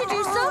 We need to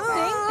do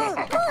something.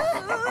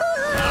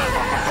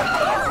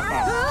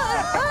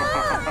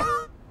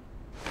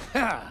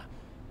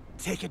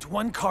 Take it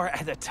one car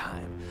at a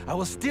time. I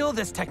will steal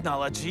this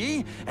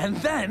technology and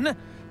then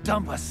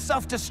dump a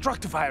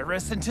self-destruct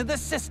virus into the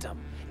system.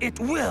 It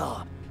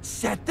will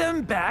set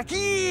them back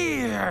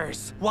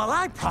years while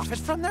I profit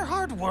from their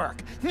hard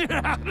work.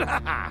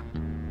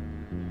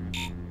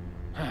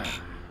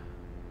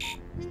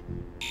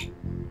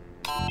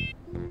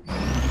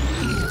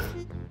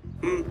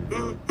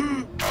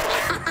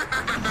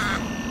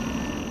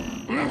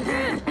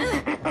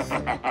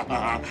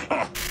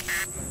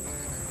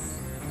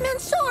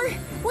 Mansour,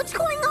 what's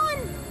going on?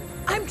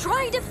 I'm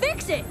trying to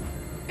fix it.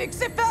 Fix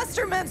it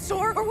faster,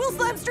 Mansour, or we'll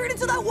slam straight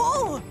into that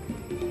wall!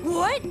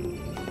 What?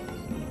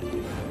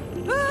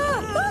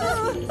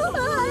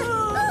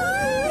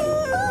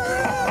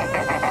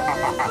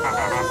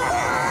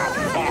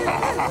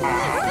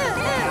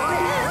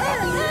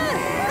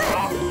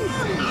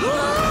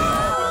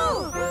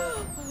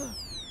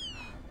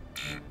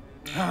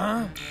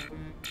 Huh?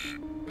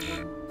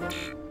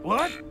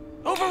 What?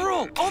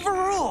 Overrule!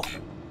 Overrule!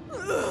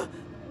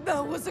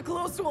 That was a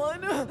close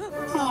one.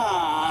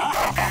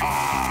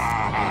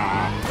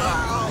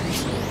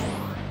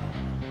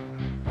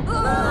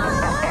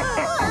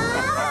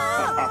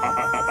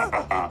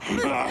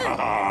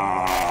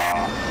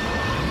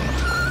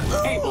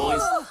 Hey,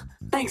 boys.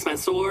 Thanks,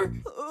 Mansour.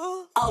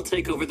 I'll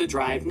take over the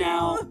drive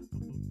now.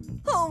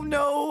 Oh,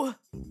 no.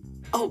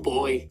 Oh,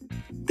 boy.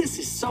 This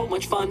is so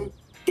much fun.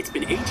 It's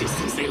been ages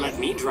since they let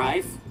me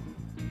drive.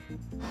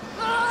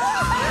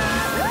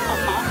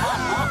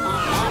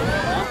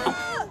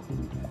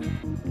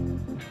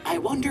 I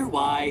wonder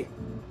why.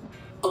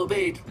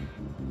 Obaid,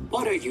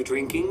 what are you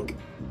drinking?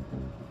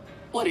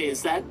 What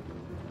is that?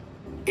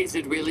 Is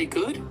it really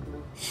good?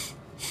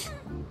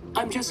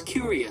 I'm just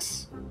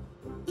curious.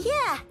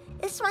 Yeah,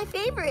 it's my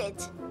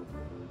favorite.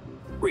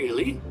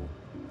 Really?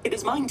 It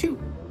is mine too.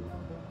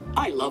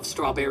 I love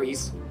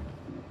strawberries.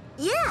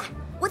 Yeah,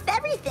 with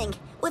everything.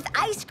 With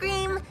ice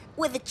cream,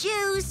 with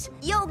juice,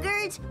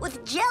 yogurt,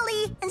 with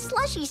jelly, and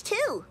slushies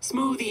too.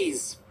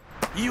 Smoothies.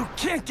 You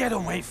can't get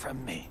away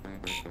from me.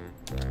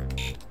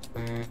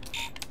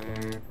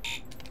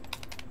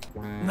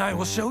 And I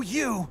will show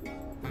you.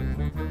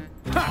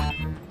 Ha!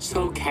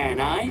 So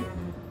can I?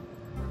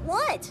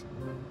 What?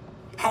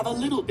 Have a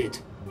little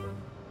bit.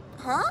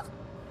 Huh?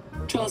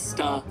 Just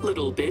a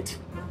little bit.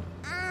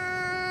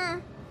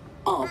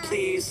 Oh,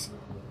 please.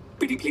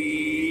 Pretty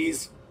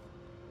please.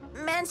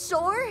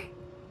 Mansour?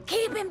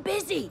 Keep him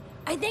busy.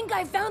 I think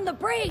I found the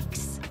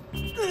brakes.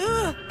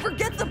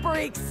 Forget the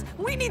brakes.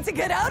 We need to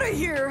get out of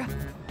here.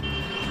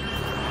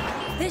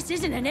 This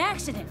isn't an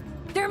accident.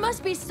 There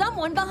must be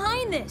someone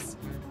behind this.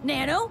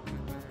 Nano,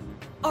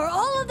 are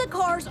all of the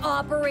cars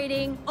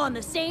operating on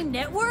the same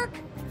network?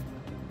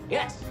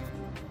 Yes.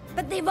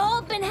 But they've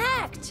all been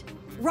hacked,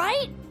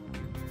 right?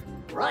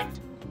 Right.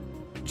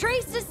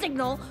 Trace the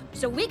signal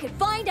so we can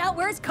find out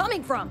where it's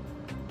coming from.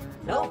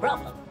 No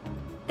problem.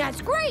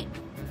 That's great.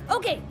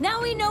 Okay,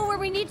 now we know where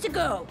we need to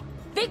go.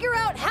 Figure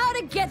out how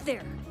to get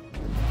there.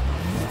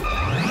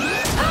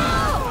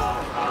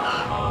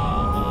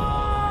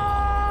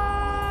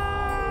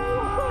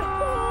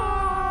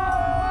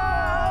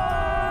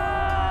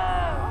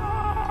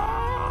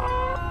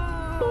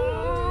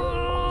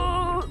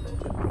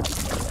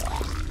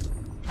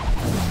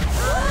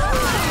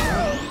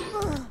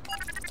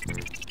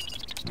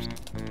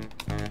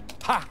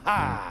 Ha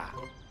ha!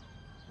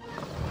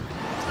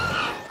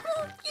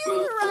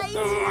 You're right.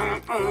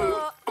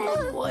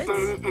 What?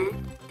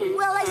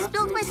 Well, I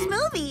spilled my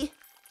smoothie.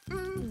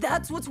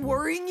 That's what's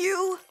worrying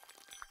you?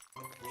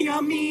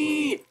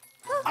 Yummy!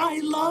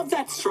 I love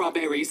that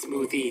strawberry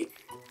smoothie.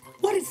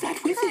 What is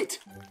that with it?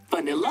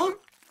 Vanilla?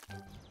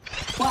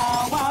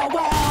 Wow, wow,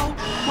 wow,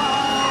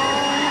 wow!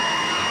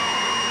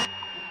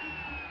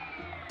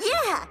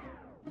 Yeah!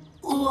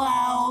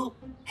 Wow!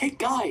 Hey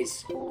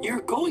guys,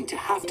 you're going to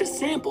have to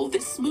sample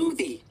this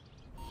smoothie.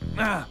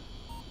 Ah.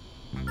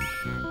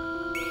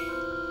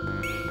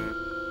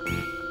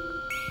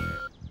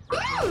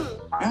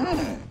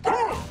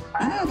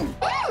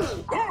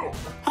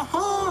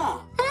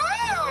 Ha-ha!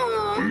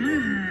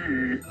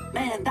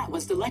 Man, that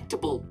was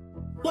delectable.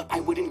 What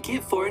I wouldn't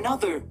give for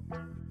another.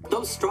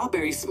 Those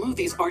strawberry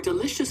smoothies are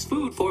delicious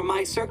food for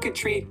my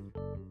circuitry.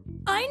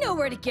 I know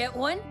where to get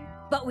one,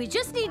 but we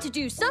just need to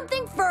do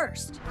something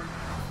first.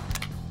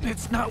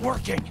 It's not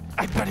working.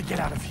 I better get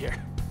out of here.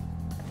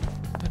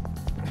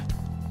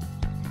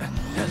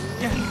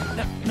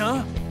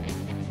 No.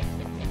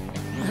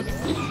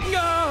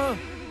 No!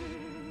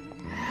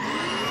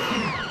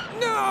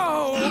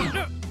 No!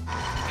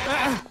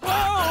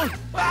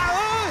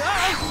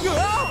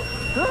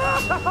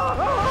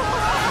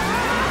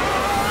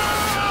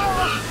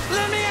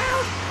 Let me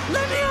out!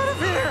 Let me out of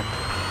here!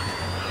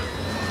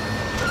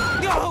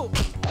 No!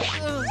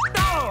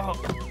 No!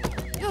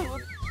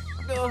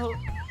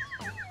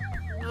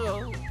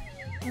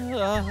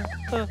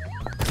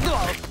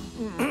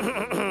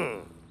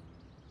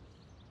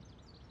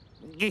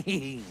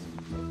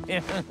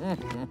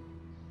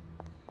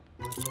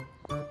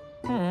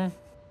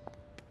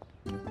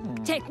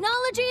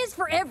 Technology is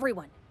for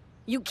everyone.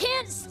 You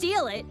can't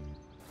steal it.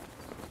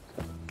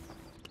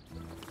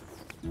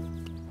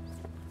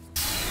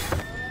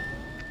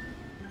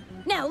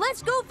 Now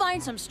let's go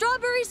find some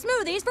strawberry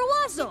smoothies for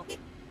Wassel.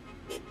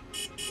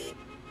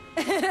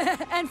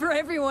 And for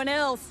everyone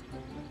else.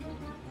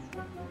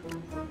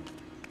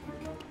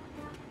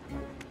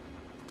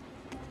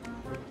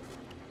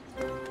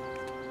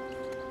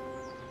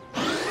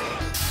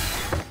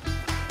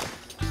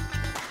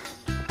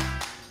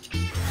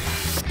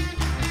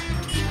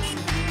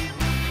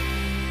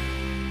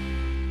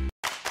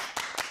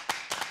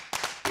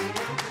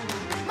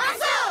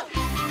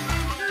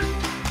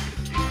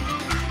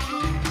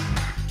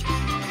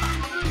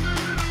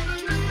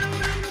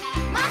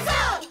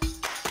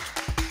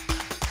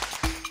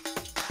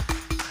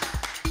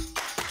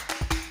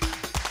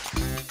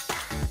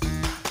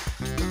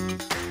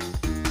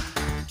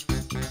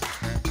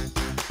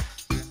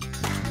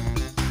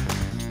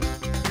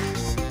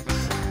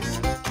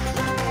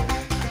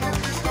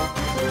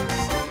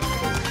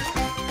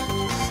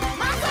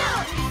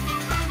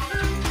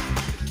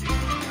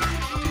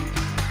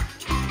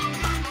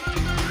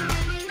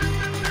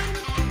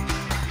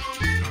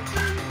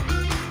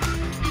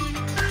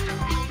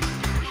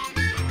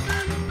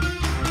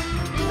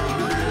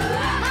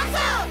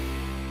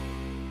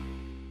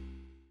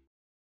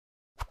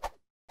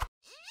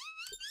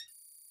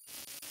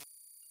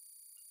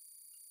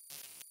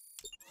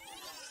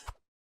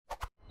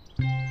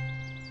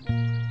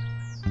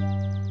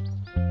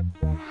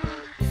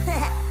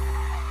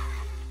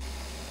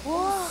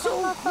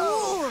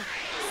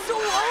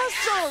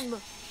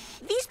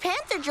 These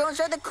Panther drones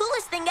are the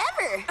coolest thing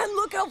ever. And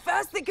look how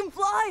fast they can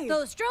fly.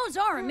 Those drones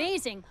are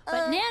amazing,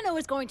 but Nano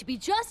is going to be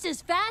just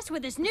as fast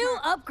with his new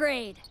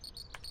upgrade.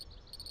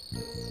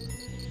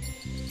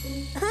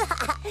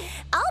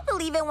 I'll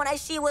believe it when I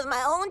see it with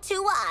my own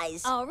 2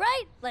 eyes. All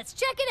right, let's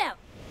check it out.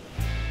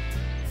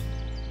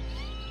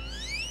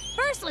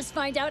 First, let's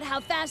find out how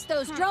fast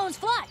those drones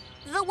fly.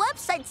 The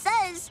website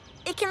says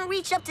it can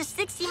reach up to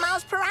 60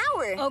 miles per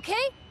hour.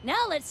 Okay,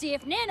 now let's see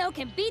if Nano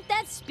can beat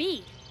that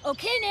speed.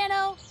 Okay,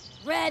 Nano.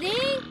 Ready,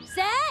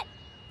 set.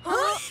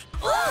 Huh?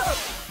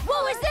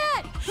 What was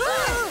that?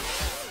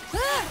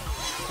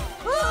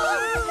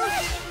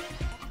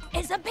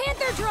 It's a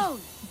Panther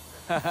drone.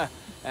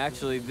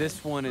 Actually,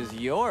 this one is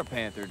your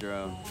Panther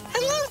drone.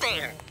 Hello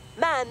there,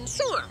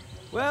 Mansour.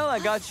 Well, I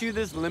got you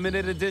this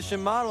limited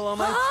edition model on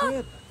my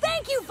trip.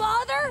 Thank you,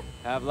 Father.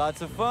 Have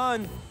lots of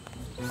fun.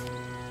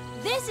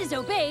 This is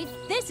Obey,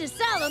 this is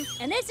Salim,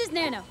 and this is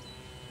Nano.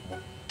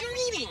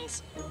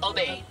 Greetings,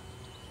 Obey,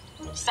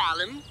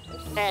 Salim,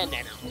 and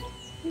Nano.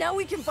 Now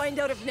we can find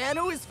out if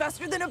Nano is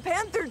faster than a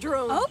panther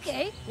drone.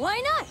 Okay,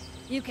 why not?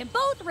 You can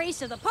both race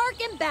to the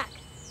park and back.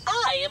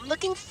 I am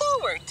looking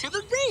forward to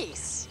the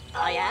race.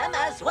 I am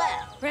as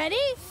well.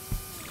 Ready?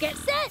 Get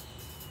set,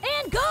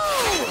 and go!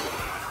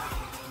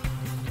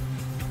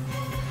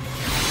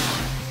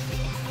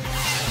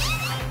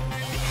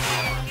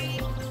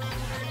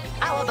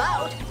 How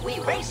about we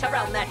race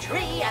around that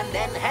tree and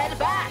then head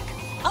back?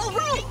 All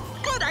right,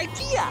 good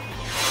idea.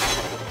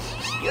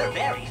 You're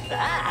very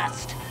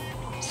fast.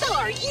 So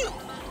are you,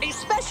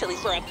 especially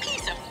for a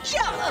piece of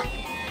junk.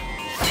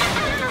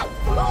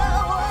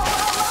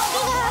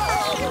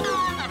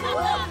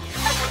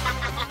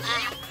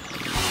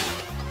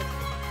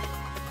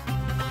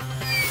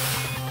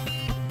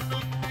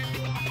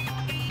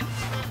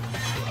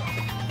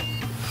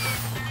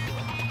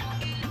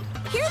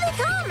 Here they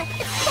come!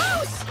 It's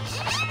close!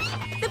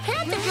 The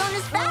panther drone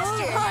is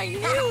faster! I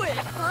knew it!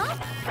 Huh?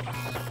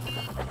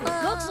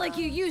 Looks like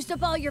you used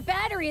up all your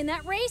battery in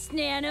that race,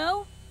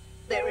 Nano.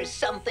 There is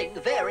something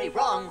very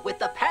wrong with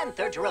the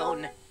panther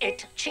drone.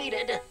 It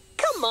cheated.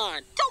 Come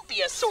on, don't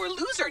be a sore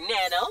loser,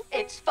 Nano.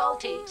 It's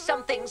faulty.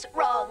 Something's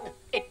wrong.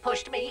 It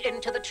pushed me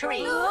into the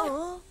tree.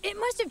 It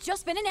must have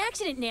just been an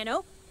accident,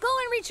 Nano. Go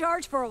and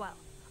recharge for a while.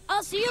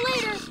 I'll see you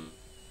later.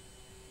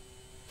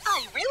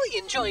 I really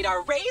enjoyed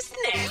our race,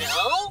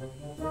 Nano.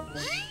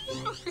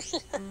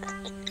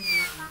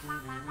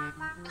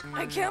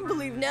 I can't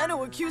believe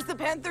Nano accused the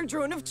panther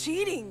drone of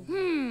cheating.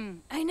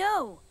 I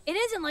know. It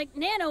isn't like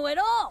Nano at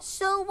all.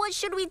 So what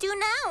should we do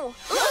now?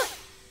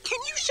 Can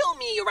you show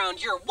me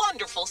around your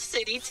wonderful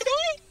city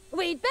today?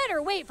 We'd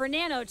better wait for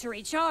Nano to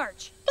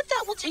recharge. But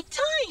that will take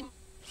time.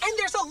 And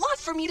there's a lot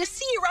for me to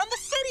see around the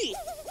city.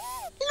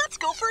 Let's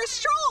go for a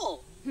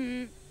stroll.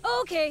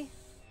 Okay.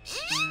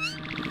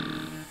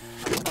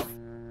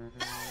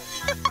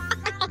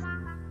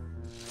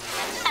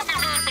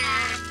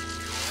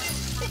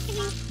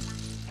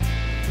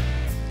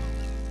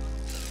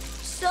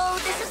 So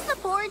this is the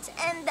port,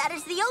 and that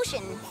is the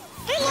ocean.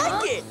 I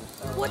like it.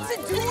 What's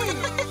it doing?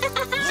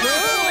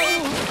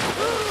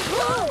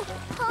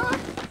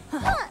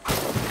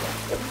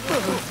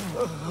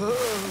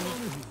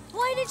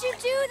 Why did you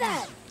do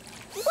that?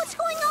 What's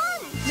going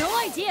on? No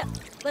idea.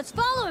 Let's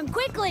follow him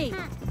quickly.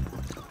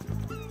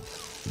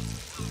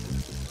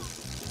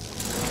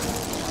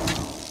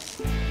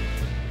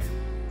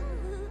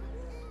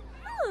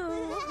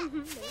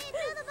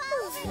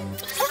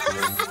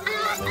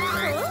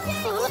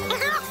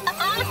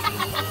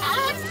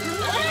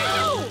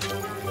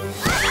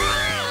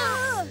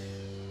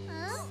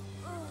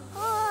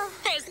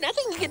 There's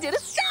nothing you can do to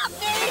stop me.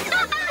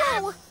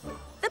 Oh,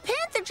 the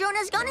panther drone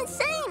has gone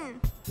insane.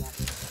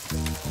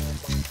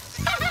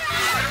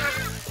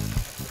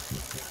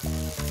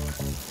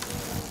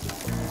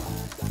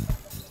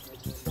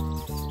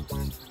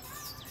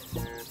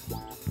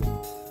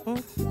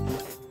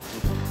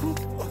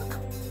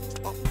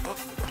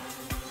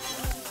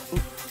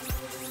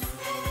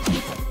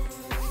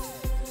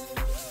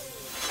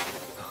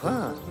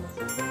 Huh?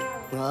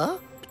 Huh?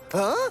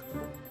 Huh?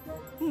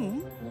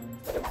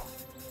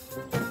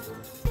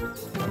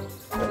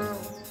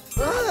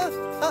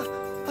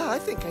 I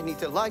think I need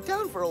to lie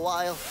down for a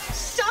while.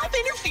 Stop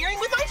interfering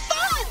with my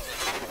fun!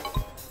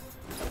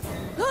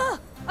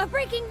 A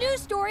breaking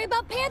news story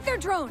about panther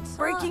drones.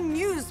 Breaking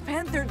news,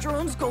 panther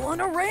drones go on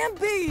a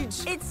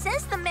rampage. It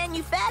says the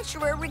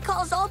manufacturer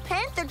recalls all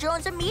panther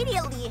drones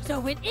immediately.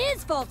 So it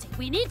is faulty.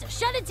 We need to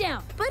shut it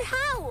down. But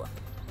how?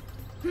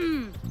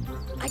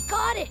 I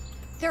got it.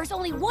 There's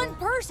only one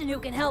person who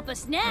can help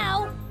us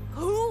now.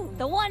 Who?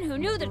 The one who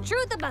knew the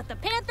truth about the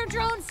panther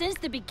drone since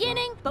the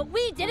beginning, but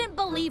we didn't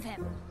believe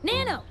him.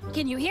 Nano,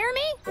 can you hear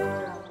me?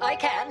 I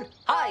can.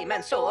 Hi,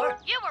 Mansour.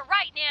 You were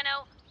right,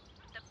 Nano.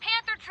 The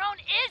panther drone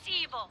is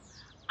evil.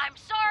 I'm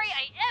sorry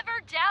I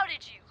ever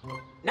doubted you.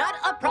 Not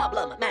a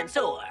problem,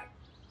 Mansour.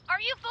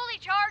 Are you fully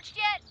charged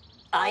yet?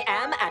 I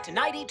am at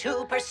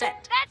 92%.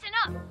 That's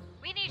enough.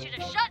 We need you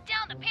to shut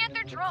down the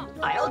panther drone.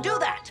 I'll do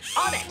that.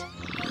 On it.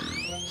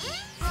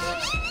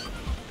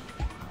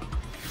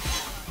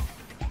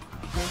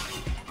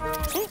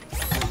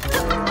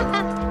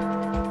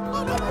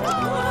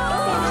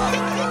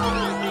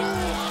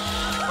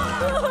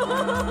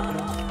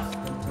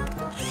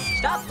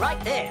 Stop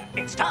right there.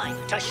 It's time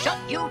to shut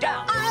you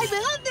down. I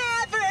will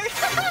never!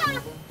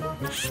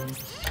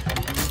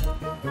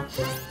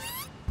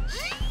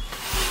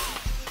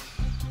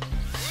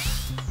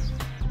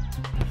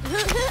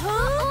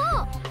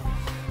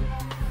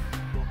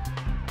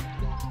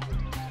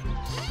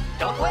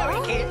 Don't worry,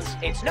 kids.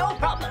 It's no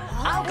problem.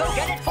 I'll go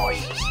get it for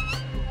you.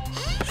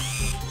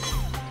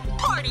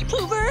 Party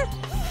pooper!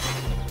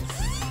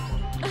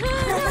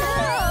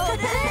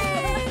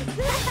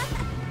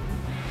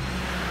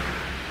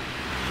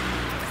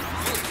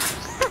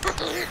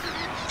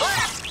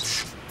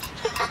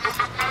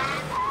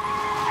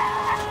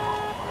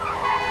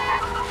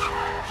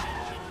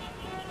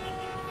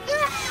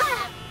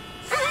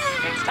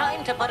 It's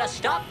time to to put a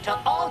stop to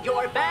all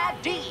your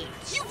bad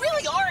deeds. You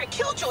really are a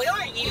killjoy,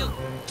 aren't you?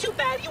 Too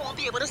bad you won't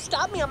be able to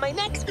stop me on my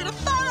next bit of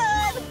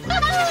fun!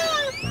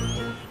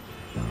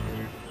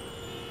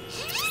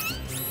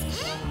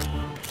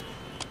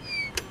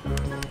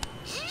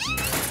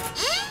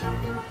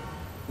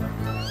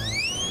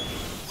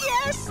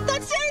 Yes,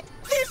 that's it!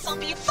 This'll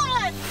be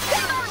fun!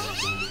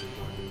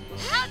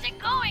 How's it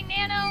going,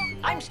 Nano?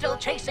 I'm still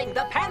chasing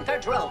the Panther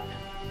drone.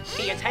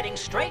 He is heading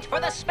straight for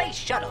the space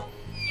shuttle.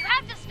 You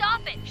have to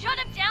stop it. Shut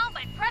him down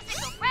by pressing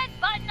the red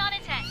button on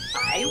his head.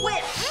 I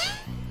will.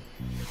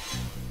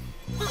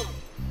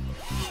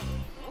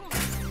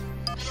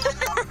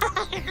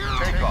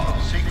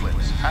 Takeoff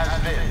sequence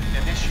has been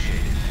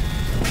initiated.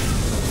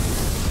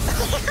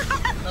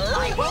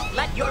 I won't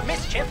let your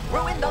mischief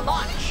ruin the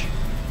launch.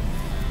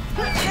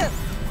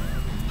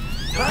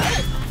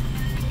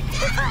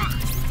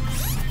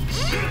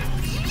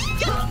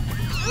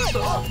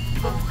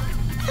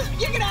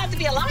 You're gonna have to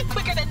be a lot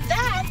quicker than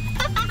that!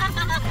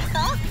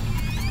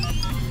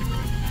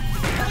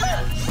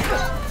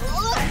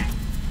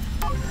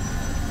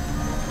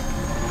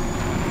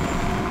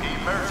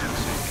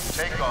 Emergency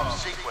takeoff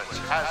sequence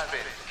has been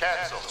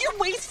canceled. You're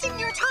wasting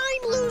your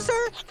time,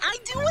 loser! I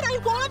do what I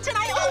want and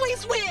I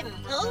always win!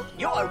 Huh?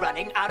 You're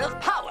running out of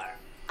power.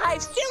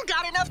 I've still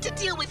got enough to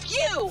deal with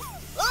you!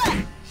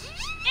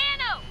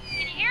 Nano, can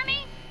you hear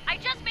me? I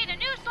just made a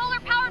new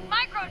solar-powered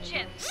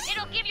microchip.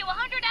 It'll give you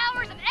 100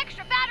 hours of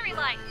extra battery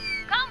life.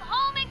 Come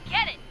home and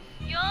get it.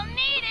 You'll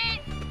need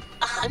it.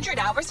 100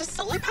 hours of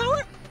solar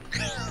power?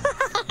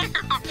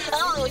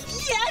 Oh,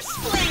 yes,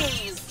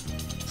 please!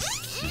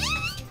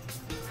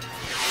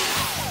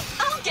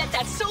 I'll get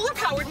that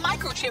solar-powered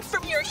microchip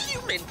from your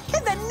human,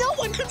 and then no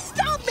one can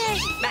stop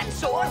me!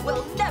 Mansour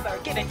will never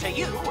give it to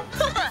you.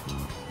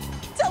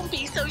 Don't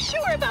be so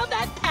sure about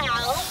that,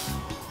 pal!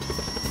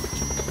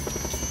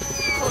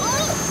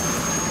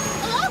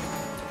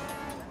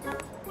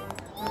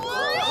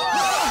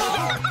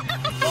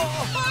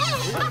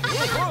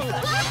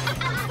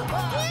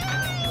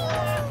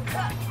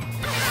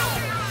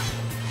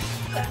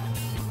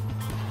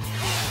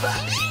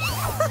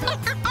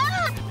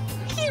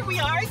 Here we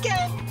are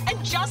again,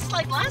 and just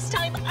like last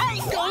time, I'm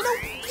gonna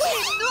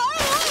win!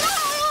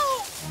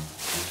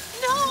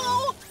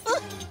 No!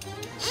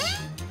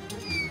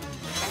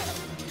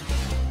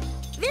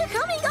 They're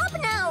coming up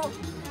now!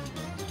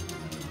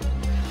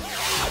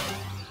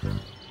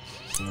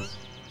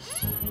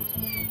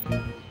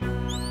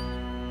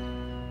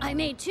 I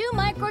made 2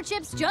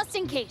 microchips just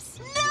in case.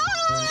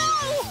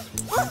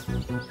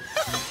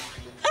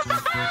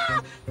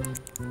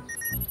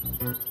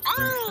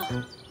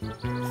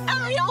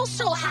 I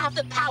also have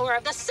the power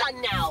of the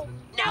sun now.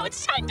 Now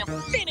it's time to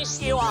finish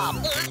you off.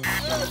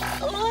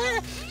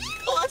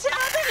 What's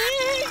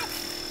happening?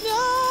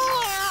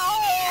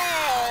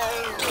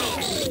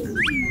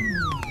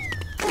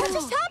 What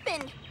just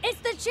happened? It's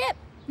the chip.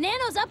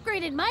 Nano's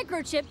upgraded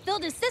microchip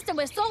filled his system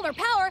with solar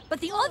power, but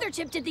the other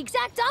chip did the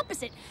exact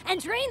opposite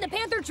and drained the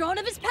Panther drone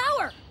of his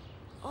power.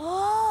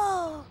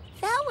 Oh,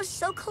 that was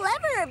so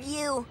clever of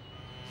you.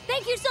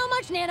 Thank you so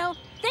much, Nano.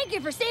 Thank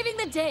you for saving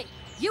the day.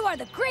 You are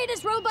the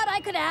greatest robot I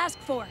could ask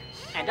for.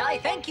 And I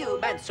thank you,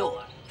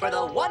 Mansour, for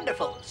the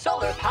wonderful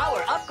solar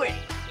power upgrade.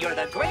 You're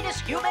the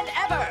greatest human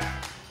ever.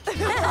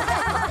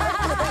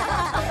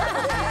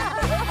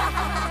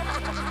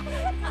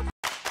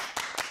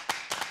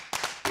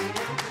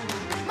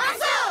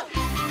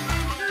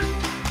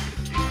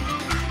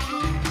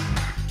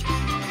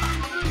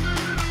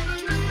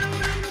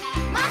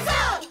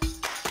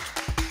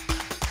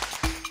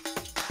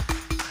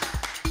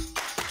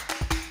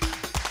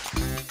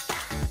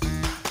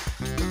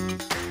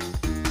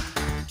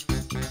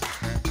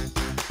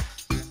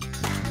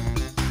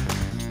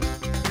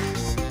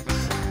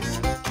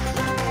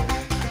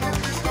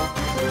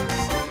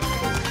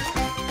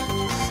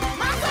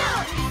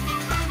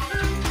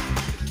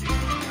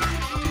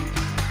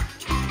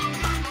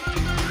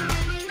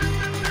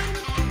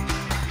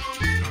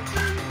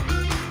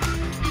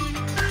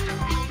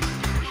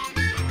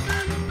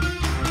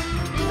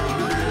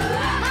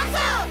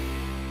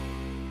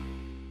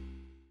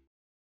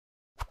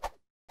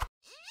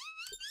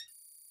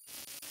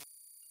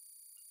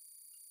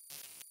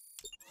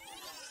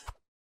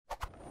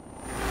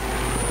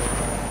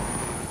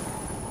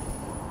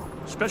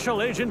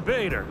 Special Agent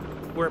Bader,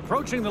 we're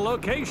approaching the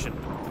location.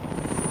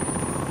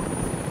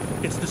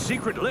 It's the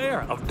secret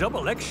lair of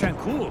Double X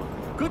Shankul.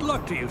 Good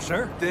luck to you,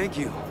 sir. Thank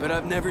you, but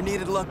I've never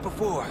needed luck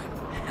before.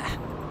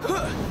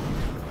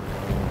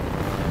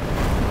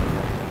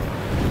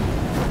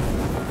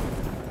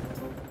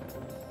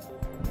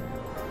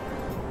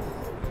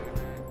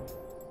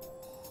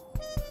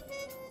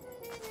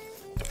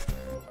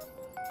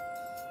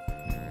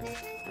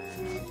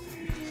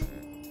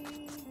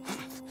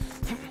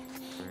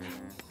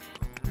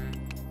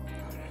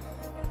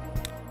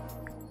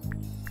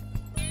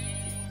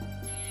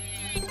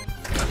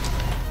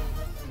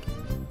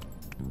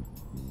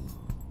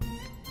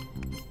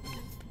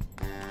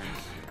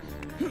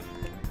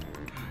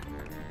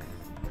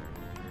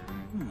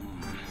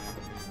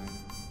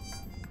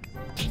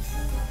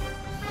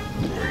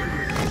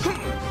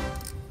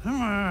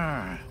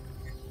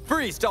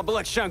 Freeze, Double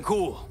X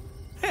Shancool!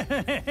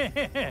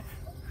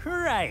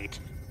 Right.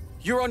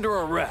 You're under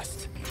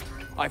arrest.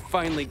 I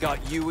finally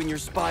got you and your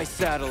spy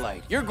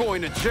satellite. You're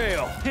going to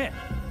jail.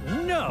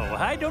 No,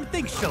 I don't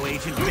think so,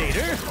 Agent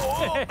Vader.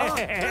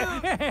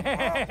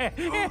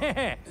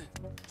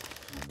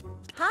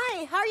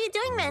 Hi, how are you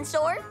doing,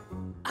 Mansour?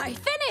 I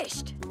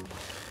finished!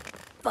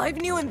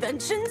 5 new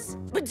inventions?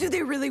 But do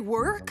they really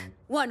work?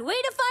 One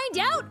way to find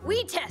out,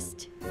 we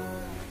test.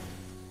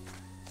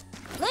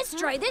 Let's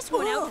try this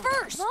one out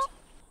first.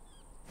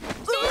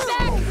 Stand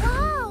back!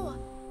 Wow!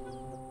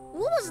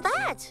 What was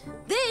that?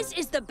 This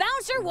is the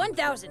Bouncer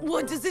 1000.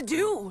 What does it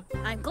do?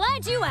 I'm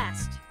glad you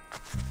asked.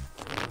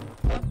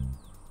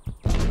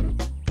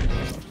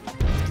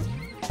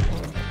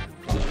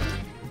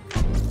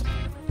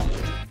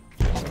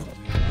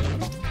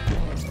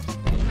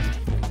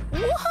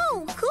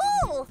 Whoa,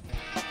 cool!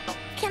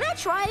 Can I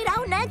try it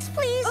out next,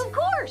 please? Of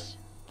course!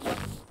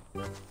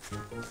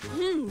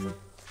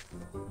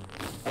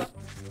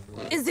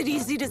 Is it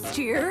easy to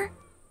steer?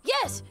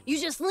 Yes, you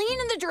just lean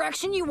in the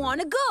direction you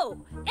want to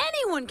go.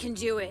 Anyone can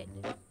do it.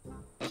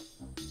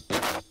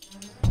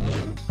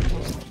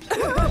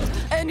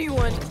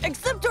 Anyone,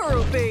 except our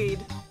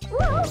Obeyed.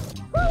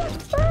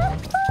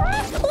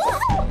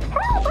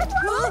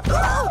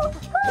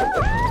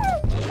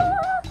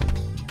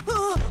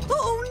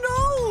 Oh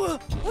no!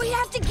 We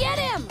have to get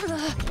him!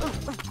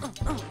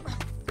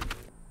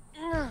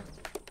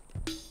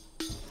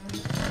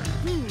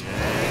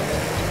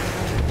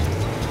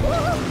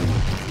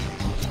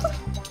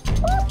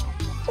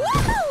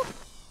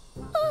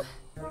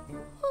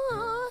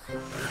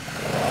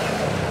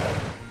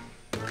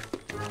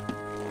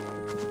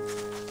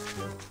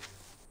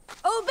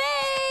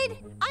 Obeyed!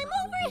 I'm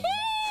over here!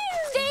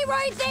 Stay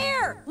right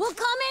there! We'll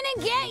come in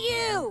and get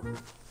you!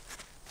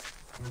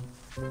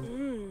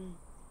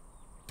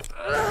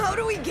 How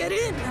do we get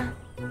in?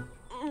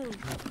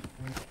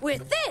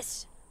 With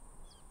this!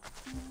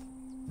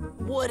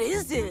 What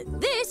is it?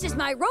 This is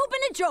my rope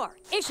in a jar.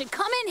 It should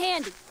come in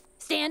handy.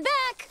 Stand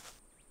back!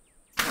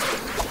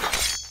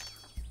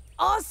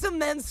 Awesome,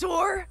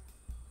 Mansour!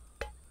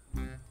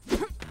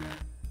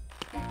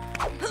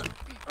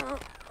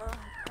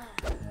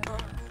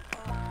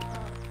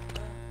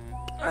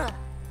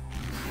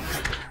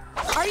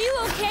 Are you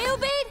okay,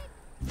 Obeyed?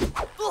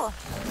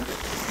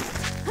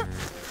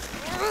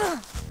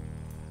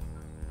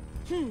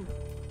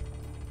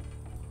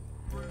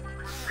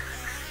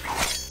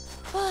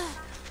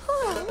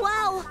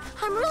 Wow,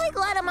 I'm really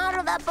glad I'm out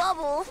of that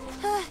bubble.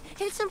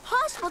 It's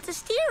impossible to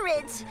steer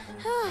it.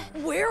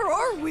 Where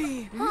are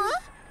we? Huh?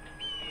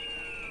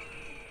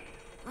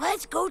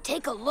 Let's go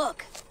take a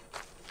look.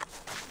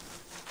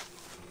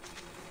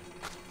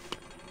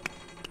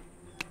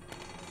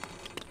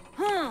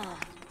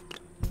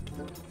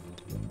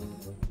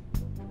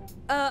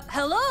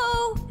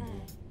 Hello?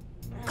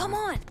 Come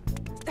on.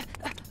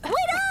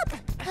 Wait up!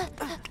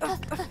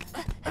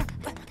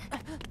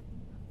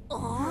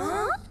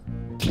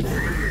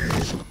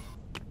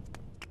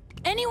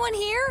 Anyone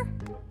here?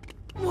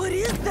 What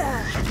is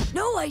that?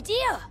 No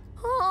idea.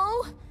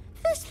 Oh,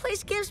 this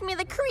place gives me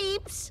the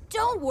creeps.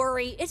 Don't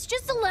worry, it's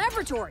just a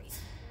laboratory.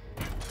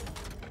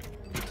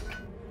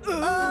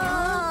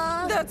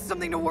 That's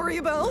something to worry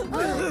about.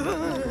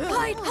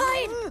 Hide,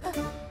 hide!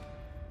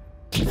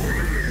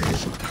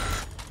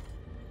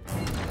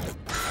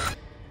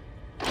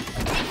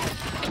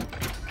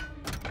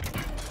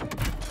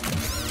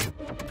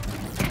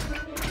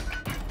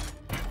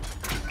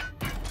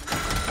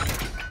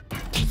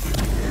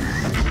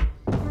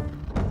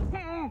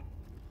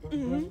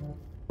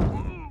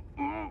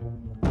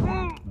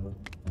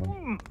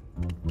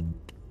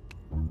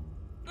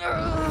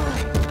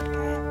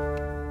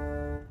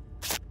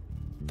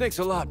 Thanks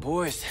a lot,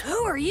 boys.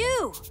 Who are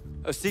you?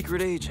 A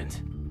secret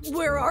agent.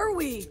 Where are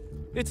we?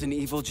 It's an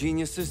evil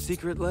genius's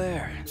secret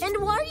lair.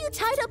 And why are you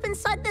tied up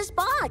inside this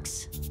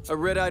box? A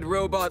red-eyed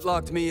robot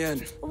locked me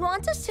in.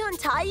 Want us to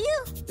untie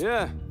you?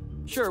 Yeah,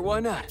 sure,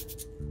 why not?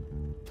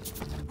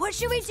 What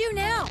should we do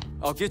now?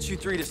 I'll get you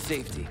three to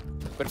safety.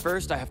 But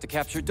first, I have to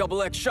capture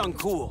Double X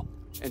Shancool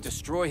and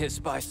destroy his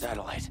spy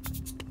satellite.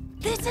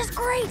 This is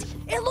great!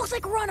 It looks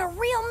like we're on a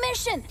real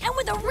mission, and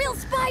with a real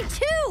spy,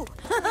 too!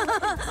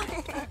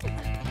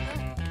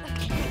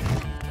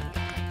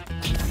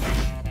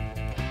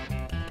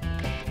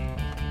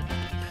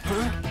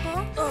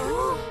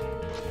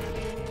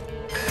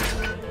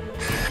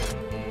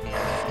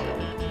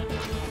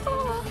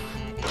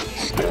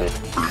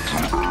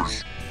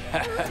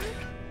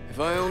 If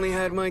I only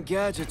had my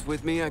gadgets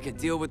with me, I could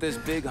deal with this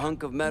big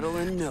hunk of metal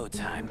in no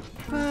time.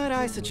 But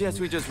I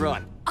suggest we just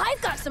run. I've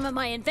got some of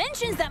my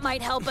inventions that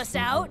might help us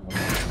out.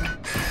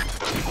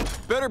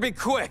 Better be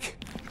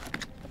quick.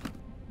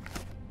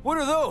 What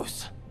are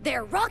those?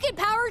 They're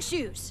rocket-powered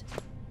shoes.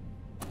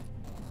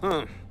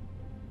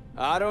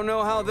 I don't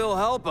know how they'll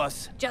help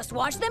us. Just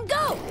watch them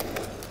go.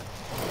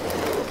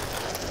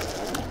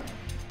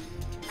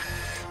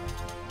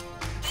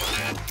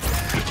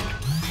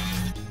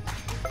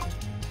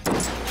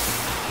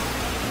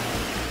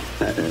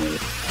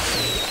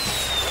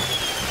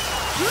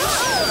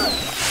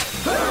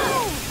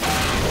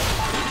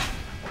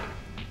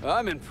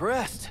 I'm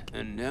impressed.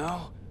 And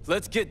now,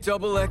 let's get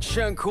Double X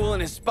Shancool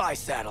and his spy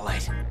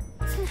satellite.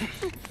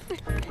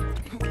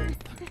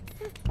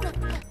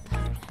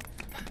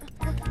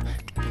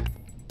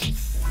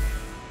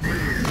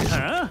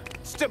 Huh?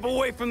 Step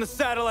away from the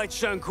satellite,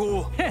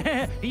 Shancool.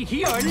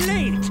 You're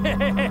late.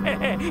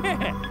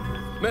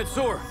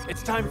 Mansour,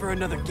 it's time for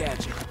another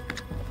gadget.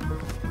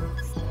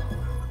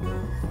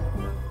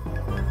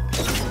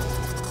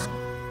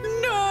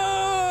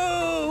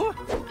 No!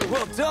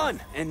 Well done.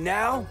 And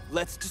now,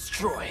 let's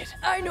destroy it.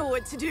 I know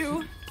what to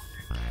do.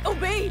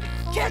 Obey!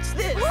 Catch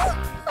this!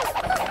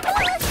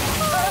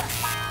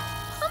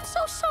 I'm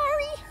so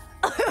sorry.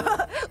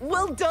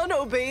 Well done,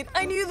 Obey.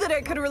 I knew that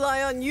I could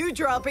rely on you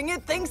dropping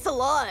it. Thanks a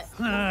lot.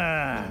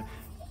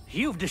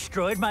 You've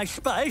destroyed my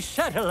spy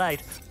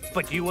satellite,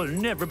 but you will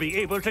never be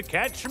able to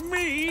catch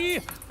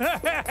me.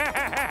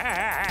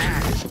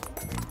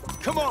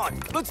 Come on,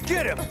 let's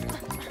get him.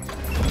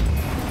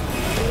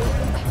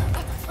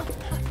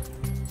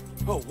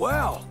 Oh,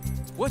 wow.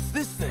 What's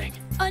this thing?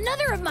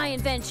 Another of my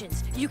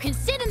inventions. You can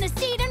sit in the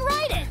seat and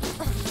ride it.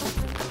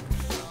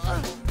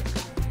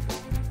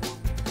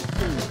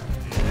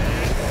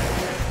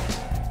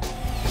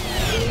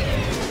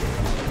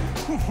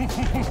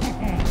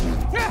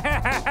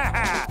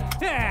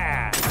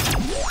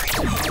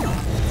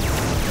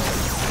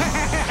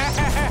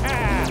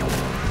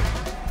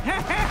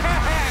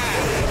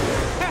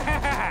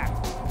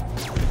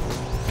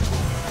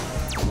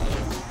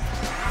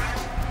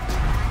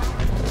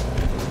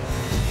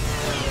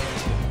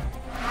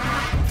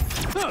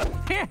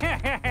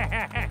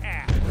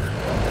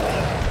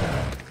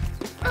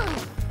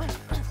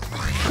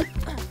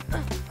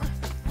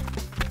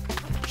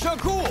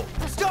 Shancool,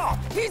 stop!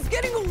 He's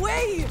getting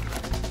away!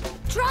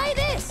 Try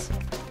this.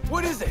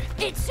 What is it?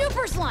 It's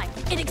super slime.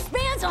 It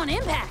expands on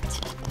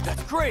impact.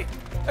 That's great.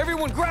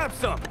 Everyone grab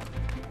some.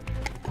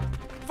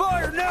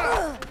 Fire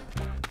now!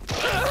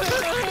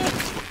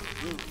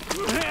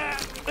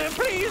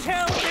 Please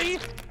help me.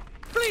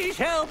 Please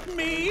help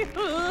me.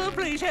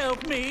 Please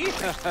help me.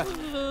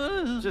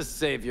 Just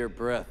save your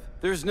breath.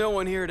 There's no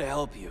one here to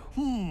help you.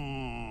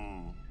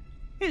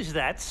 Is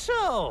that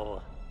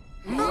so?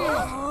 There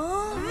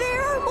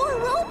are more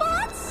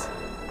robots?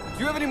 Do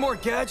you have any more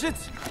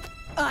gadgets?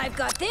 I've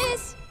got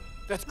this.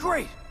 That's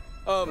great.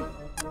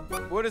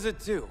 What does it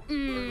do?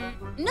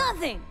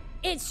 Nothing.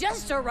 It's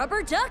just a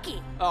rubber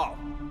ducky. Oh.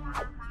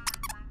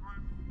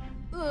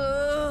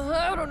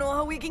 I don't know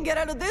how we can get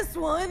out of this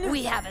one.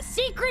 We have a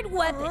secret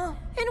weapon.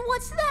 And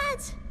what's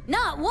that?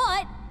 Not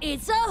what,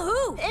 it's a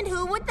who. And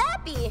who would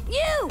that be?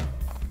 You.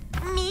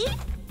 Me?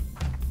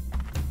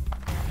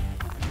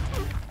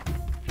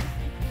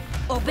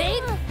 Obey,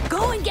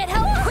 go and get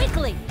help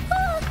quickly.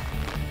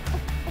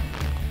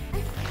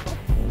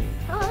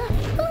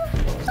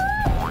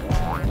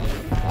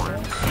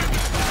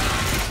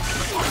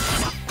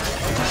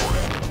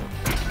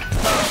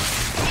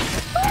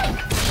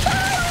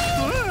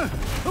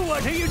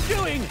 What are you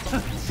doing?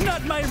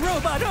 Not my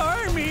robot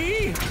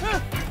army!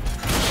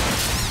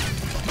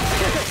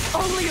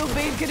 Only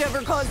Obey could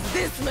ever cause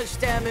this much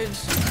damage.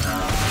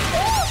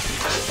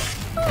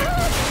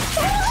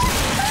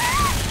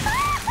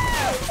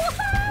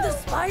 The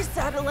spy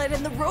satellite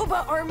and the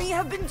robot army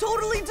have been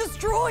totally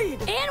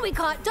destroyed. And we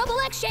caught Double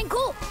X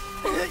Shancool.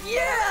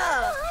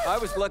 Yeah! I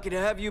was lucky to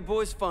have you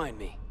boys find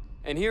me.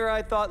 And here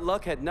I thought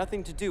luck had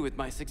nothing to do with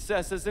my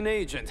success as an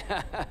agent.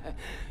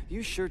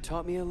 You sure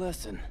taught me a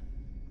lesson.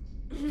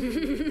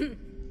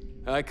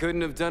 I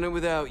couldn't have done it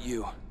without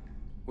you.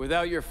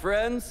 Without your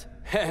friends,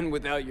 and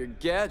without your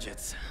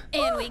gadgets.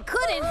 And we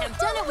couldn't have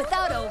done it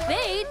without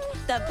Obeyed,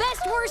 the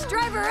best worst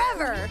driver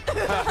ever.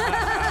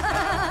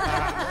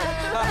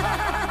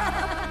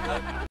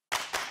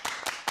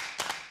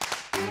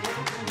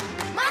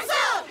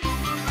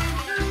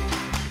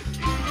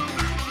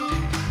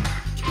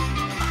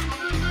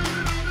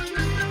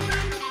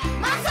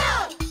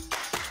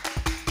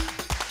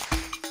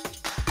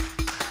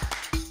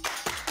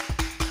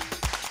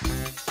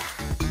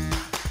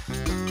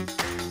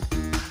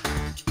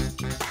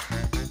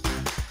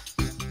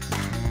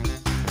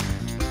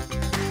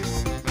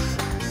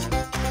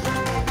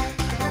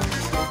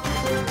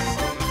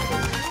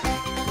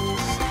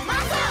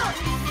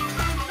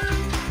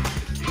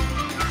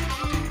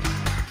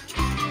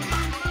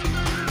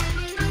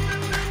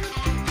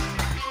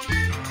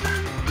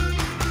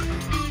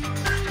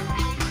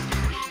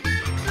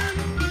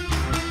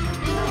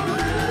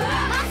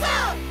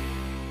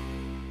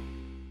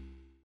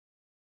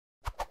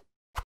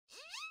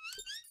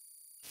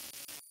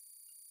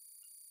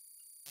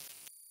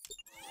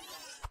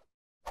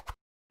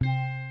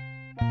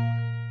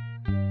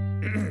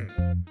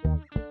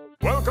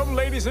 Welcome,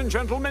 ladies and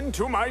gentlemen,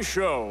 to my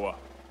show.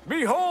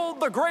 Behold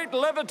the great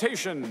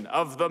levitation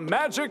of the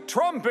magic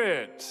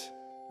trumpet.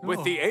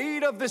 With the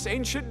aid of this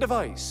ancient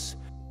device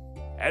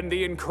and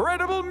the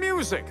incredible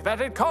music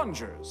that it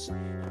conjures,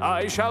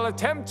 I shall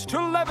attempt to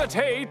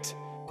levitate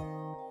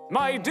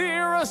my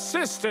dear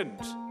assistant.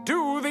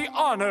 Do the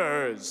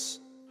honors.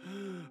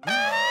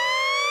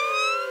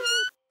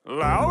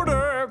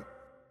 Louder.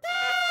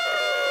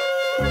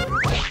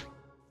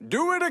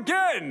 Do it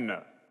again!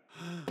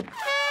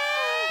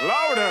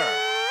 Louder!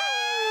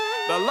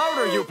 The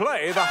louder you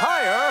play, the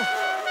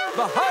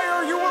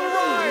higher you will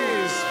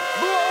rise!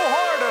 Blow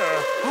harder!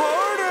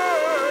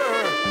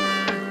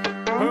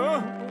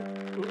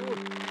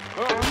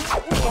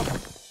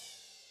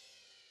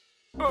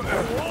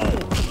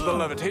 The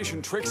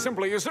levitation trick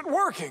simply isn't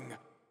working.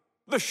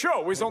 The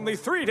show is only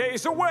 3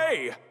 days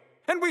away,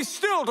 and we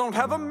still don't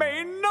have a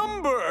main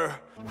number.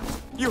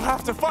 You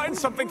have to find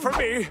something for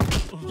me.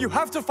 You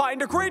have to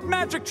find a great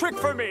magic trick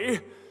for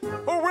me,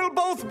 or we'll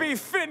both be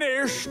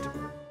finished.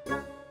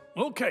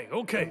 Okay,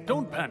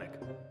 don't panic.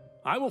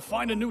 I will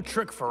find a new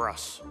trick for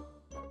us.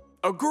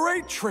 A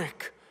great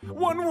trick,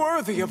 one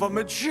worthy of a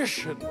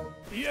magician.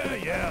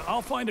 Yeah,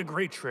 I'll find a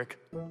great trick.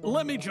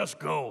 Let me just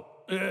go.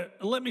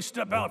 Let me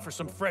step out for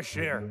some fresh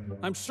air.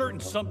 I'm certain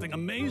something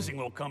amazing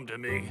will come to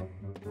me.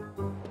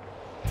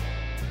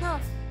 Huh.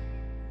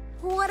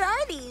 What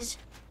are these?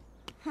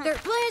 They're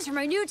plans for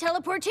my new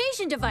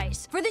teleportation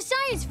device for the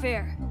science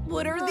fair.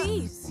 What are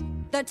these?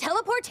 The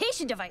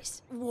teleportation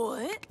device.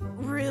 What?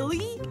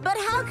 Really? But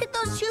how could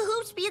those 2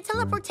 hoops be a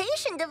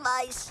teleportation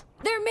device?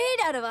 They're made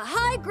out of a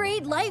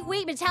high-grade,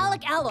 lightweight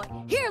metallic alloy.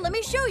 Here, let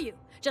me show you.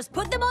 Just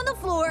put them on the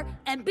floor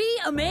and be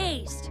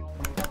amazed.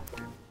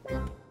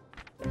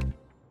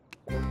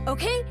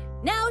 Okay,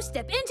 now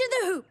step into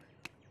the hoop.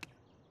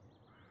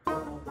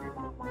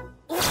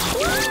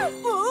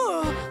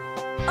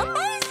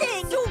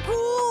 Amazing! So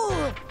cool!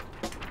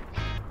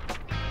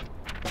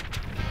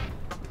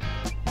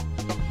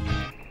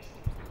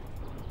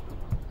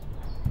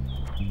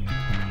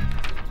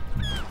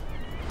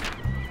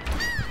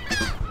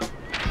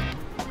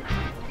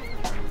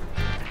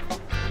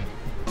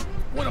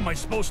 What am I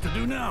supposed to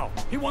do now?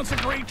 He wants a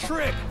great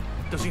trick.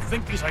 Does he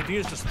think these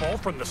ideas just fall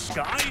from the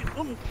sky?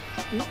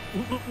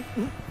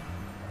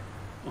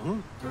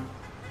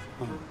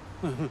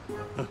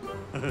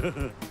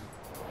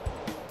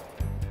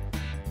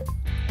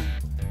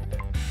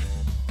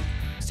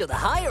 So the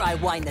higher I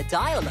wind the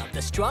dial up,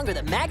 the stronger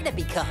the magnet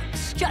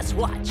becomes. Just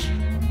watch.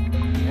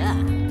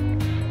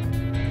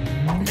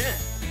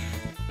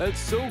 That's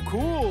so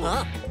cool.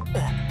 Huh?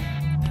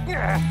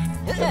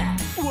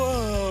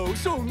 Whoa,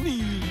 so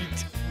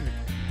neat.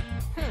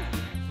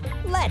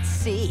 Let's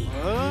see.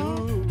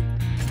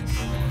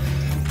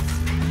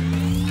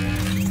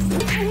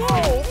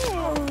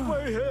 Whoa! My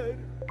head.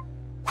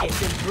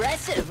 It's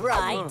impressive,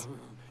 right?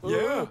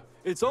 Yeah,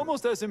 it's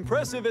almost as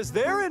impressive as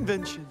their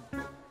invention.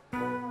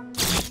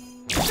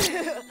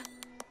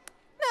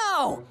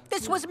 No!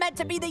 This was meant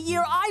to be the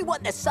year I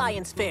won the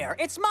science fair.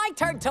 It's my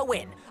turn to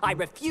win. I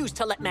refuse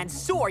to let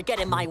Mansour get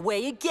in my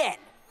way again.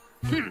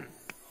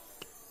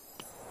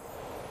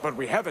 But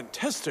we haven't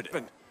tested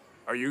it.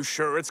 Are you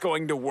sure it's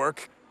going to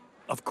work?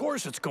 Of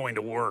course it's going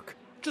to work.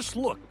 Just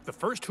look, the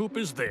first hoop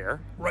is there,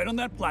 right on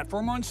that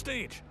platform on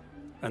stage.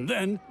 And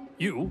then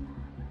you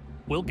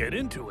will get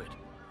into it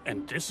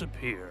and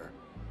disappear.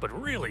 But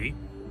really,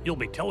 you'll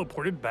be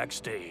teleported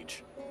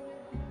backstage.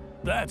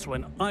 That's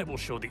when I will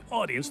show the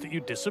audience that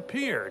you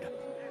disappeared.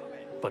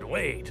 But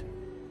wait.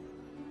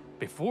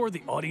 Before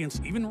the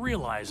audience even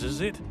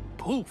realizes it,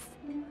 poof.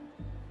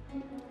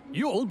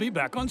 You'll be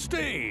back on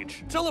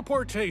stage.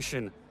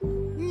 Teleportation.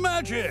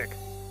 Magic.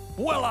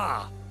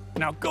 Voila.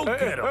 Now go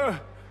get him.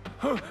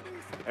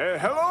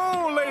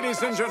 Hello,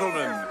 ladies and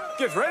gentlemen.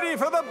 Get ready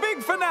for the big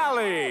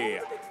finale.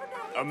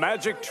 A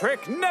magic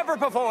trick never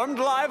performed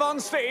live on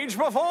stage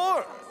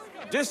before.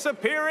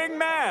 Disappearing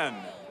Man.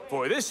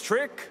 For this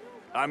trick,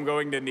 I'm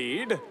going to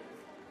need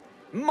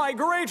my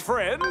great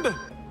friend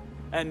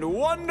and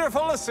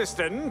wonderful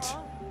assistant,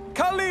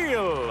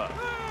 Khalil.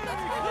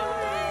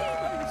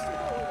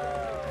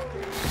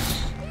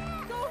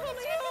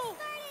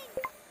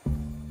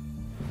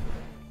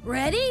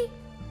 Ready?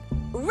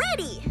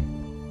 Ready!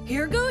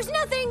 Here goes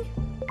nothing.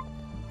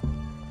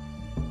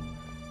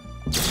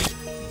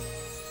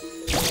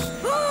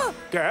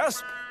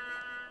 Gasp!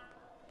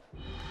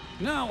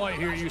 Now I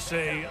hear you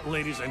say,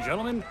 ladies and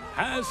gentlemen,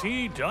 has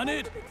he done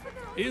it?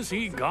 Is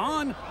he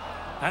gone?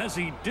 Has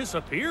he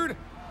disappeared?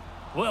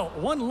 Well,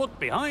 one look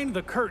behind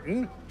the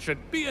curtain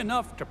should be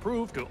enough to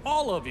prove to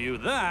all of you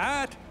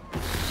that...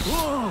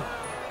 Whoa!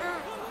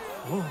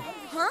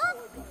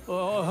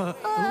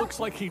 Looks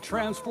like he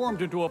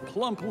transformed into a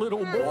plump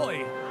little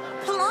boy.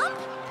 Plump?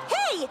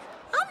 Hey,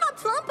 I'm not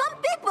plump, I'm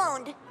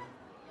big-boned.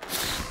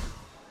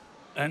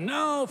 And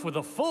now for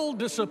the full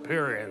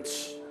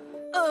disappearance.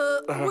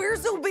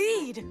 Where's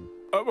Obeid?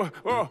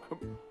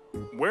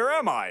 Where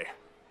am I?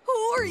 Who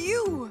are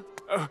you?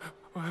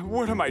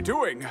 What am I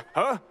doing?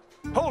 Huh?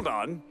 Hold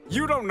on.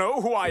 You don't know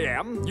who I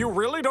am? You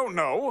really don't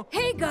know?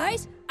 Hey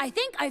guys, I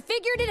think I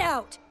figured it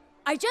out.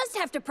 I just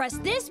have to press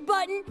this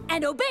button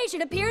and Obeid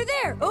should appear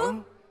there.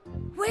 Oh,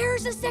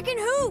 where's the second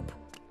hoop?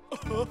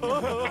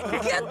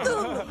 Get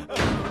them!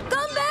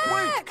 Come back!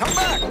 Wait, come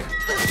back!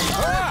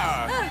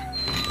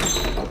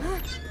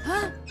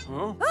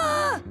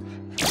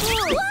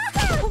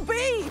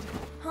 Obeid!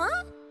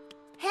 Huh?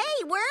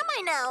 Hey, where am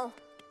I now?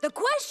 The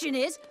question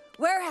is,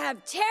 where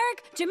have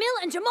Tarek,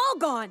 Jamil, and Jamal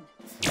gone?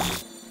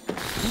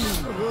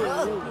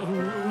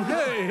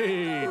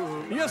 Hey!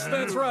 Yes,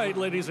 that's right,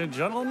 ladies and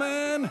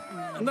gentlemen.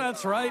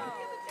 That's right.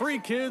 3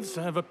 kids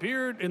have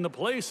appeared in the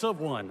place of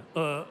one.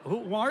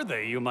 Who are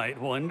they, you might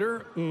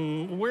wonder?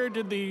 Where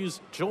did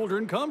these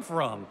children come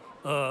from?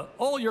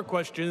 All your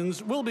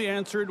questions will be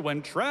answered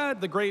when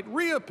Trad the Great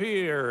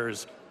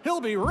reappears.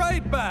 He'll be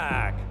right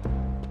back.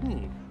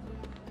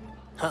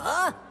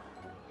 Huh?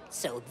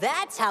 So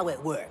that's how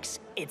it works.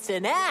 It's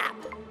an app.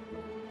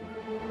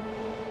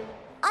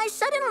 I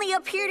suddenly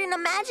appeared in a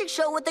magic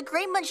show with the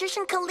great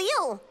magician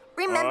Khalil.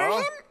 Remember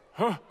him?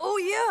 Huh? Oh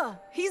yeah,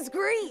 he's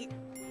great.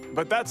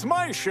 But that's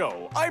my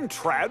show. I'm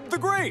Trad the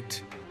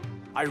Great.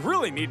 I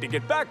really need to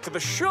get back to the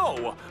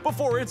show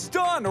before it's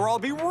done, or I'll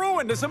be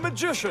ruined as a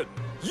magician.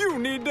 You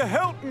need to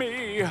help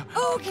me.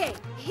 Okay,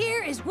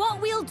 here is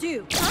what we'll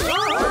do.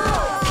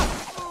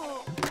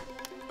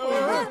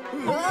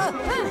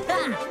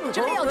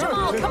 Jamil,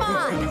 Jamal, come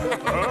on!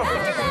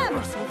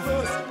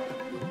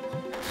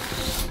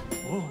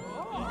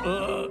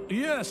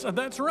 Yes,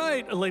 that's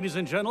right, ladies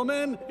and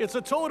gentlemen. It's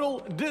a total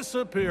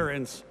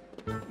disappearance.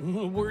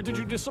 Where did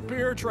you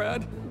disappear,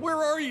 Trad? Where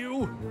are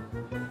you?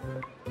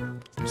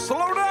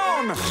 Slow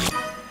down!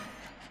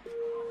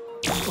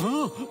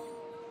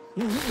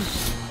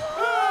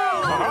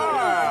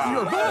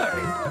 You're back!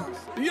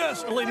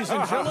 Yes, ladies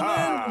and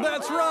gentlemen,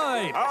 that's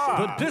right.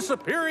 The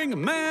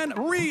disappearing man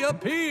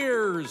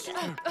reappears.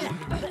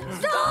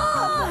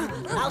 Stop!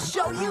 I'll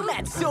show you,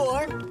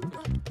 Mansour.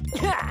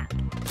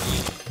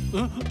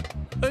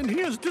 And he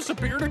has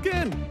disappeared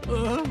again.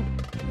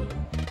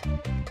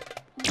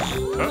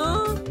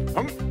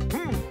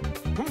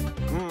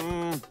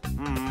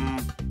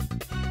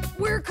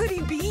 Where could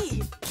he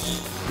be?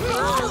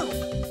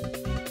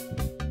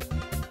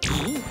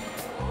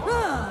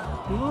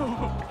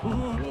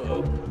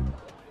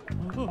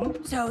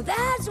 So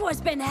that's what's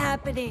been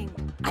happening.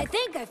 I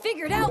think I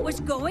figured out what's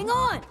going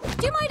on.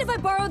 Do you mind if I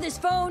borrow this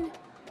phone?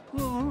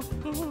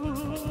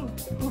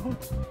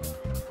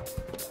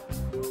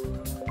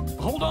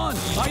 Hold on.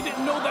 I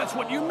didn't know that's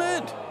what you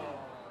meant.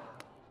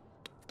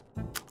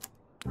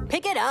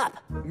 Pick it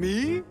up.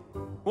 Me?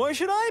 Why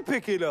should I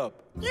pick it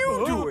up?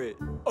 You do it.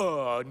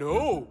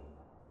 No.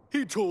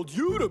 He told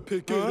you to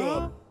pick it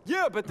up.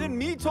 Yeah, but then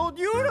me told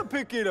you to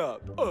pick it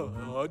up.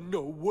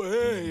 No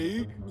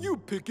way. You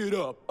pick it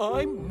up.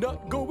 I'm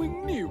not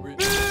going near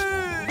it.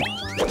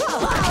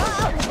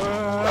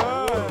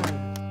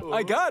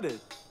 I got it.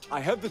 I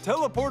have the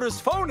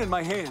teleporter's phone in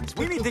my hands.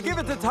 We need to give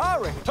it to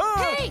Tarek.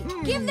 Hey,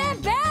 give that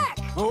back!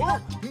 Oh,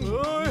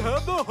 I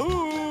have the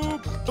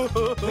hoop.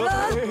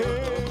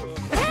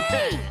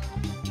 Hey!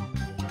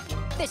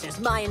 This is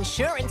my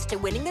insurance to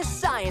winning the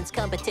science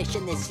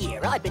competition this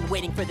year. I've been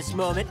waiting for this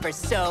moment for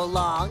so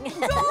long.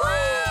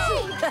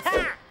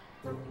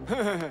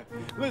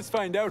 Let's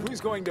find out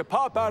who's going to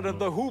pop out of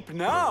the hoop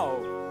now.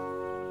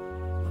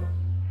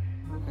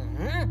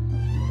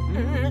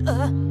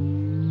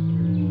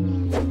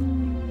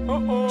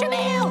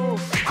 Jamil!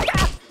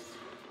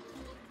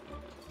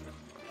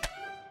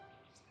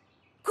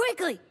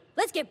 Quickly,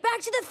 let's get back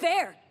to the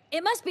fair.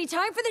 It must be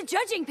time for the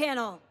judging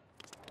panel.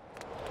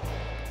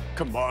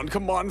 Come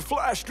on,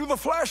 Flash, do the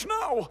flash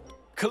now!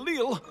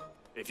 Khalil,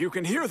 if you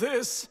can hear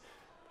this,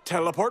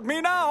 teleport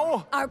me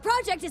now! Our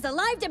project is a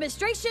live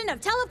demonstration of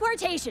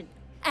teleportation.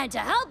 And to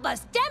help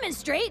us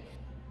demonstrate,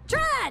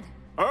 Trad!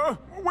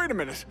 Wait a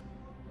minute.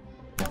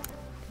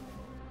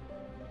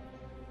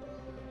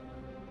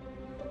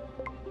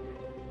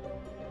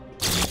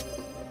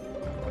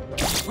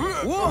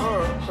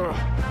 Whoa!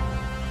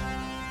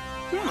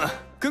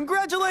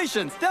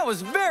 Congratulations! That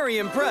was very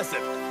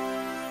impressive!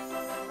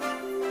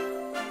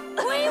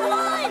 We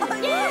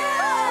won!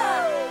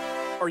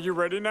 Yeah! Are you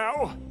ready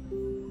now?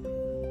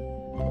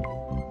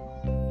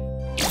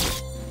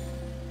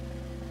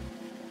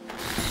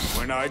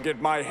 When I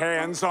get my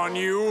hands on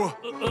you...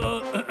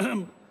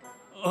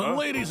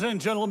 Ladies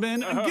and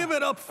gentlemen, give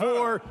it up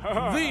for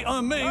the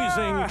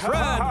amazing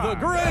Trad the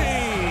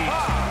Great!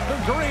 The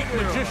great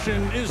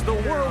magician is the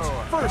world's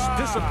first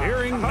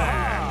disappearing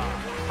man.